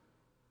 15?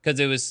 Because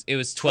it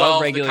was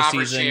 12 regular the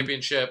conference season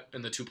championship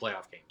and the 2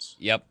 playoff games.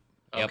 Yep.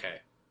 Okay.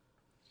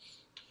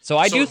 So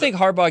I do think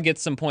Harbaugh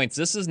gets some points.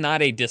 This is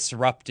not a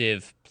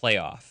disruptive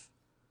playoff.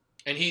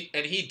 And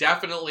he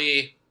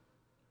definitely,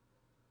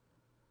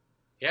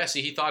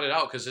 he thought it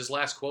out because his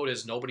last quote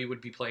is nobody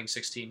would be playing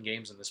 16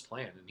 games in this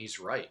plan, and he's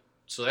right.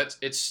 So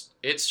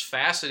it's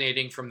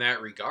fascinating from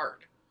that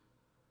regard,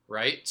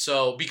 right?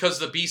 So because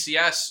the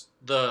BCS,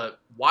 the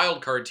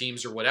wild card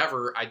teams or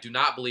whatever, I do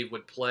not believe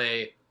would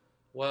play.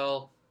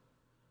 Well,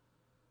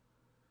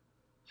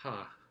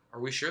 are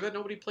we sure that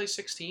nobody plays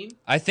 16?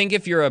 I think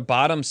if you're a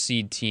bottom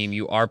seed team,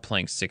 you are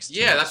playing 16.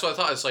 Yeah, that's what I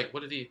thought. It's like,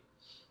 what did he?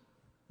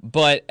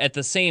 But at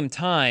the same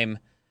time,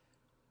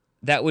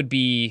 that would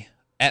be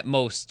at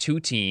most 2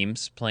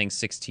 teams playing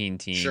 16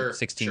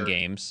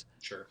 games.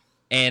 Sure.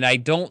 And I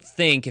don't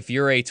think if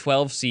you're a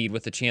 12 seed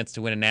with a chance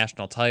to win a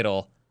national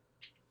title,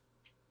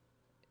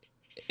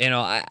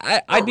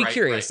 I'd be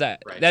curious.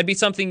 That'd be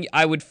something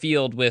I would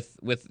field with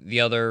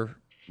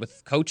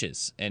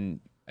coaches. And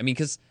I mean,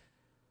 because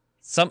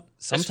sometimes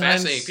it's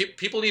fascinating.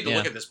 People need to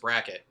look at this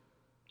bracket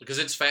because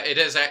it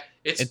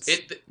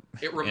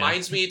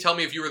reminds me. Tell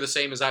me if you were the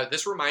same as I.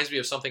 This reminds me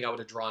of something I would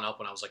have drawn up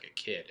when I was like a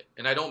kid,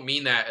 and I don't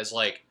mean that as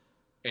like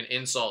an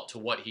insult to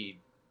what he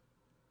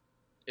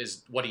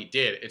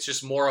did. It's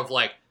just more of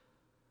like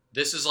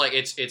this is like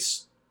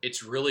it's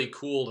really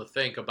cool to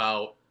think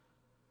about.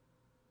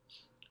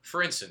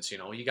 For instance,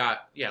 you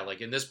got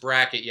like in this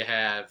bracket you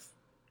have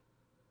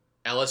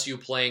LSU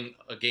playing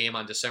a game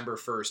on December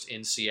 1st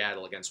in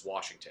Seattle against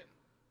Washington.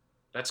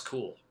 That's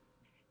cool.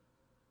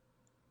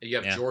 You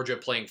have Georgia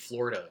playing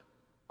Florida,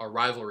 a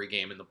rivalry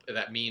game, and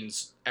that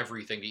means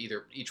everything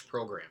to each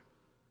program.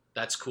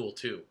 That's cool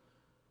too.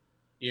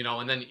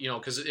 And then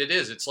because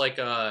it's like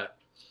kind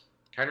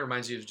of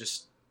reminds you of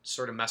just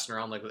sort of messing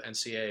around like with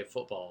NCAA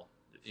football,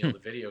 the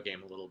video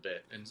game a little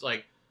bit, and it's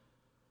like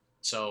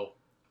so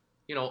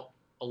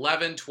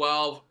 11,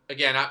 12.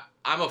 Again,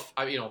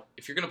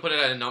 if you're going to put it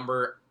at a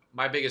number,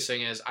 my biggest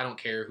thing is I don't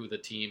care who the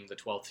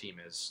 12th team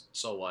is.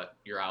 So what?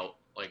 You're out.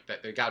 Like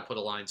that, they got to put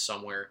a line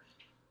somewhere.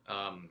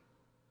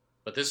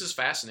 But this is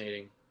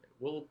fascinating.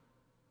 We'll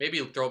maybe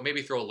throw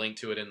a link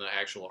to it in the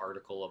actual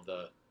article of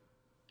the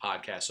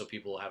podcast so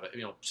people have it.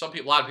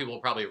 A lot of people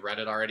probably read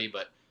it already,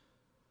 but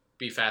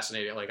be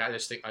fascinating. Like I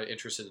just think I'm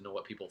interested to know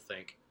what people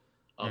think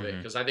of it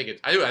because I think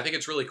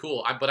it's really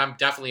cool. But I'm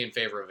definitely in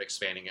favor of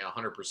expanding it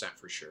 100%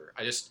 for sure.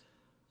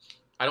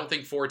 I don't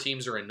think 4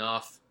 teams are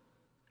enough.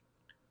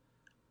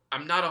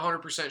 I'm not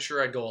 100%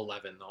 sure I'd go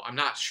 11 though. I'm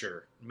not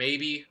sure.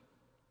 Maybe,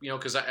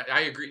 because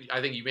I agree.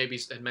 I think you maybe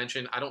had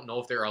mentioned. I don't know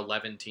if there are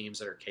 11 teams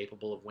that are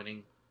capable of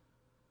winning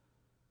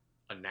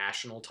a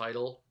national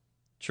title.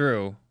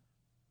 True.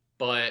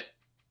 But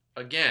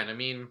again, I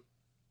mean.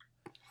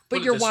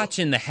 But you're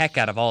watching the heck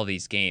out of all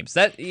these games.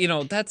 That's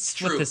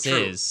what this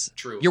is.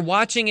 True. You're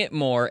watching it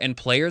more, and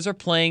players are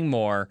playing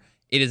more.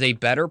 It is a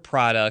better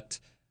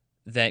product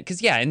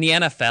because in the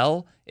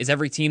NFL, is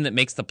every team that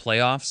makes the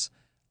playoffs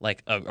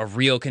like a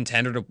real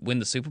contender to win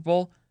the Super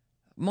Bowl?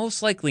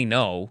 Most likely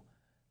no.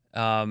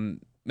 And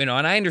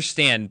I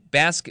understand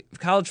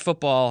college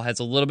football has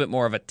a little bit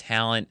more of a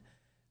talent,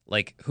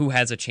 like who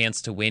has a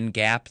chance to win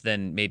gap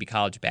than maybe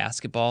college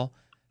basketball.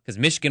 Because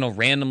Michigan will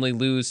randomly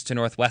lose to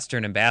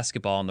Northwestern in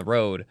basketball on the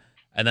road,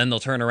 and then they'll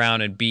turn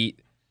around and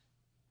beat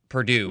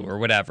Purdue or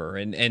whatever,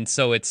 and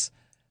so it's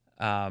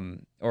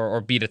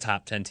or beat a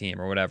top 10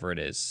 team or whatever it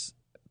is.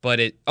 But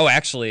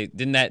actually,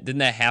 didn't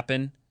that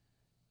happen?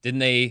 Didn't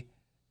they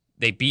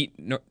beat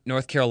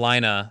North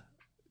Carolina,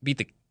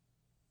 beat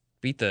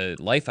the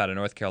life out of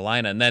North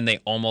Carolina, and then they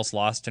almost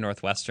lost to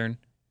Northwestern?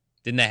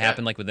 Didn't that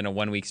happen like within a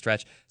 1-week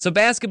stretch? So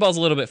basketball's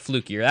a little bit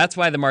flukier. That's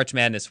why the March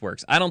Madness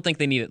works. I don't think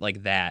they need it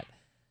like that.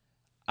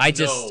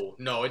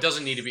 No, it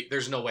doesn't need to be.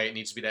 There's no way it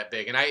needs to be that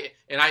big. And I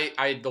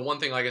the one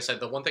thing, like I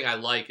said, the one thing I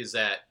like is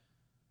that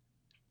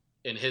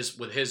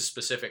with his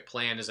specific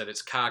plan is that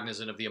it's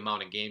cognizant of the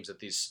amount of games that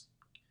these,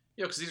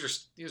 because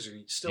these are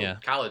still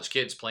college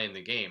kids playing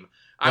the game.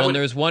 And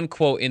there was one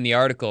quote in the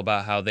article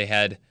about how they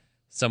had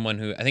someone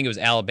who, I think it was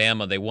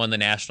Alabama, they won the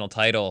national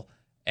title,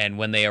 And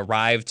when they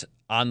arrived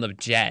on the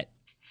jet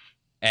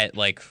at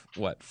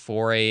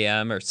 4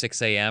 a.m. or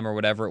 6 a.m. or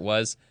whatever it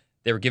was,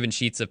 they were given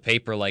sheets of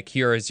paper like,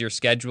 here is your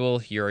schedule,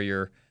 here are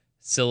your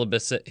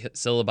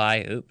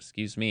syllabi. Oops,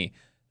 excuse me.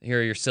 Here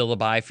are your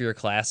syllabi for your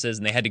classes,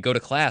 and they had to go to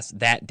class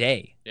that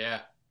day. Yeah,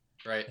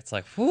 right. It's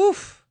like, whew.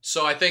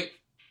 So I think,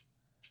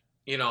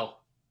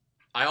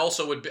 I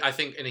also would be, I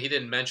think, and he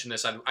didn't mention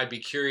this, I'd be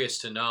curious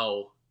to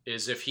know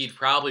is if he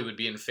probably would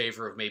be in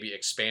favor of maybe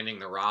expanding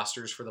the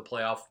rosters for the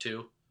playoff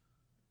too,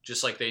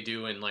 just like they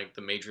do in like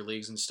the major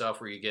leagues and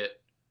stuff, where you get.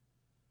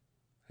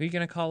 Who are you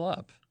gonna call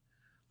up?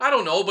 I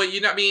don't know, but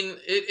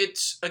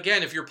it's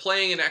again, if you're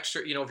playing an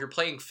extra, if you're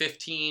playing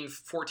 14,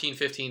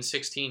 15,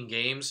 16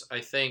 games, I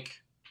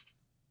think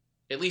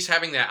at least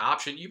having that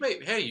option, you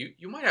might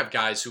have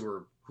guys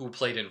who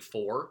played in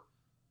 4,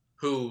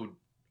 who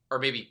are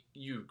maybe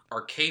you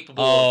are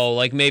capable. Oh,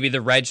 like maybe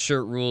the red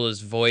shirt rule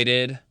is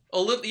voided. A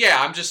little, yeah.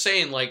 I'm just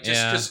saying, like,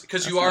 just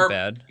because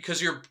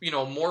you're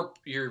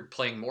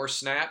playing more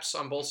snaps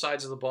on both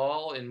sides of the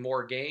ball in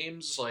more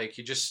games. Like,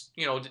 you just,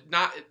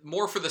 not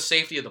more for the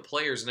safety of the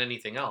players than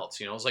anything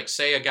else. It's like,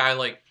 say a guy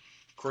like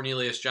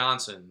Cornelius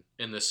Johnson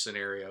in this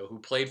scenario who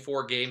played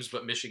 4 games,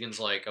 but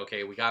Michigan's like,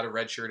 okay, we got to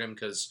redshirt him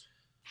because,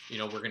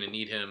 we're going to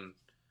need him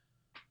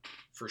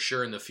for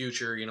sure in the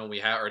future.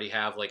 We already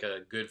have like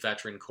a good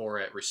veteran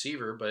core at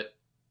receiver, but.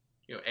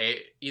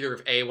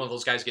 Either if one of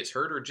those guys gets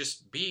hurt, or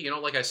just B,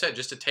 like I said,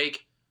 just to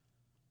take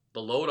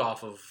the load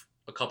off of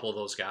a couple of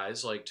those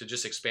guys, like to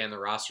just expand the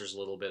rosters a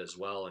little bit as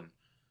well, and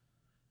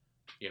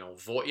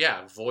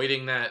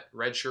voiding that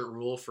redshirt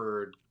rule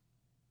for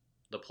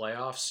the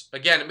playoffs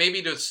again.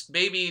 Maybe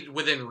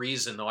within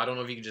reason, though. I don't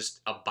know if you can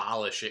just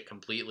abolish it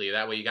completely.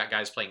 That way, you got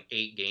guys playing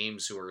 8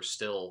 games who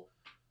still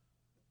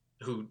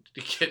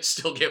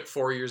get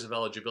 4 years of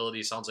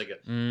eligibility. Sounds like a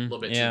little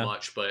bit too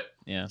much, but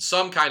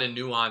some kind of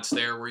nuance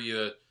there where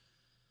you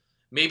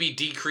maybe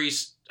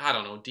decrease. I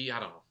don't know,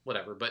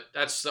 whatever. But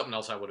that's something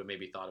else I would have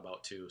maybe thought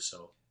about too.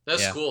 So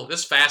that's cool.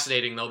 This is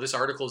fascinating though. This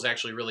article is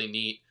actually really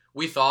neat.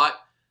 We thought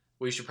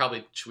should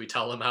we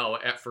tell them how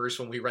at first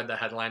when we read the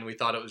headline we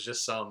thought it was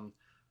just some.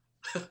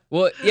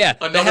 Well, yeah,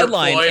 the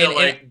headline.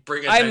 And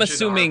bring I'm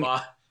assuming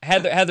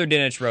Heather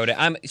Dinich wrote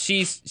it.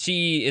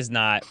 She is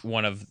not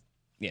one of.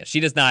 Yeah,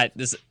 she does not.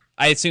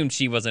 I assumed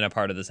she wasn't a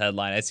part of this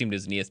headline. I assumed it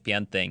was an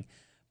ESPN thing,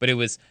 but it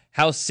was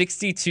how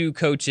 62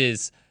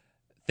 coaches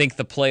think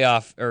the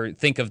playoff or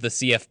think of the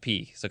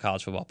CFP, so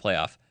college football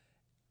playoff,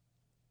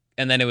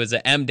 and then it was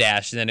an M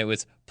dash, and then it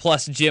was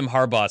plus Jim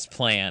Harbaugh's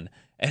plan,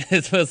 and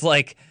it was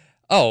like,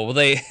 oh, well,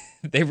 they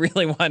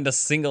really wanted to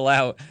single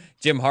out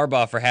Jim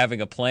Harbaugh for having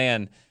a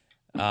plan.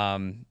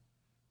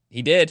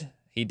 He did.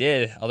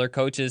 Other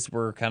coaches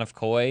were kind of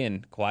coy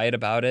and quiet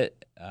about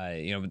it.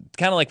 Kind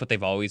of like what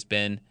they've always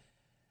been.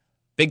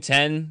 Big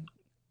Ten,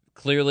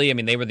 clearly,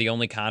 they were the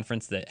only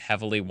conference that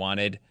heavily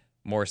wanted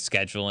more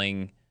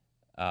scheduling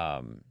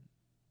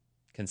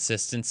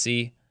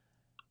consistency.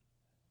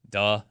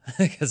 Duh,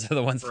 because they're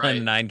the ones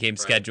playing the 9-game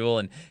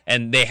schedule,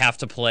 and they have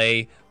to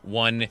play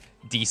one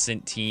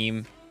decent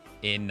team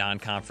in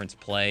non-conference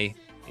play,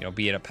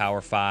 be it a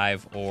Power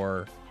 5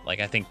 or like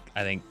I think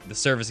the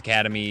service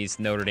academies,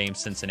 Notre Dame,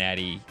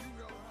 Cincinnati,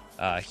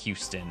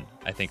 Houston,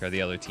 I think are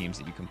the other teams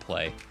that you can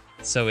play.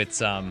 So it's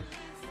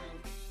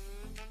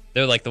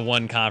they're like the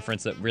one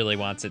conference that really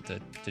wants it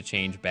to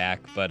change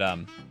back. But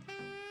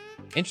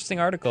interesting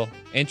article,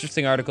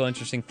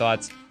 interesting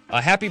thoughts.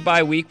 Happy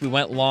bye week. We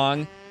went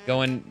long,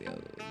 going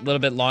a little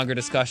bit longer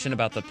discussion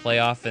about the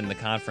playoff and the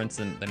conference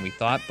than we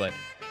thought, but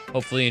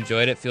hopefully you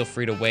enjoyed it. Feel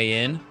free to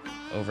weigh in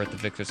over at the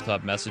Victors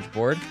Club message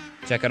board.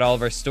 Check out all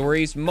of our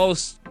stories. We'll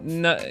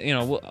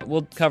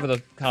cover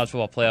the college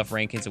football playoff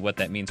rankings and what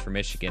that means for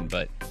Michigan,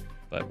 but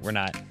we're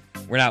not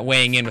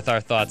weighing in with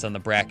our thoughts on the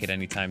bracket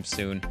anytime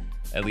soon,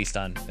 at least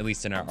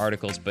in our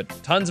articles. But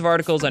tons of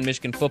articles on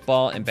Michigan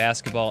football and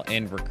basketball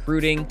and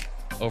recruiting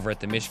over at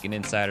the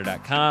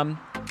MichiganInsider.com,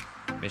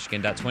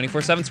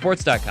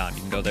 Michigan.247sports.com.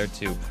 You can go there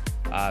too.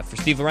 For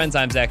Steve Lorenz,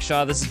 I'm Zach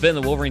Shaw. This has been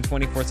the Wolverine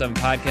 24/7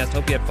 podcast.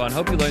 Hope you had fun.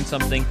 Hope you learned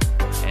something.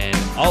 And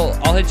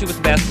I'll hit you with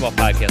the basketball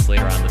podcast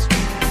later on this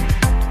week.